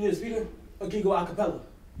 You need a speaker? Or can you go acapella?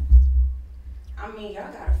 I mean,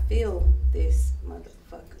 y'all gotta feel this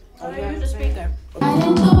motherfucker. Oh, use the speaker.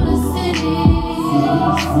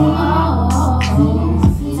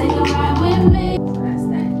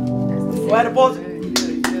 Go ahead and pause it.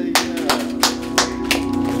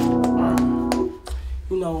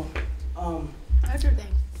 You know, That's your thing.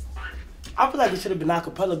 I feel like it should have been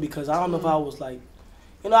acapella because I don't know if I was like,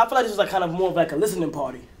 you know, I feel like this was like kind of more of like a listening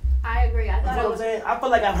party. I agree. I You thought know it what I'm was. saying? I feel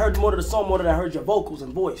like I've heard more of the song more than I heard your vocals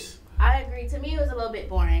and voice. I agree. To me, it was a little bit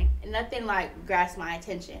boring. And nothing like grasped my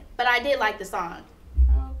attention. But I did like the song.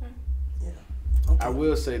 I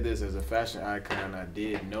will say this as a fashion icon, I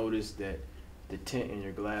did notice that the tint in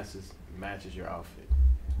your glasses matches your outfit.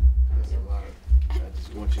 That's a lot. I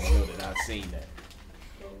just want you to know that I've seen that.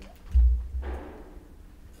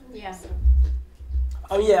 Yeah.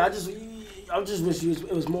 Yeah, I just wish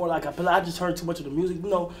it was more like I just heard too much of the music. You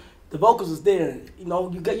know, the vocals was there. You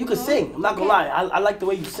know, you could sing. I'm not gonna lie. I like the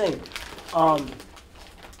way you sing.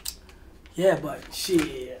 Yeah, but shit,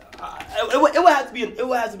 it would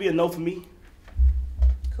have to be a no for me.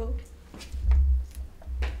 Cool.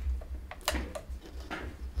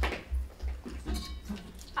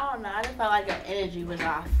 I don't know. I just felt like your energy was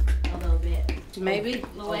off a little bit. Maybe.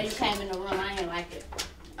 The way you came in the room, I didn't like it.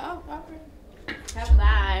 Oh, okay.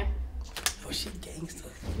 Bye. Oh, she gangster.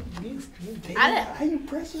 I didn't. How you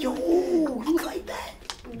press Yo, you like that?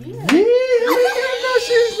 Yeah.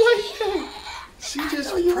 She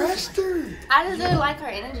just pressed her. I just didn't like her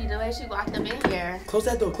energy, the way she walked up in here. Close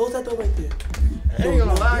that door right there. I ain't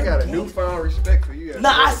gonna lie, I got a newfound respect for you.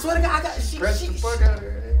 Nah, I swear to God, Press the fuck out of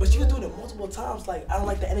her. But she was doing it multiple times. Like, I don't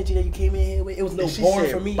like the energy that you came in here with. It was no She boring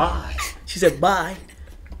said for me. bye. She said bye.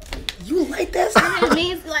 You like that? It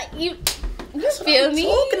means like you feel me?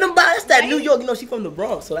 Talking about that's that New York. You know, she from the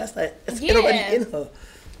Bronx, so that's already in her.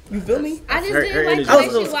 You feel me? I just didn't like the I way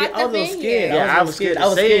was a she little scared. walked up in here. Yeah, I was scared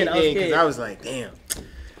to say anything because I was like, damn.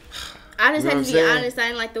 I just You know had what to be I'm saying? honest. I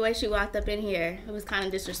didn't like the way she walked up in here. It was kind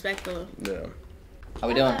of disrespectful. Yeah. How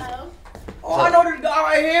we doing? Oh, I know this guy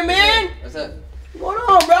right here, man. What's up? What's going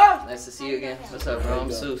on, bro? Nice to see you again. What's up, bro? I'm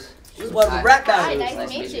Seuss. This was a rap Hi, battle.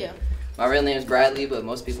 nice to meet you. My real name is Bradley, but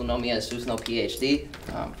most people know me as Seuss No PhD.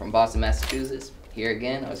 I'm from Boston, Massachusetts. Here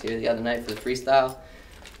again. I was here the other night for the freestyle.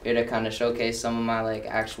 Here to kind of showcase some of my like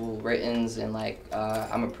actual writtens and like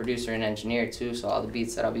I'm a producer and engineer too, so all the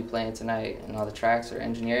beats that I'll be playing tonight and all the tracks are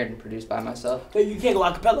engineered and produced by myself. But you can't go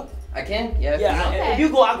acapella. I can, yeah. Yeah, Okay. if you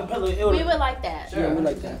go acapella, it would. We would like that. Sure, Yeah, we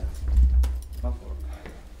like that. My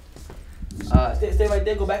fault. Stay right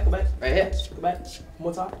there. Go back. Right here. Go back. One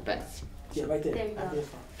more time. Back. Yeah, right there. There you go. Right there,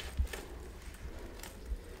 fine.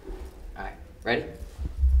 All right, ready?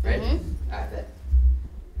 Ready? Mm-hmm. All right, bet.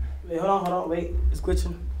 Wait, hold on. Wait, it's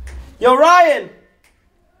glitching. Yo, Ryan.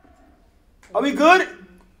 Are we good?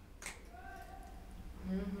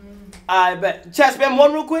 I bet. Chat, spam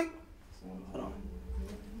one real quick. Hold on.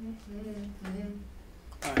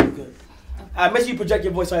 All right, good. Make sure you project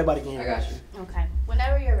your voice so everybody can hear. I got you. Okay.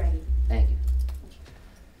 Whenever you're ready. Thank you.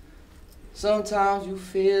 Sometimes you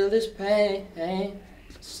feel this pain.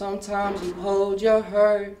 Sometimes you hold your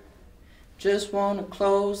hurt. Just wanna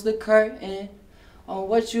close the curtain on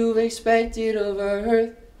what you've expected of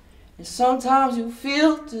earth. And sometimes you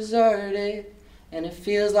feel deserted, and it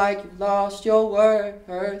feels like you lost your worth.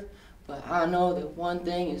 But I know that one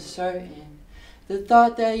thing is certain. The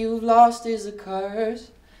thought that you've lost is a curse.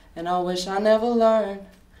 And I wish I never learned.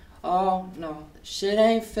 Oh no, shit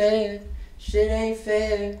ain't fair.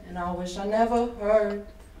 And I wish I never heard.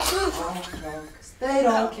 Oh no, 'cause they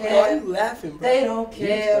don't care. Why are you laughing, bro? They don't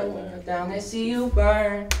care when you're down, they see you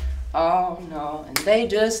burn. Oh no, and they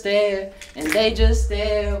just stare.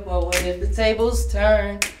 But what if the tables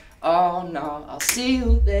turn? Oh no, I'll see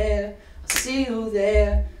you there.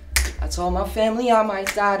 I told my family I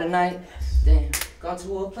might die tonight. Damn, gone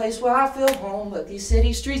to a place where I feel home, but these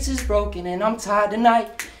city streets is broken and I'm tired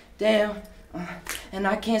tonight. Damn, and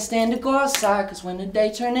I can't stand to go outside, cause when the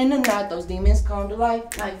day turn into night, those demons come to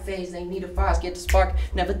life. Night phase, they need a fire, get the spark.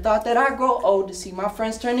 Never thought that I'd grow old to see my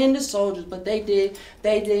friends turn into soldiers, but they did.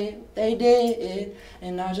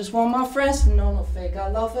 And I just want my friends to know no fake. I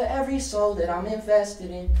love for every soul that I'm invested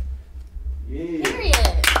in. Yeah. Period.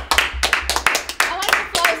 I like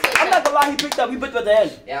the flow switch. I'm not gonna lie, he picked up at the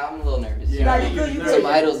end. Yeah, I'm a little nervous. Some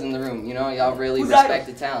idols in the room, you know, y'all really Who's respect idols?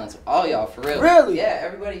 the talents. All y'all, for real. Really? Yeah,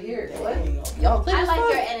 everybody here. What? Y'all I like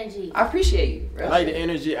your energy. I appreciate you. I like the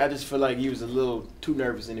energy. I just feel like you was a little too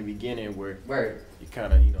nervous in the beginning where you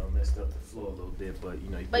kind of, messed up the flow a little bit, but,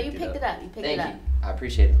 you picked it up. You picked it up. I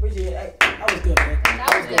appreciate it. Hey, that was good, man.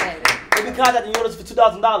 That was good. We contacted you for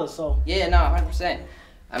 $2,000, so. Yeah, no, 100%.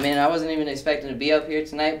 I mean, I wasn't even expecting to be up here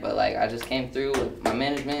tonight, but like I just came through with my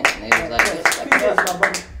management, and they was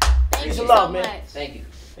like, Thank you so love, much. man. "Thank you.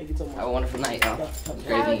 Thank you so much. Have a wonderful night, y'all.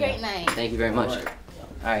 Have a great night. Thank you very much. All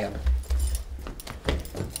right, y'all."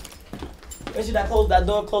 Make sure that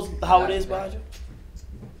door close how it is behind you.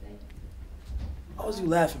 How was you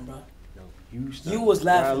laughing, bro? You was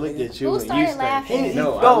laughing. I looked at you Who and started you started. laughing?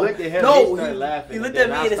 No, I looked at him. No, he started laughing. He looked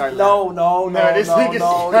and at then me and started no, laughing. this nigga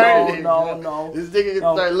started it. No. This nigga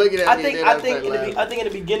started looking at me. I think in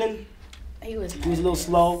the beginning he was a little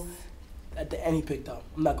slow. At the end, he picked up.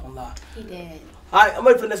 I'm not gonna lie. He did. All right, I'm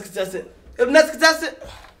ready for the next contestant. Next contestant.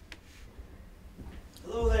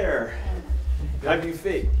 Hello there. How'd you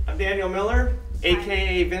fit? I'm Daniel Miller,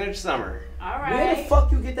 aka Vintage Summer. All right. Where the fuck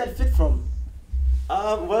you get that fit from?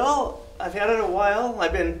 Well, I've had it a while. I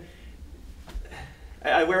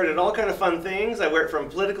wear it at all kind of fun things. I wear it from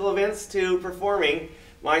political events to performing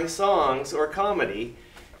my songs or comedy.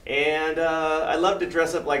 And I love to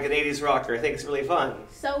dress up like an 80s rocker. I think it's really fun.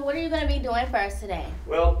 So what are you going to be doing for us today?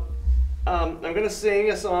 Well, I'm going to sing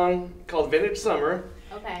a song called Vintage Summer.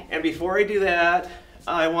 Okay. And before I do that,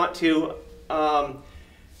 I want to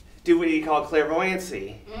do what you call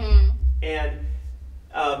clairvoyancy. And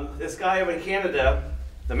this guy over in Canada,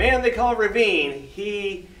 the man they call Ravine,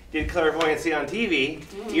 he did clairvoyancy on TV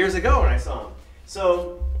years ago when I saw him.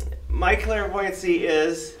 So my clairvoyancy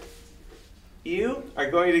is you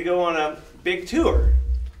are going to go on a big tour.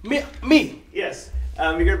 Me? Yes.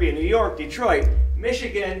 You're going to be in New York, Detroit,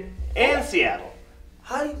 Michigan, and Seattle.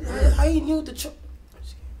 How you knew the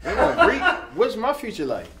What's my future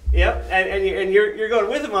like? Yep, and you're going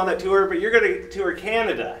with him on that tour, but you're going to tour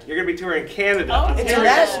Canada. You're going to be touring Canada. Oh,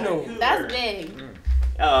 international. That's big.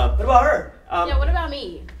 What about her? Yeah, what about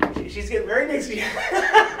me? She's getting married next year.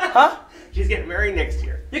 Huh? She's getting married next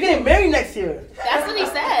year. You're getting married next year? That's what he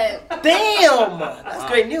said. Damn! That's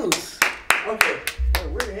great news. Okay.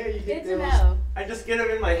 Where the hell you get Good to know. I just get them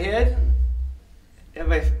in my head. And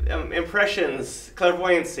my impressions,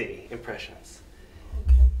 clairvoyancy impressions.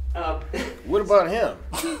 What about him?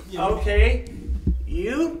 Okay.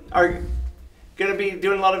 You are going to be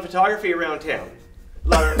doing a lot of photography around town.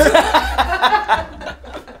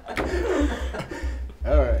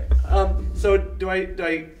 All right. So do I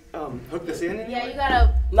hook this in? Yeah, you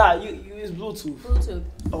gotta. Nah, you use Bluetooth. Bluetooth.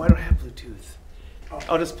 Oh, I don't have Bluetooth.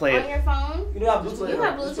 I'll just play On it. your phone? You don't have Bluetooth? You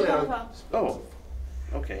have Bluetooth on your phone. Oh,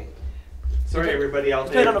 okay. Sorry, everybody out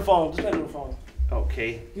Just there. play it on the phone. Just play it on the phone.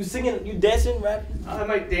 Okay. You singing? You dancing? Rapping? I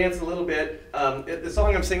might dance a little bit. The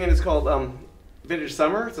song I'm singing is called Vintage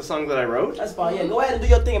Summer. It's a song that I wrote. That's fine. Yeah, go ahead and do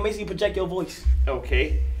your thing and make sure you project your voice.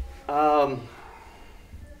 Okay. All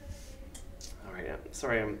right.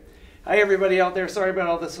 Sorry. Hi, everybody out there. Sorry about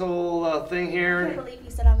all this whole thing I here. can't believe you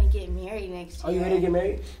said I'm gonna get married next year. Are you ready to get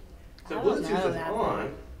married? The I don't Bluetooth know is about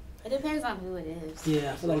on. that. It depends on who it is.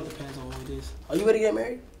 Yeah, I feel like it depends on who it is. Are you ready to get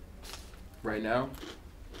married? Right now?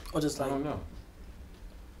 Or just like? I don't know.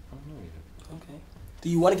 I don't know yet. Okay. Do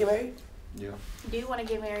you want to get married? Yeah. Do you want to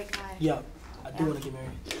get married, Kai? Yeah, I do want to get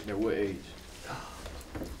married. At what age?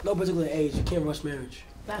 No particular age. You can't rush marriage.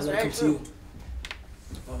 That's Let it very come to true. you. You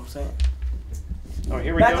know what I'm saying? Oh,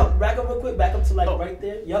 here we back go. Back up real quick. Back up to like right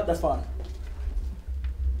there. Yep, that's fine.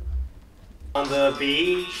 On the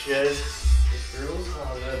beaches, the girls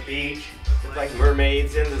on the beach look like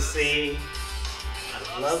mermaids in the sea.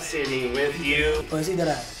 I love sitting with you. Oh, see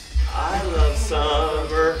that? I love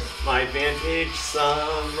summer, my vintage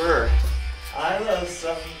summer. I love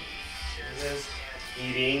summer, just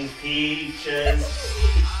eating peaches.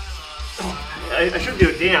 I should do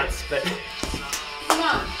a dance, but. Come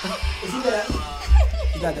on. Is he that?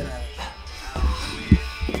 You got that?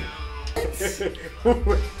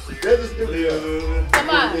 Come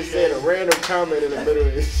on. They said a random comment in the middle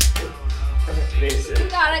of this. You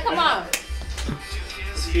got it. Come on.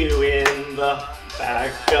 You in the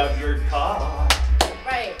back of your car.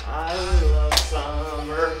 Right. I love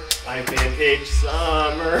summer, my vintage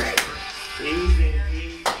summer. Eating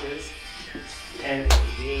peaches and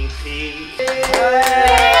eating peaches.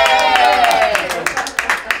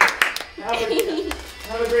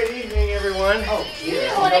 Have a great evening, everyone. Oh, You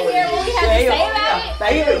didn't want to hear what we had to say about it? Now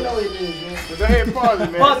you don't know what it is, man. Go ahead and pause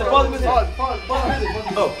it, man.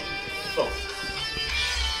 Oh.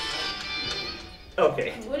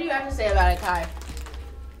 Okay. What do you have to say about it, Kai?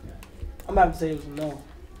 I'm about to say it was a no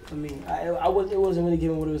for me. It wasn't really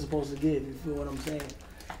giving what it was supposed to give. You feel what I'm saying?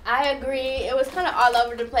 I agree. It was kind of all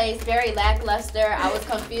over the place, very lackluster. I was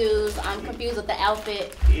confused. I'm confused with the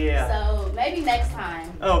outfit. Yeah. So maybe next time.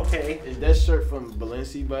 Okay. Is that shirt from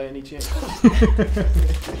Balenci by any chance?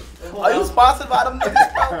 Are you sponsored by them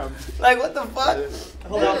niggas, bro? Like, what the fuck?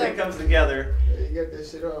 Hold on, it comes together. You got that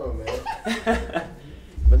shit on, man.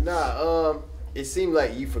 But nah, it seemed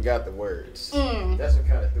like you forgot the words. That's what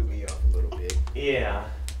kind of threw me off a little bit. Yeah.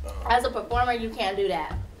 As a performer, you can't do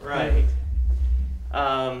that. Right.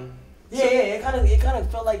 It kind of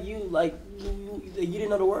felt like you didn't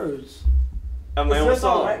know the words. My It's own your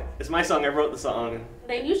song. song, right? It's my song. I wrote the song.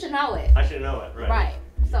 Then you should know it. I should know it, right? Right.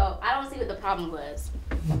 So I don't see what the problem was.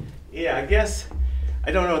 Yeah, I guess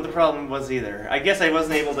I don't know what the problem was either. I guess I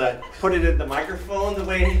wasn't able to put it in the microphone the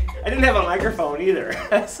way I didn't have a microphone either.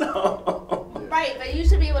 So. Right, but you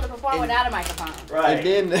should be able to perform without a microphone. Right.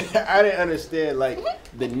 And then I didn't understand like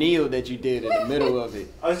the kneel that you did in the middle of it.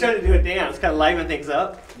 I was trying to do a dance, kind of liven things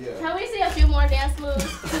up. Yeah. Can we see a few more dance moves?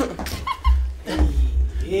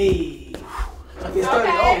 Hey. Okay.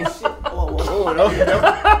 Oh shit. Oh, no. Me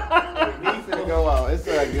finna go out. It's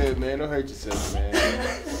all good, man. Don't hurt yourself, man.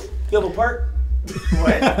 You have a perk?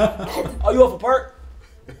 What? Oh, you have a perk?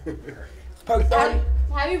 Perk 30?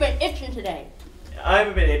 Have you been itching today? I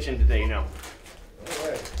haven't been itching today, no.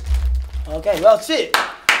 Okay, well, shit.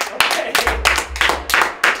 Okay.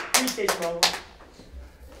 Appreciate you, bro.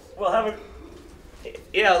 Well, have a...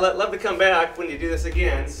 Yeah, love to come back when you do this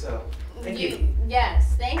again, so thank you.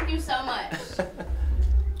 Yes, thank you so much.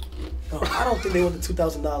 Bro, I don't think they want the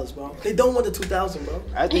 $2,000, bro. They don't want the $2,000, bro.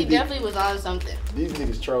 I He think definitely was on something. these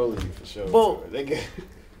niggas trolling you for sure. Bro. They get...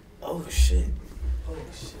 Oh, shit. Oh,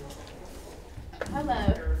 shit.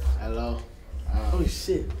 Hello. Hello. Oh,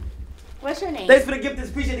 shit. What's your name? Thanks for the gifteds.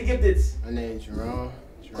 Appreciate the gifteds. My name's Jerome.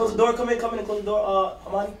 Close the door. Come in and close the door.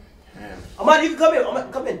 Amani. Yeah. Amani, you can come in.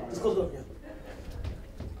 Come in. Let's close the door.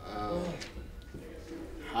 Yeah.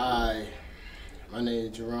 Hi. My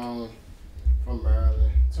name's Jerome. From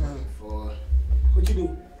Maryland. 24. What you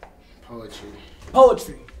do? Poetry.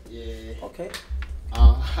 Poetry. Yeah. Okay.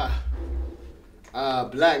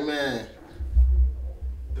 Black man.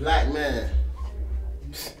 Black man.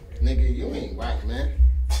 Nigga, you ain't white, man.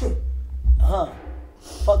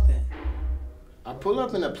 Fuck that. I pull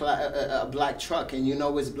up in a black truck and you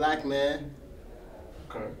know it's black, man.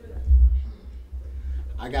 Okay.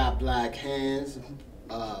 I got black hands,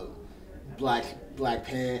 black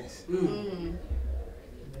pants,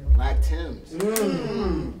 black Timbs.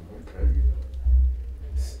 Okay.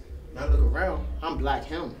 Now look around, I'm black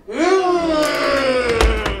him.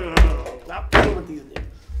 Stop playing with these niggas.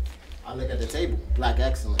 I look at the table, black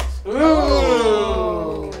excellence.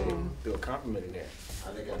 Oh. Do a compliment in there.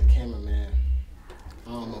 I look at the cameraman,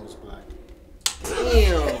 almost black.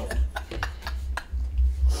 Damn.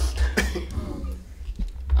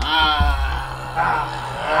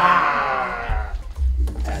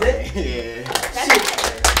 That's it? Yeah.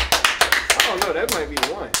 I don't know, that might be the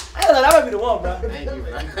one. I don't know, that might be the one, bro. Thank you,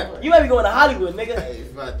 bro. You might be going to Hollywood, nigga. Hey,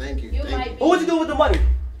 bro, thank you. What would you do with the money?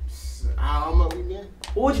 How much we get?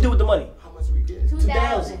 What would you do with the money? How much we get?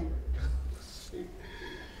 2,000.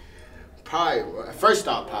 Probably, first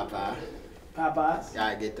off, Popeye. Popeyes.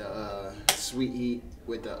 Gotta get the sweet heat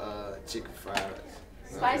with the chicken fries.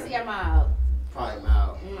 Spicy or mild? Probably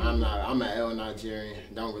mild. I'm an L Nigerian.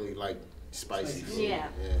 Don't really like spicy. Yeah.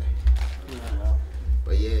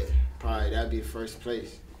 But yeah, probably that'd be the first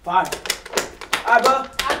place. Fine. Alright, bro.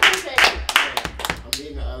 I appreciate it. I'm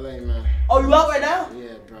leaving LA, man. Oh, you out right now?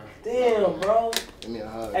 Yeah, bro. Damn, bro. Give me a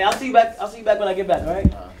hug. Hey, I'll see you back. I'll see you back when I get back. All right.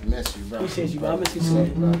 Miss you, bro. Appreciate you, bro. I miss you too.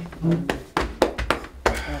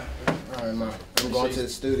 All right, man. I'm going to the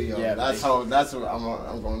studio. Yeah, that's what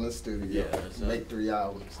I'm going to the studio. Yeah, make 3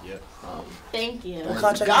 albums. Yeah. Thank you.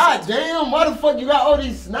 God damn! Why the fuck you got all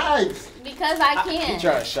these snipes? Because I can. You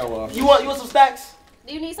trying to show off? You want some stacks?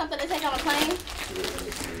 Do you need something to take on a plane?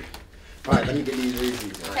 All right, let me get these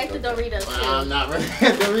Reese's. Take the Doritos too. I'm not really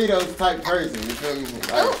a Doritos type person. You feel me?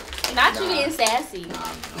 Ooh, not you being sassy.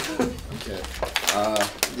 Okay.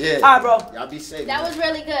 Yeah. All right, bro. Y'all be safe. That was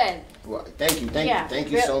really good. Well, thank you so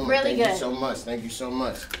much. Really good. Thank you so much. Thank you so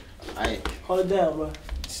much. All right. Hold it down, bro.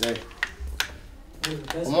 Say.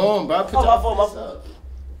 Come on, bro. Put my your fist up.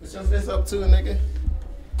 Put your fist up too, nigga.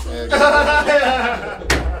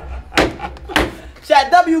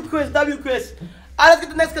 Chat, W Chris. All right, let's get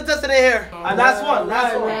the next contestant in here. Last one.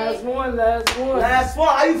 How you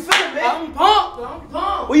feeling, man? I'm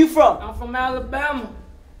pumped. Where you from? I'm from Alabama.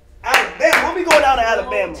 Alabama? When we going down to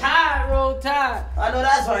Alabama? Roll Tide. I know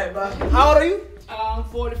that's right, bro. How old are you? I'm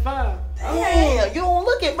 45. Damn, you don't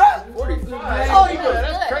look it, bro. 45. Oh, yeah,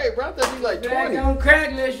 that's crazy, bro. I thought you like 20. Don't crack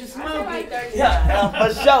unless you smoke it. Yeah,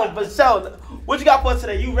 for sure. What you got for us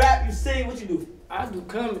today? You rap, you sing, what you do? I do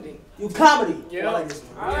comedy. You comedy? Yeah. I like this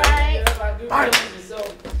one. All right. I do comedy, so.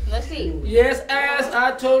 Let's see. Yes, as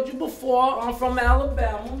I told you before, I'm from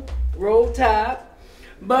Alabama, Roll Tide.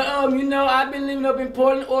 But, you know, I've been living up in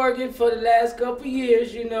Portland, Oregon for the last couple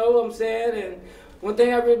years, you know what I'm saying? And one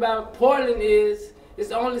thing I read about Portland is it's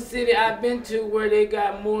the only city I've been to where they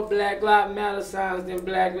got more Black Lives Matter signs than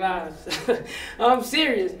Black Lives. I'm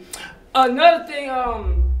serious. Another thing,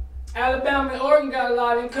 Alabama and Oregon got a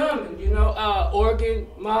lot in common. You know, Oregon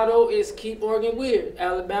motto is keep Oregon weird.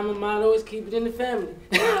 Alabama motto is keep it in the family.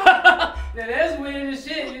 Now that's weird as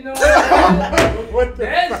shit, you know what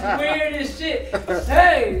that's weird as shit.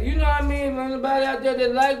 Hey, you know what I mean? Anybody out there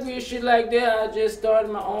that like weird shit like that, I just started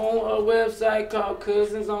my own website called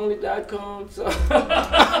cousinsonly.com. So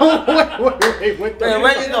wait, what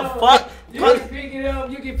the fuck? You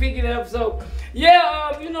can pick it up. So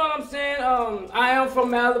yeah, you know what I'm saying? I am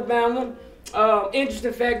from Alabama.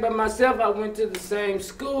 Interesting fact about myself, I went to the same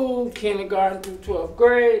school, kindergarten through 12th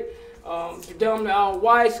grade. Predominantly all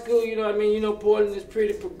white school, you know what I mean? You know, Portland is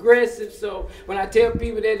pretty progressive, so when I tell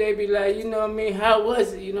people that, they be like, you know what I mean, how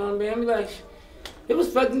was it? You know what I mean? I'm like, it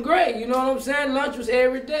was fucking great, you know what I'm saying? Lunch was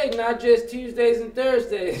every day, not just Tuesdays and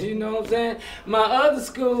Thursdays, you know what I'm saying? My other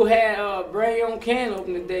school had bring your own can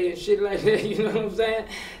opening day and shit like that, you know what I'm saying?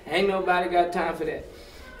 Ain't nobody got time for that.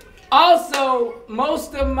 Also,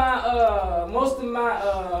 most of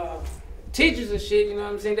my teachers and shit, you know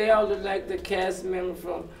what I'm saying? They all look like the cast member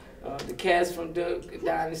from the cast from Duck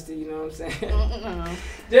Dynasty, you know what I'm saying?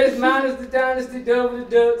 Just minus the Dynasty, double the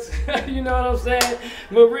Ducks, you know what I'm saying?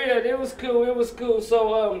 But real, it was cool.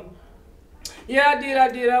 So yeah, I did.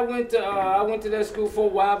 I went to that school for a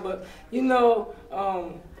while, but you know,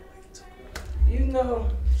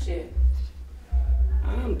 shit.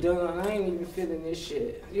 I'm done. I ain't even feeling this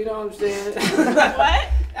shit. You know what I'm saying? What?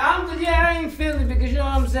 I ain't feeling it because you know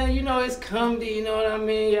what I'm saying. You know it's comedy. You know what I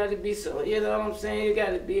mean. You got to be so. You know what I'm saying. You got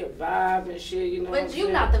to be a vibe and shit. You know. But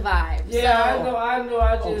you not the vibe. Yeah, so. I know.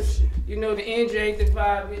 I just you know the injury ain't the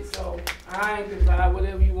vibe. So I ain't the vibe.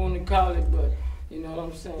 Whatever you want to call it, but. You know what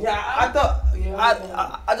I'm saying? Yeah, I thought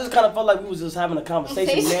I just kind of felt like we was just having a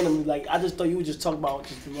conversation randomly. Like I just thought you would just talk about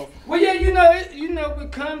just Well, yeah, you know,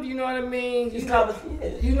 with comedy, you know what I mean. You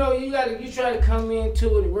know, you try to come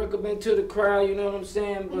into it and work up into the crowd. You know what I'm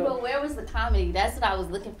saying? But where was the comedy? That's what I was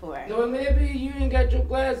looking for. No, maybe you ain't got your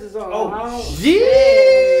glasses on. Oh, you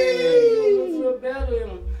feel better in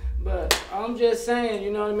them. But I'm just saying,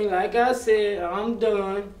 you know what I mean. Like I said, I'm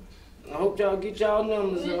done. I hope y'all get y'all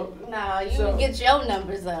numbers up. No, you can get your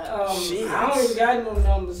numbers up. I don't even got no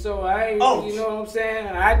numbers, so I ain't, you know what I'm saying?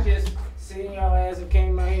 I just seen y'all ass and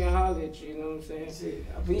came out here and hollered at you, you know what I'm saying?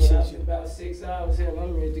 I appreciate you. About 6 hours, hell,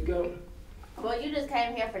 I'm ready to go. Well, you just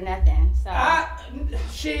came here for nothing, so.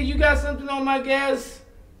 Shit, you got something on my gas?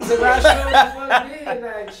 Cause I showed you what it is,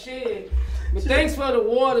 like, shit. But thanks for the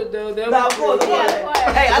water, though. Of course.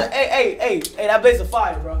 Hey, that blaze of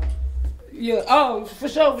fire, bro. Yeah, for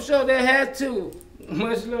sure, that had to.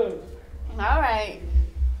 Much love. All right.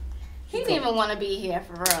 He didn't even want to be here,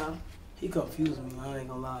 for real. He confused me, I ain't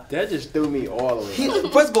gonna lie. That just threw me all the way.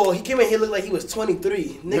 First of all, he came in here looked like he was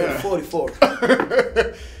 23. Nigga, 44.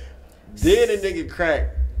 Then a nigga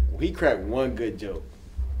cracked. He cracked one good joke.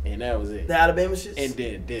 And that was it. The Alabama shit? And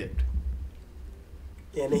then dipped.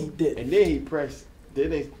 Yeah, and then he dipped. And then he pressed.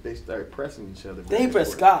 Then they started pressing each other. Then he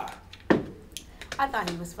pressed Sky. I thought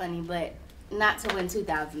he was funny, but not to win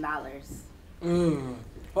 $2,000.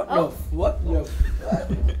 What the? What the?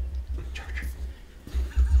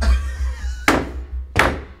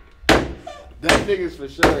 That nigga's for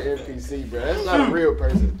sure an NPC, bro. That's not a real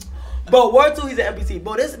person. But word two, he's an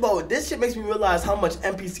NPC. This shit makes me realize how much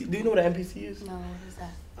NPC. Do you know what an NPC is? No, what is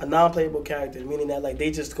that? A non-playable character, meaning that like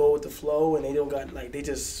they just go with the flow and they don't got like they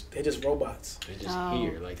just robots. They just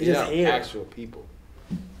here, like they just here. Actual people.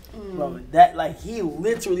 Bro, that like he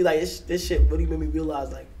literally like this shit really made me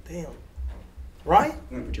realize like damn, right?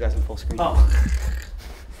 Put you guys on full screen.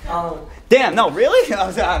 Oh, damn! No, really? I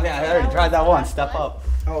already tried that one. Step up.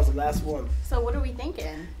 That was the last one. So what are we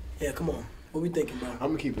thinking? Yeah, come on. What we thinking, bro? I'm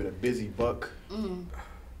gonna keep it a busy buck. Mm-hmm.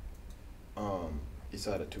 It's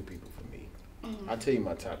out of two people for me. I'll tell you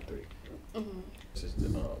my top three. This is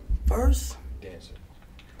the first dancer,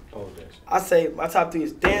 pole dancer. I say my top three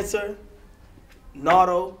is dancer,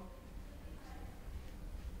 Nardo,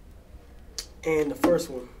 and the first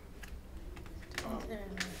one.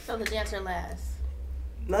 So the dancer last.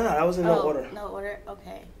 No, that was in no order. No order.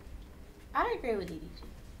 Okay. I agree with DDG.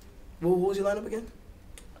 What was your lineup again?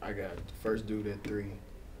 I got the first dude at 3,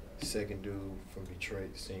 second dude from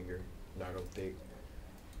Detroit, singer, Nardo Thick,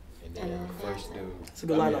 and then the first dude. It's a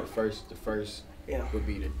good lineup. The first would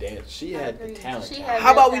be the dance. She had the talent.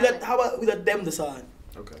 How about we let them decide?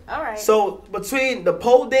 Okay. All right. So between the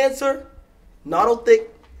pole dancer, Nardo Thick,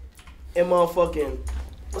 and motherfucking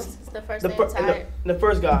What's the first the, name? the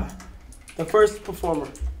first guy, the first performer.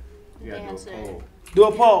 You gotta do a poll. Do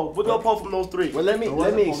a poll. We'll do a poll from those 3. Well, let me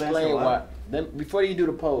explain why. Before you do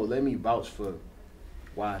the poll, let me vouch for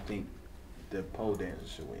why I think the pole dancer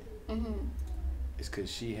should win. Mm-hmm. It's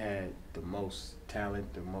because she had the most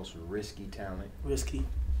talent, the most risky talent. Risky.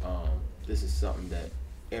 This is something that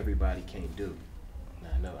everybody can't do.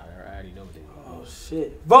 I know. I already know what they do. Oh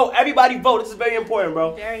shit! Vote. Everybody vote. This is very important,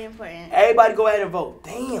 bro. Very important. Everybody go ahead and vote.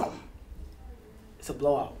 Damn. It's a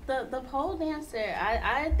blowout. The pole dancer,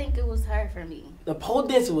 I think it was her for me. The pole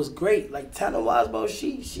dancer was great. Like talent wise, bro,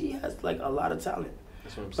 she has like a lot of talent.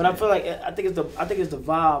 That's what I'm But saying. I feel like I think it's the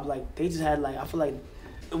vibe. Like they just had like I feel like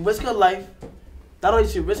risk her life. Not only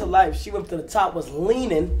did she risk her life, she went to the top, was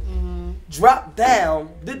leaning, dropped down,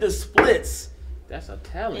 did the splits. That's a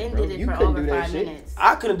talent, And bro. did it You for couldn't over do that 5 shit. minutes.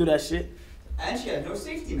 I couldn't do that shit. And she had no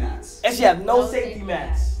safety mats. And she had no safety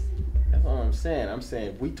mats. That's what I'm saying. I'm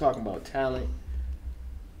saying we talking about talent.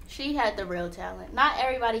 She had the real talent. Not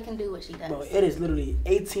everybody can do what she does. Bro, it is literally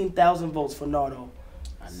 18,000 votes for Nardo.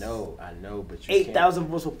 I know, but you 8,000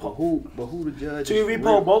 votes for Poe. But who the judge? Should we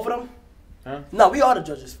repoll both of them? Huh? No, we are the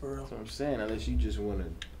judges for real. That's what I'm saying. Unless you just want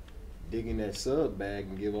to dig in that sub bag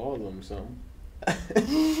and give all of them something.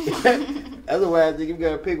 Otherwise, nigga, you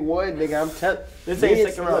gotta pick one, nigga. I'm telling. This ain't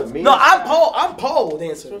second round. No, I'm pole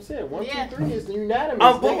dancer. That's what I'm saying. 1, 2, 3 is unanimous.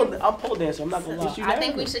 I'm pole dancer. I'm not gonna lie. I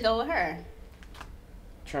think we should go with her.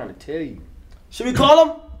 Trying to tell you. Should we call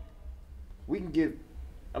him? We can give.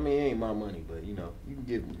 I mean, it ain't my money, but you know, you can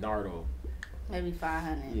give Nardo. Maybe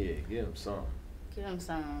 500. Yeah, give him some. Give him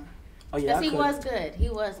some. Oh yeah, Because he was good. He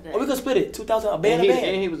was good. Oh, we could split it. 2,000 a band.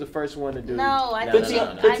 And he was the first one to do. No, I think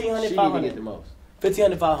 1,500, She didn't 500. get the most.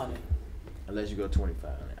 1,500, 500. Unless you go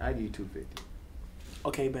 2,500. I give you 250.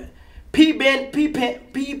 Okay, bet.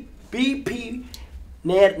 BP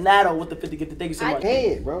Nado with the 50 gift. Thank you so much.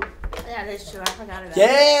 Head, bro. Yeah, that's true. I forgot about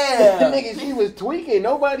Yeah. Nigga, she was tweaking.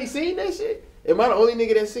 Nobody seen that shit. Am I the only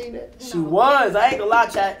nigga that seen that? She was. I ain't gonna lie,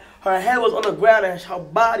 chat. Her head was on the ground and her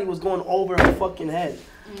body was going over her fucking head.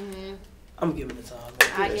 Mm-hmm. I'm giving it to her.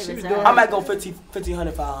 I give it to her. I might go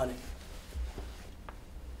 1,500, 500.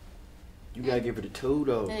 You gotta give her the 2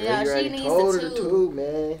 though. Yeah, you she already needs told the her the 2. 2,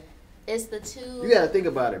 man. It's the 2. You gotta think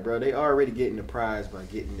about it, bro. They already getting the prize by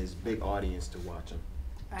getting this big audience to watch them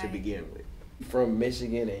to Right. begin with. From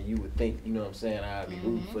Michigan, and you would think, you know what I'm saying, I'd be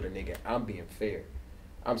rooting for the nigga. I'm being fair.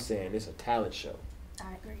 I'm saying it's a talent show.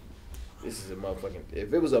 I agree. This is a motherfucking.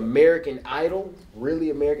 If it was American Idol,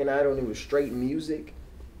 really American Idol, and it was straight music,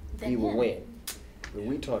 he would win. But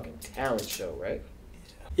we talking talent show, right?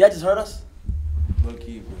 Yeah, just heard us. Low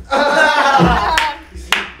key,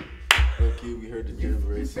 we heard the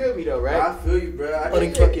delivery. You feel me though, right? I feel you, bro. I Oh,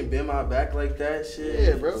 can't the- fucking bend my back like that shit.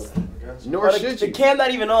 Yeah, bro. Nor should The you. cam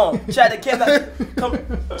not even on. Chat, the cam not. Come,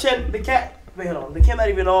 Chat, the cat. Wait, hold on. The cam not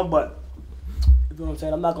even on, but you know what I'm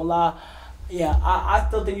saying. I'm not gonna lie. Yeah, I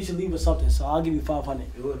still think you should leave with something. So I'll give you 500.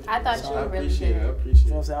 I thought you were really appreciate good. it. I appreciate You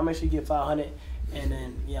know what I'm saying? I'll make sure you get 500, and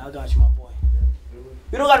then yeah, I got you, my boy.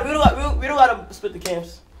 We don't gotta split the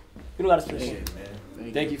cams. We don't gotta split Shit, it. man.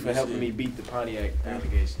 Thank you for helping me beat the Pontiac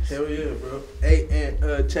allegations. Hell yeah, bro. Hey,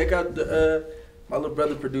 and check out the my little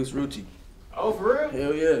brother produced Rucci. Oh, for real?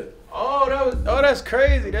 Hell yeah. Oh, that's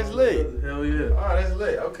crazy. That's lit. Hell yeah. Oh, that's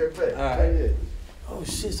lit. Okay, bet. All right. Okay, yeah. Oh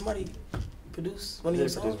shit! Somebody produced one of your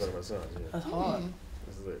songs. Produced one of my songs. Yeah. That's hard.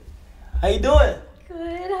 That's lit. How you doing?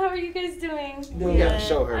 Good. How are you guys doing? We gotta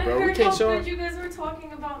show her, bro. I We heard can't how show good her. you guys were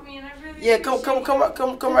talking about me, and I really Yeah, come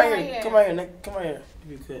right here. Come right here, Nick. Come right here.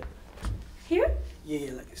 If you could. Here?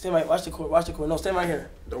 Yeah, like stand right. Watch the court. Watch the court. No, stand right here.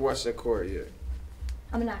 Don't watch that court yet.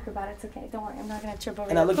 I'm an acrobat. It's okay. Don't worry. I'm not gonna trip over.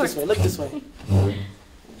 And now look this way. Look this way.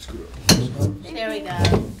 Scoot There we go.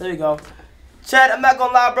 There you go. Chad, I'm not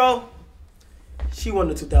gonna lie, bro. She won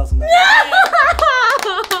the 2009.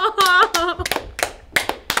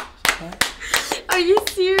 Are you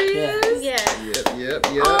serious? Yeah. Yep.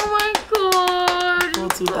 Oh my god. Full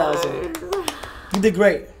 2000. You did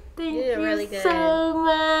great. Thank You did really good. so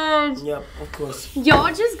much. Yep, of course.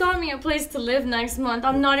 Y'all just got me a place to live next month.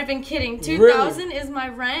 I'm not even kidding. 2,000 is my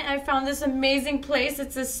rent. I found this amazing place.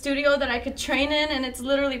 It's a studio that I could train in, and it's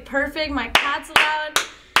literally perfect. My cat's allowed.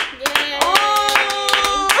 Yeah.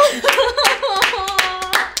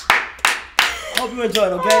 Hope you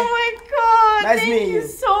enjoyed, okay? Oh my god. Nice thank meeting you you.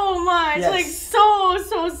 so much. Yes. Like so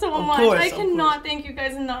much. course, I of cannot thank you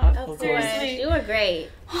guys enough. Of Seriously. course. You were great.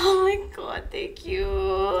 Oh my god, thank you.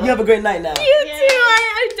 You have a great night now. You too.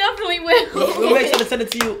 I definitely will. We'll make sure to send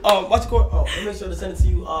it to you. What's the court? Oh, we'll make sure to send it to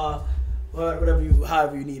you. Whatever you,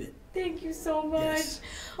 however you need it. Thank you so much. Yes.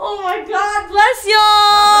 Oh my God, bless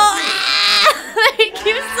y'all. Thank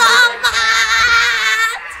you so much.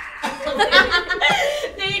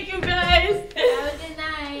 Thank you guys. Have a good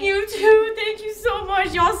night. You too. Thank you so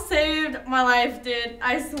much. Y'all saved my life, dude.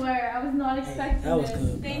 I swear, I was not expecting that was this.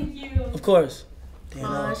 good, Thank you. Of course. Damn,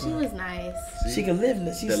 Oh, she was nice. She can live in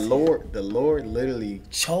it. The Lord literally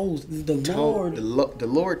chose the Lord. The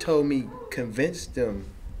Lord told me, convince them.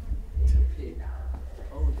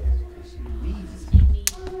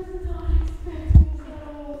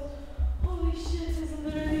 Holy shit, this is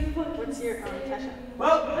literally fucking. What's your Cash App?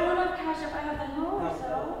 Well, I don't have Cash App. I have the home,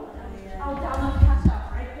 so I'll download Cash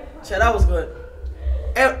App, right? Shit, that was good.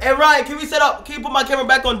 And Ryan, can we set up? Can you put my camera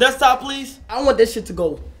back on desktop, please? I want this shit to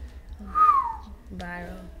go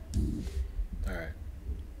viral. All right,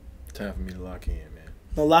 time for me to lock in, man.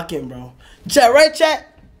 No, lock in, bro. Chat, right,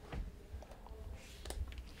 chat?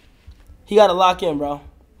 He got to lock in, bro.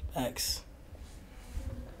 Facts.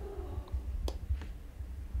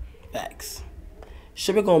 Facts.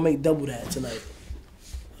 Shit, we're gonna make double that tonight.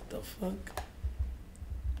 What the fuck?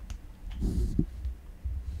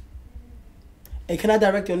 Hey, can I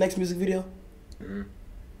direct your next music video? Mm-hmm.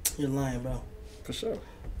 You're lying, bro. For sure.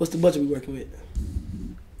 What's the budget we working with?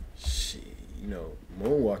 Shit,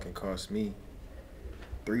 moonwalking cost me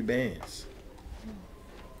 3 bands.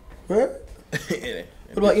 What?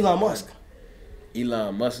 What about Elon Musk?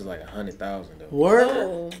 Elon Musk is like 100,000 though. Word?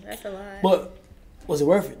 Oh, that's a lot. But was it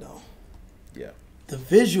worth it though? Yeah. The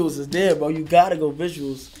visuals is there, bro. You gotta go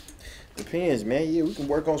visuals. Depends, man. Yeah, we can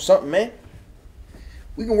work on something, man.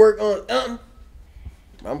 We can work on something.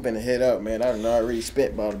 I'm finna head up, man. I done already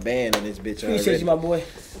spent about a band on this bitch already. Appreciate you, my boy.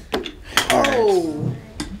 Oh.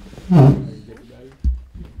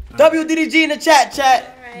 WDDG in the chat.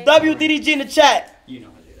 Right. WDDG in the chat. You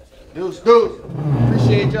know how to do that. Deuce.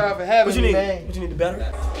 Appreciate y'all for having me, man. What you need, the better?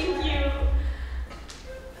 Thank you.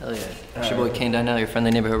 Hell yeah. It's your boy Kane Donnell, your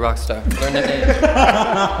friendly neighborhood rock star. Learn that name.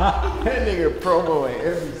 That nigga promoing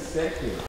every second.